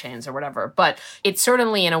supply chains or whatever. But it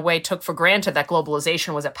certainly, in a way, took for granted that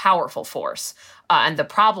globalization was a powerful force. And the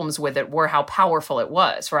problems with it were how powerful it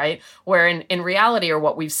was, right? Where in reality, or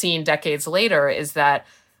what we've seen decades later, is that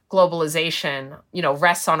globalization,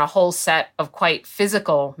 rests on a whole set of quite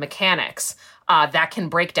physical mechanics that can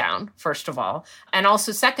break down, first of all. And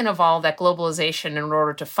also, second of all, that globalization, in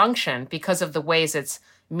order to function, because of the ways it's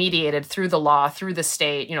mediated through the law, through the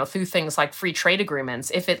state, through things like free trade agreements,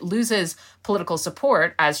 if it loses political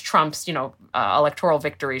support, as Trump's, electoral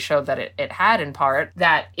victory showed that it had in part,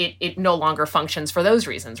 that it no longer functions for those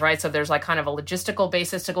reasons, right? So there's like kind of a logistical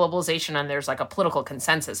basis to globalization, and there's like a political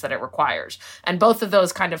consensus that it requires. And both of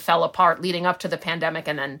those kind of fell apart leading up to the pandemic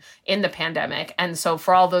and then in the pandemic. And so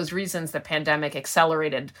for all those reasons, the pandemic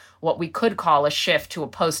accelerated what we could call a shift to a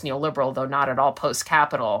post-neoliberal, though not at all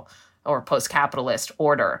post-capital or post-capitalist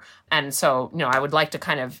order. And so, I would like to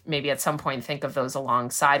kind of maybe at some point think of those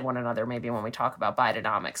alongside one another, maybe when we talk about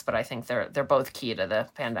Bidenomics, but I think they're both key to the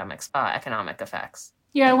pandemic's economic effects.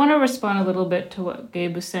 Yeah, I want to respond a little bit to what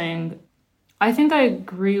Gabe was saying. I think I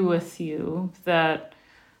agree with you that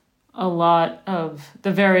a lot of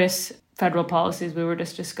the various federal policies we were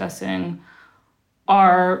just discussing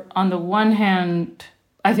are, on the one hand,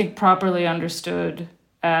 I think properly understood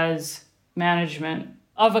as management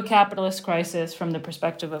of a capitalist crisis from the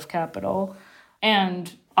perspective of capital.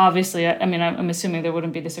 And obviously, I'm assuming there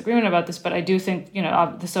wouldn't be disagreement about this, but I do think,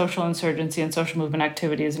 the social insurgency and social movement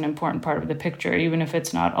activity is an important part of the picture, even if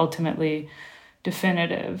it's not ultimately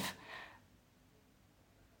definitive.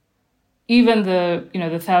 Even the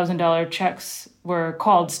 $1,000 checks were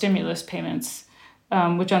called stimulus payments,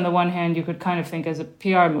 which on the one hand you could kind of think as a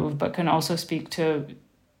PR move, but can also speak to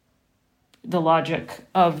the logic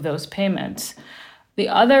of those payments. The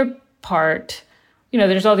other part,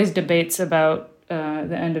 there's all these debates about the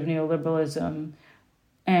end of neoliberalism,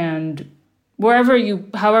 and however you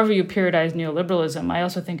periodize neoliberalism, I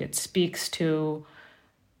also think it speaks to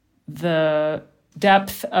the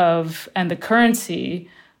depth of and the currency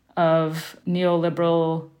of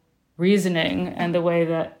neoliberal reasoning and the way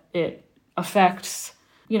that it affects,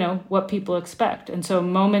 what people expect. And so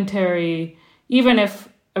momentary, even if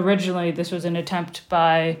originally this was an attempt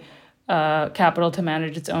by capital to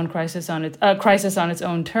manage its own crisis on its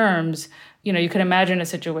own terms, you could imagine a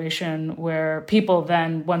situation where people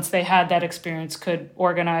then, once they had that experience, could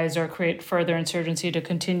organize or create further insurgency to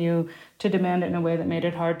continue to demand it in a way that made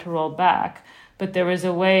it hard to roll back. But there was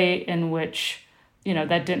a way in which,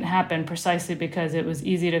 that didn't happen precisely because it was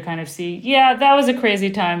easy to kind of see, yeah, that was a crazy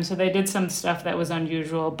time, so they did some stuff that was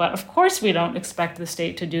unusual. But of course we don't expect the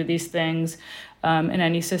state to do these things in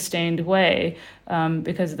any sustained way,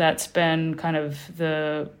 because that's been kind of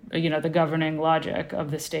the governing logic of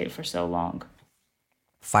the state for so long.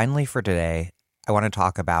 Finally, for today, I want to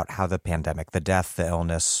talk about how the pandemic, the death, the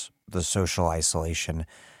illness, the social isolation,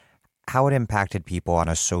 how it impacted people on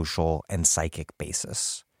a social and psychic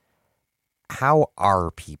basis. How are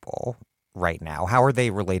people right now? How are they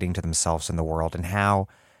relating to themselves in the world? And how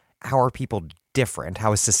are people different?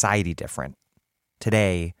 How is society different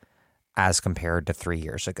today as compared to 3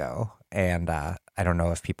 years ago? And I don't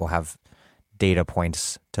know if people have data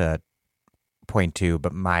points to point to,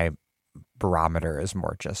 but my barometer is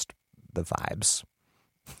more just the vibes.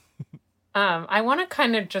 I want to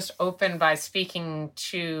kind of just open by speaking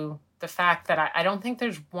to the fact that I don't think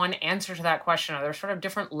there's one answer to that question, or there's sort of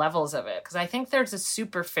different levels of it. Because I think there's a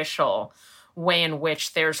superficial way in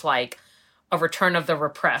which there's like a return of the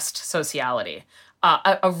repressed sociality.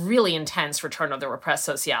 A really intense return of the repressed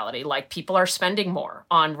sociality. Like people are spending more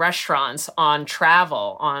on restaurants, on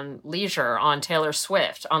travel, on leisure, on Taylor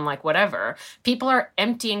Swift, on like whatever. People are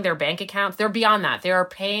emptying their bank accounts. They're beyond that. They are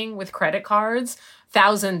paying with credit cards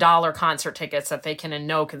 $1,000 concert tickets that they can in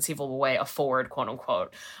no conceivable way afford, quote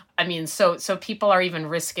unquote. I mean, so people are even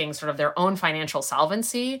risking sort of their own financial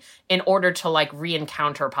solvency in order to like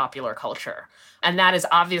re-encounter popular culture. And that is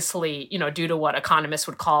obviously, due to what economists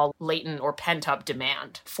would call latent or pent-up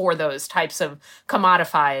demand for those types of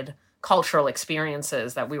commodified cultural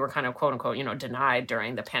experiences that we were kind of, quote unquote, denied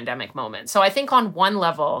during the pandemic moment. So I think on one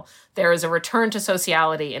level, there is a return to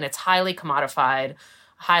sociality in its highly commodified,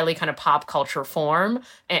 highly kind of pop culture form,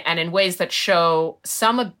 and in ways that show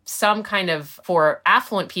some kind of, for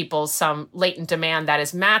affluent people, some latent demand that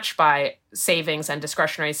is matched by savings and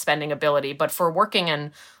discretionary spending ability. But for working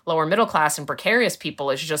and lower middle class and precarious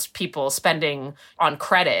people, it's just people spending on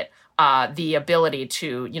credit the ability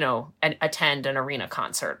to, attend an arena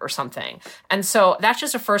concert or something. And so that's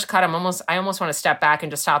just a first cut. I almost want to step back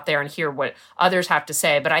and just stop there and hear what others have to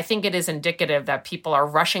say. But I think it is indicative that people are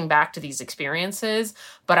rushing back to these experiences.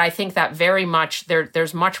 But I think that very much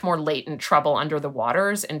there's much more latent trouble under the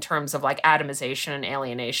waters in terms of like atomization and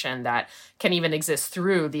alienation that can even exist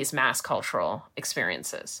through these mass cultural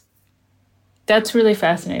experiences. That's really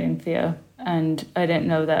fascinating, Thea. And I didn't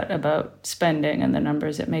know that about spending and the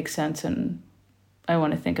numbers. It makes sense. And I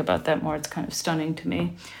want to think about that more. It's kind of stunning to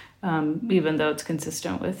me, even though it's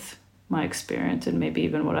consistent with my experience and maybe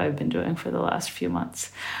even what I've been doing for the last few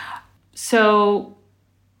months. So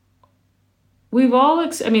we've all,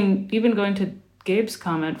 even going to Gabe's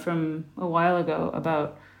comment from a while ago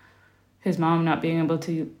about his mom not being able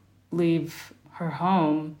to leave her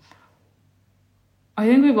home, I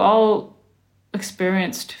think we've all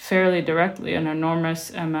experienced fairly directly an enormous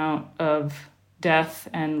amount of death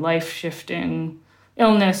and life-shifting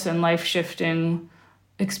illness and life-shifting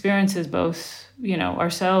experiences, both,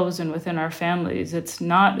 ourselves and within our families. It's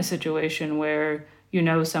not a situation where you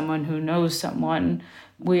know someone who knows someone.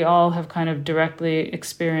 We all have kind of directly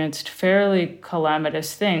experienced fairly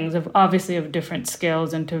calamitous things, obviously of different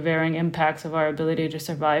scales and to varying impacts of our ability to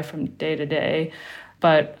survive from day to day.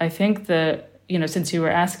 But I think that, since you were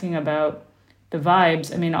asking about the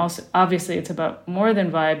vibes, also obviously it's about more than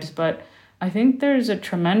vibes, but I think there's a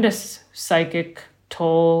tremendous psychic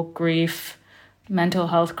toll, grief, mental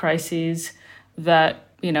health crises that,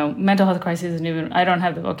 mental health crises isn't even, I don't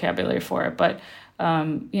have the vocabulary for it, but,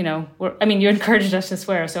 you encouraged us to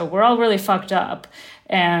swear, so we're all really fucked up.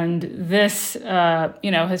 And this,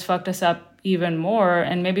 has fucked us up even more.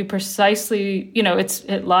 And maybe precisely,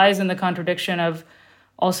 it lies in the contradiction of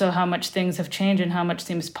also how much things have changed and how much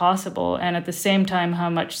seems possible, and at the same time how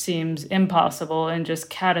much seems impossible and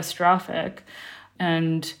just catastrophic.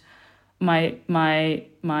 And my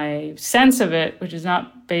sense of it, which is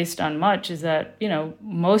not based on much, is that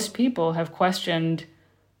most people have questioned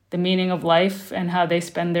the meaning of life and how they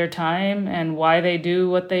spend their time and why they do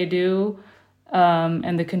what they do,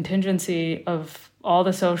 and the contingency of all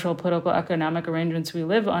the social, political, economic arrangements we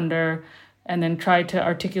live under, and then try to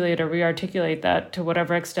articulate or re-articulate that to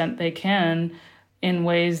whatever extent they can in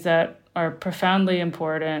ways that are profoundly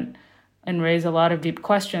important and raise a lot of deep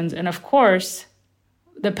questions. And of course,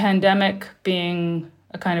 the pandemic being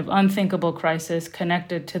a kind of unthinkable crisis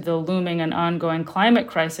connected to the looming and ongoing climate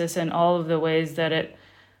crisis and all of the ways that it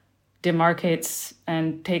demarcates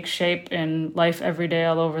and takes shape in life every day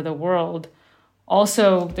all over the world.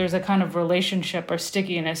 Also, there's a kind of relationship or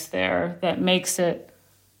stickiness there that makes it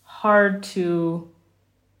hard to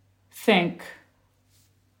think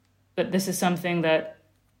that this is something that,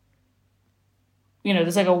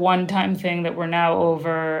 there's like a one-time thing that we're now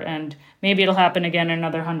over and maybe it'll happen again in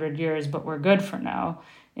another 100 years, but we're good for now.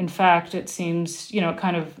 In fact, it seems,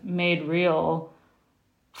 kind of made real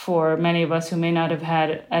for many of us who may not have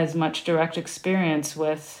had as much direct experience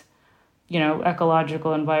with,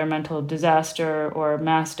 ecological, environmental disaster or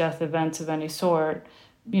mass death events of any sort,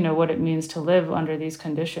 what it means to live under these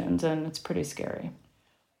conditions. And it's pretty scary.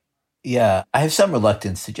 Yeah, I have some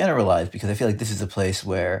reluctance to generalize because I feel like this is a place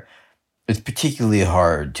where it's particularly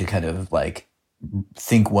hard to kind of like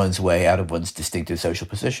think one's way out of one's distinctive social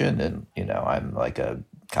position. And, I'm like a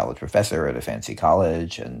college professor at a fancy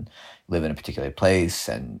college and live in a particular place.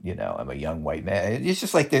 And, I'm a young white man. It's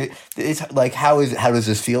just like, it's like, how does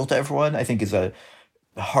this feel to everyone? I think is a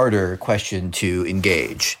harder question to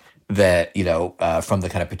engage that, from the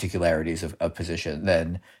kind of particularities of position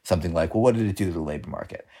than something like, well, what did it do to the labor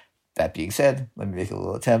market? That being said, let me make a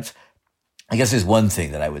little attempt. I guess there's one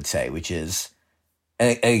thing that I would say, which is,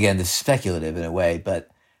 and again, this is speculative in a way, but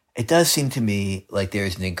it does seem to me like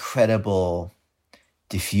there's an incredible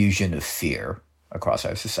diffusion of fear across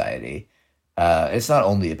our society. It's not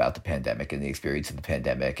only about the pandemic and the experience of the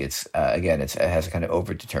pandemic. It's, it has a kind of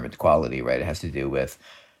overdetermined quality, right? It has to do with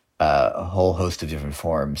a whole host of different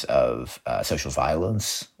forms of social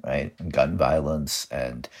violence, right? And gun violence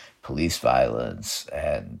and police violence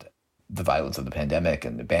and the violence of the pandemic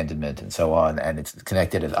and abandonment and so on. And it's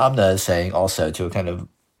connected, as Amna is saying, also to a kind of,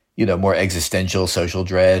 more existential social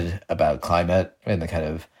dread about climate and the kind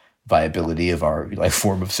of viability of our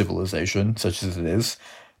form of civilization, such as it is.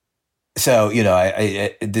 So,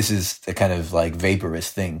 I this is a kind of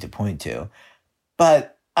vaporous thing to point to.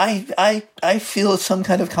 But I feel some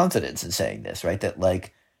kind of confidence in saying this, right? That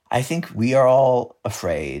like I think we are all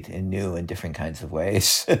afraid in new and different kinds of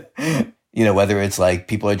ways. Whether it's like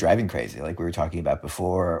people are driving crazy, like we were talking about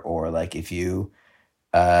before, or like if you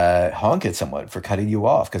honk at someone for cutting you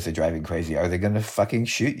off because they're driving crazy, are they going to fucking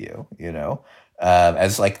shoot you?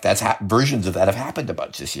 As like versions of that have happened a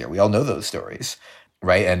bunch this year. We all know those stories,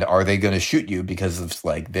 right? And are they going to shoot you because of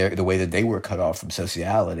like the way that they were cut off from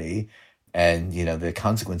sociality, and the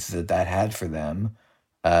consequences that had for them,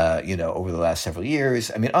 over the last several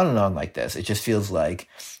years? I mean, on and on like this. It just feels like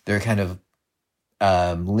there are kind of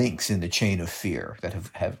links in the chain of fear that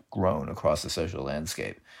have grown across the social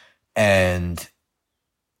landscape, and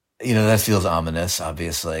that feels ominous,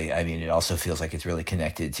 obviously. I mean, it also feels like it's really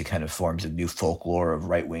connected to kind of forms of new folklore of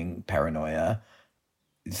right-wing paranoia.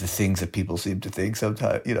 It's the things that people seem to think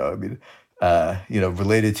sometimes,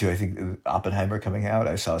 related to, I think, Oppenheimer coming out.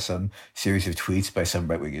 I saw some series of tweets by some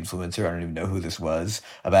right-wing influencer, I don't even know who this was,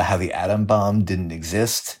 about how the atom bomb didn't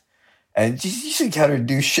exist. And you should encounter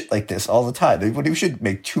new shit like this all the time. We should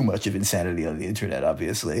make too much of insanity on the internet,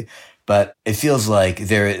 obviously. But it feels like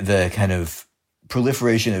the kind of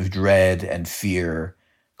proliferation of dread and fear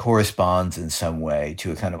corresponds in some way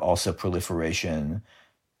to a kind of also proliferation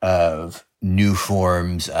of new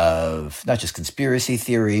forms of not just conspiracy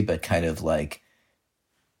theory, but kind of like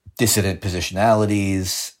dissident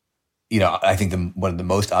positionalities. I think one of the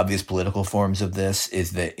most obvious political forms of this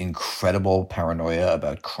is the incredible paranoia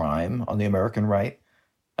about crime on the American right.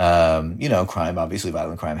 Crime, obviously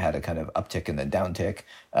violent crime had a kind of uptick and then downtick.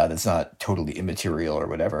 That's not totally immaterial or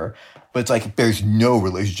whatever, but it's like there's no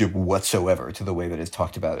relationship whatsoever to the way that it's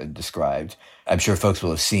talked about and described. I'm sure folks will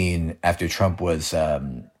have seen after Trump was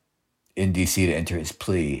in D.C. to enter his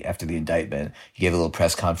plea after the indictment, he gave a little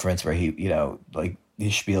press conference where he,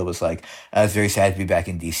 his spiel was like, I was very sad to be back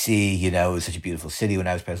in D.C. It was such a beautiful city when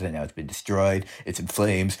I was president. Now it's been destroyed. It's in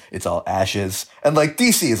flames. It's all ashes. And like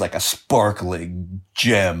D.C. is like a sparkling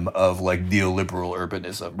gem of like neoliberal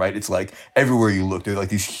urbanism, right? It's like everywhere you look, there are like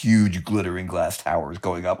these huge glittering glass towers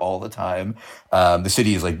going up all the time. The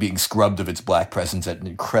city is like being scrubbed of its black presence at an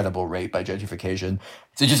incredible rate by gentrification.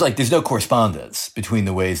 So just like there's no correspondence between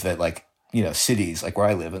the ways that like, cities like where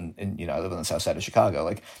I live and I live on the south side of Chicago.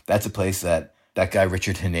 Like that's a place that guy,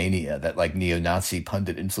 Richard Hanania, that like neo-Nazi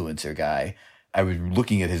pundit influencer guy, I was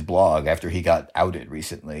looking at his blog after he got outed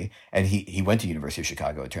recently, and he went to University of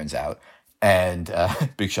Chicago, it turns out, and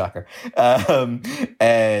big shocker. And,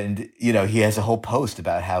 he has a whole post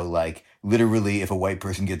about how like literally if a white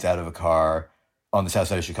person gets out of a car on the south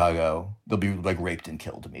side of Chicago, they'll be like raped and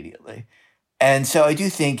killed immediately. And so I do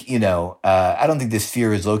think, I don't think this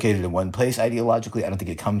fear is located in one place ideologically. I don't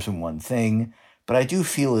think it comes from one thing. But I do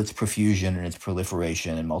feel its profusion and its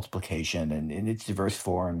proliferation and multiplication and in its diverse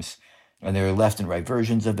forms. And there are left and right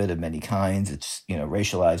versions of it of many kinds. It's,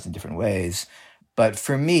 racialized in different ways. But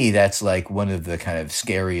for me, that's like one of the kind of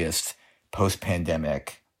scariest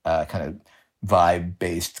post-pandemic kind of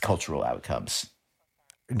vibe-based cultural outcomes.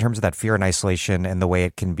 In terms of that fear and isolation and the way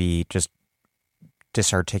it can be just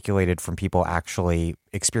disarticulated from people actually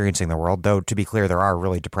experiencing the world, though, to be clear, there are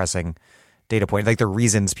really depressing data points. Like the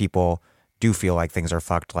reasons people do feel like things are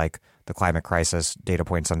fucked, like the climate crisis, data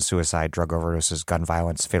points on suicide, drug overdoses, gun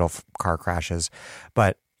violence, fatal car crashes.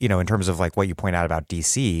 But, in terms of like what you point out about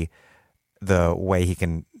DC, the way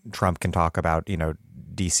Trump can talk about,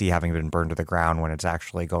 DC having been burned to the ground when it's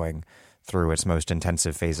actually going through its most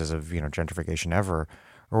intensive phases of, gentrification ever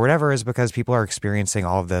or whatever, is because people are experiencing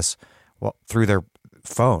all of this through their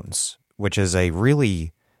phones, which is a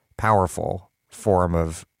really powerful form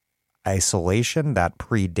of isolation that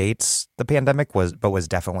predates the pandemic but was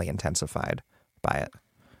definitely intensified by it.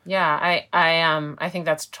 Yeah, I think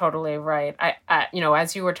that's totally right. I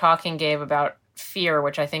as you were talking, Gabe, about fear,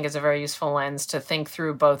 which I think is a very useful lens to think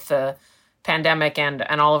through both the pandemic and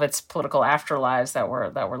all of its political afterlives that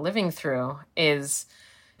we're living through, is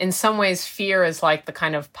in some ways fear is like the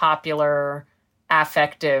kind of popular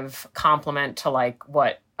affective complement to like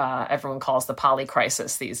what everyone calls the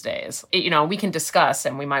polycrisis these days. We can discuss,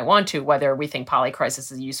 and we might want to, whether we think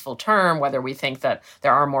polycrisis is a useful term, whether we think that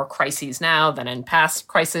there are more crises now than in past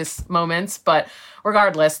crisis moments. But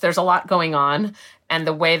regardless, there's a lot going on. And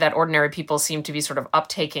the way that ordinary people seem to be sort of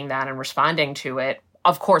uptaking that and responding to it,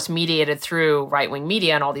 of course, mediated through right-wing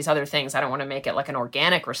media and all these other things. I don't want to make it like an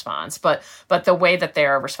organic response, but the way that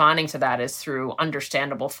they're responding to that is through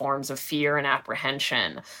understandable forms of fear and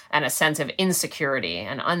apprehension and a sense of insecurity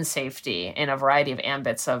and unsafety in a variety of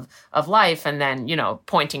ambits of life. And then,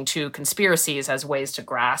 pointing to conspiracies as ways to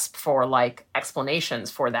grasp for like explanations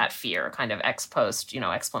for that fear, kind of ex post,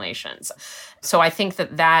 explanations. So I think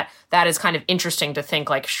that is kind of interesting to think,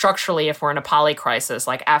 like, structurally, if we're in a polycrisis,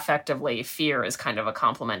 like affectively, fear is kind of a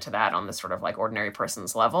complement to that on the sort of like ordinary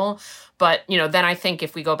person's level. But, then I think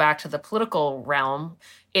if we go back to the political realm,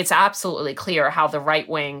 it's absolutely clear how the right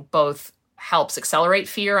wing both helps accelerate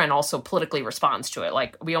fear and also politically responds to it.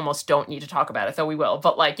 Like, we almost don't need to talk about it, though we will.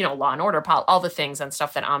 But like, law and order, all the things and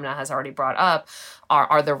stuff that Amna has already brought up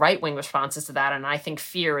are the right-wing responses to that. And I think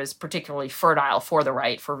fear is particularly fertile for the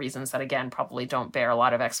right for reasons that, again, probably don't bear a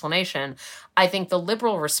lot of explanation. I think the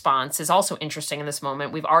liberal response is also interesting in this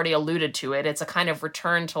moment. We've already alluded to it. It's a kind of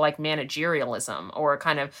return to like managerialism, or a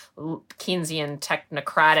kind of Keynesian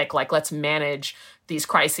technocratic, like, let's manage these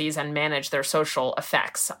crises and manage their social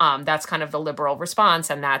effects. That's kind of the liberal response,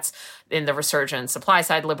 and that's in the resurgent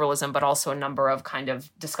supply-side liberalism, but also a number of kind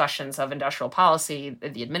of discussions of industrial policy,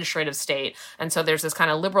 the administrative state. And so there's this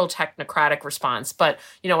kind of liberal technocratic response. But,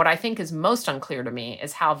 what I think is most unclear to me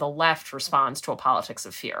is how the left responds to a politics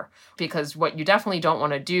of fear. Because what you definitely don't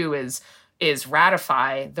want to do is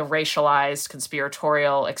ratify the racialized,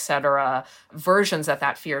 conspiratorial, et cetera, versions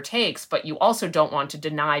that fear takes, but you also don't want to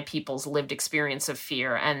deny people's lived experience of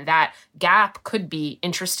fear. And that gap could be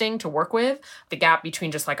interesting to work with, the gap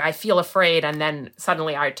between just like, I feel afraid, and then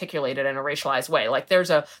suddenly I articulate it in a racialized way. Like, there's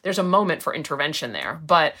a moment for intervention there.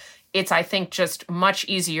 But it's, I think, just much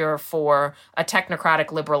easier for a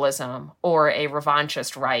technocratic liberalism or a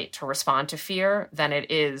revanchist right to respond to fear than it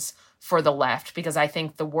is for the left, because I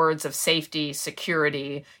think the words of safety,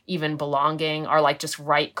 security, even belonging are like just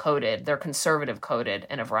right coded. They're conservative coded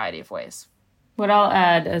in a variety of ways. What I'll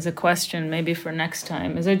add as a question, maybe for next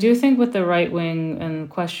time, is I do think with the right wing and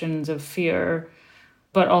questions of fear,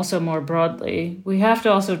 but also more broadly, we have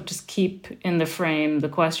to also just keep in the frame the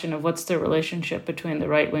question of what's the relationship between the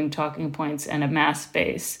right wing talking points and a mass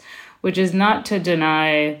base, which is not to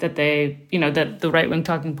deny that that the right wing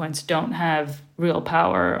talking points don't have real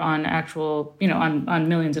power on actual, on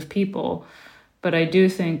millions of people. But I do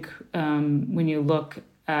think when you look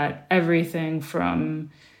at everything from,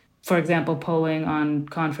 for example, polling on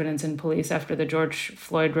confidence in police after the George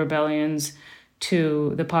Floyd rebellions,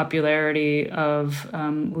 to the popularity of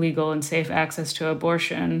legal and safe access to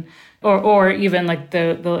abortion, or even like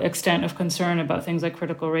the extent of concern about things like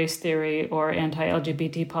critical race theory or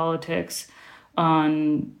anti-LGBT politics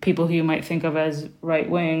on people who you might think of as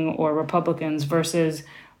right-wing or Republicans versus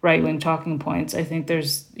right-wing talking points. I think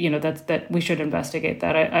there's, that we should investigate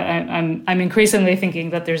that. I'm increasingly thinking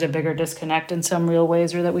that there's a bigger disconnect in some real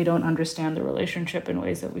ways, or that we don't understand the relationship in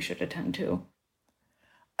ways that we should attend to.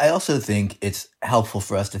 I also think it's helpful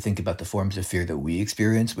for us to think about the forms of fear that we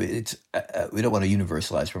experience. We don't want to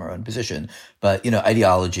universalize from our own position, but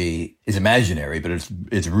ideology is imaginary, but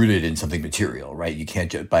it's rooted in something material, right? You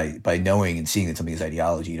can't just by knowing and seeing that something is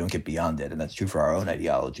ideology, you don't get beyond it, and that's true for our own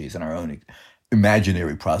ideologies and our own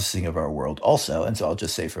imaginary processing of our world also. And so I'll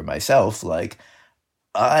just say for myself, like,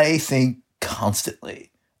 I think constantly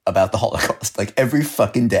about the Holocaust, like every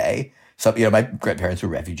fucking day. So my grandparents were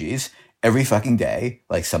refugees. Every fucking day,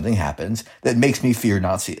 like, something happens that makes me fear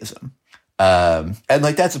Nazism. And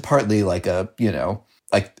like, that's partly like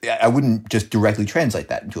like, I wouldn't just directly translate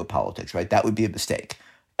that into a politics, right? That would be a mistake.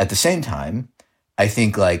 At the same time, I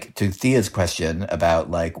think, like, to Thea's question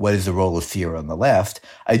about like, what is the role of fear on the left?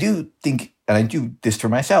 I do think, and I do this for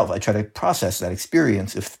myself, I try to process that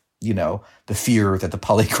experience of, the fear that the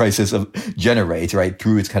polycrisis generates, right,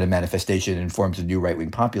 through its kind of manifestation in forms of new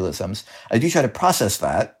right-wing populisms. I do try to process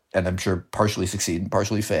that, and I'm sure partially succeed and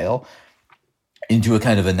partially fail, into a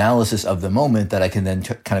kind of analysis of the moment that I can then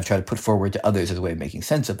kind of try to put forward to others as a way of making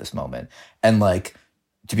sense of this moment. And like,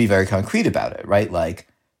 to be very concrete about it, right? Like,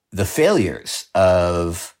 the failures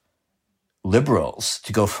of liberals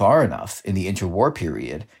to go far enough in the interwar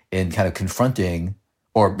period in kind of confronting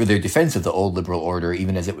or their defense of the old liberal order,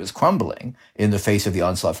 even as it was crumbling in the face of the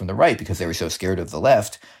onslaught from the right, because they were so scared of the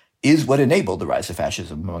left, is what enabled the rise of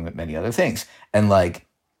fascism, among many other things. And like,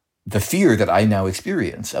 the fear that I now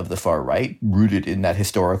experience of the far right, rooted in that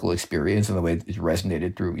historical experience and the way it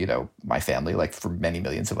resonated through, my family, like for many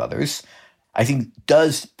millions of others, I think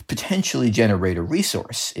does potentially generate a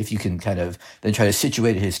resource if you can kind of then try to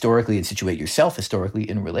situate it historically and situate yourself historically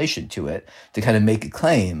in relation to it, to kind of make a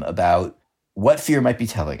claim about what fear might be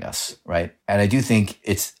telling us, right? And I do think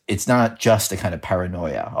it's not just a kind of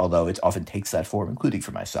paranoia, although it often takes that form, including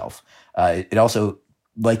for myself. It also,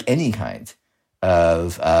 like any kind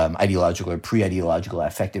of ideological or pre-ideological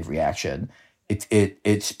affective reaction,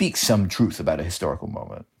 it speaks some truth about a historical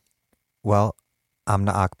moment. Well,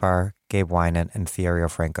 Amna Akbar, Gabe Winant, and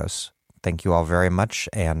Riofrancos, thank you all very much,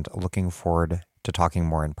 and looking forward to talking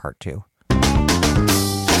more in part 2.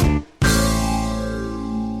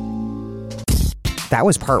 That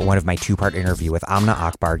was part 1 of my 2-part interview with Amna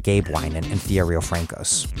Akbar, Gabe Winant, and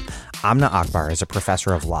Riofrancos. Amna Akbar is a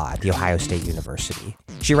professor of law at The Ohio State University.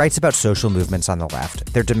 She writes about social movements on the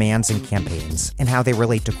left, their demands and campaigns, and how they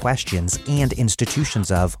relate to questions and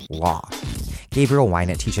institutions of law. Gabriel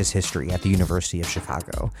Winant teaches history at the University of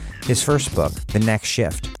Chicago. His first book, The Next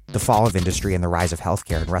Shift, The Fall of Industry and the Rise of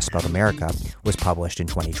Healthcare in Rust Belt America, was published in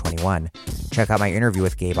 2021. Check out my interview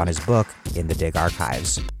with Gabe on his book in the Dig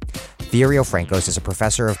archives. Riofrancos is a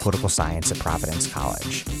professor of political science at Providence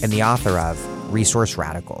College and the author of Resource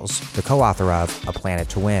Radicals, the co-author of A Planet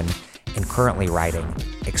to Win, and currently writing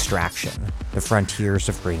Extraction, The Frontiers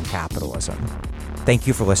of Green Capitalism. Thank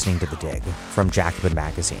you for listening to The Dig from Jacobin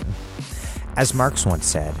Magazine. As Marx once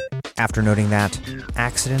said, after noting that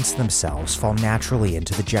accidents themselves fall naturally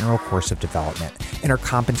into the general course of development and are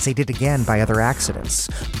compensated again by other accidents,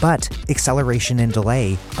 but acceleration and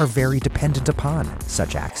delay are very dependent upon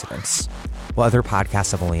such accidents. While other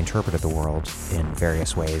podcasts have only interpreted the world in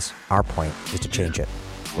various ways, our point is to change it.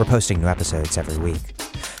 We're posting new episodes every week.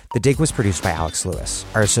 The Dig was produced by Alex Lewis.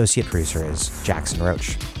 Our associate producer is Jackson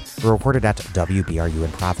Roach. We're recorded at WBRU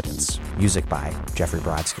in Providence. Music by Jeffrey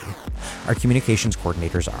Brodsky. Our communications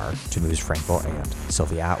coordinators are Tamuz Frankel and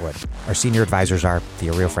Sylvia Atwood. Our senior advisors are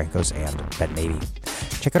Riofrancos and Ben Mabey.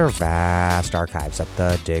 Check out our vast archives at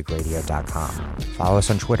thedigradio.com. Follow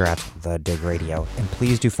us on Twitter at thedigradio, and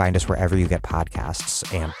please do find us wherever you get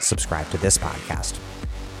podcasts and subscribe to this podcast.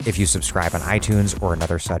 If you subscribe on iTunes or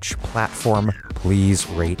another such platform, please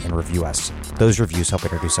rate and review us. Those reviews help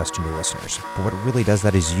introduce us to new listeners. But what really does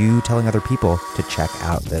that is you telling other people to check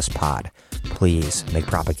out this pod. Please make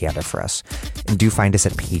propaganda for us. And do find us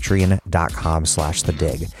at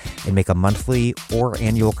patreon.com/thedig and make a monthly or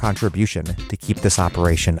annual contribution to keep this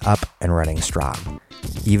operation up and running strong.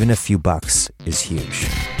 Even a few bucks is huge.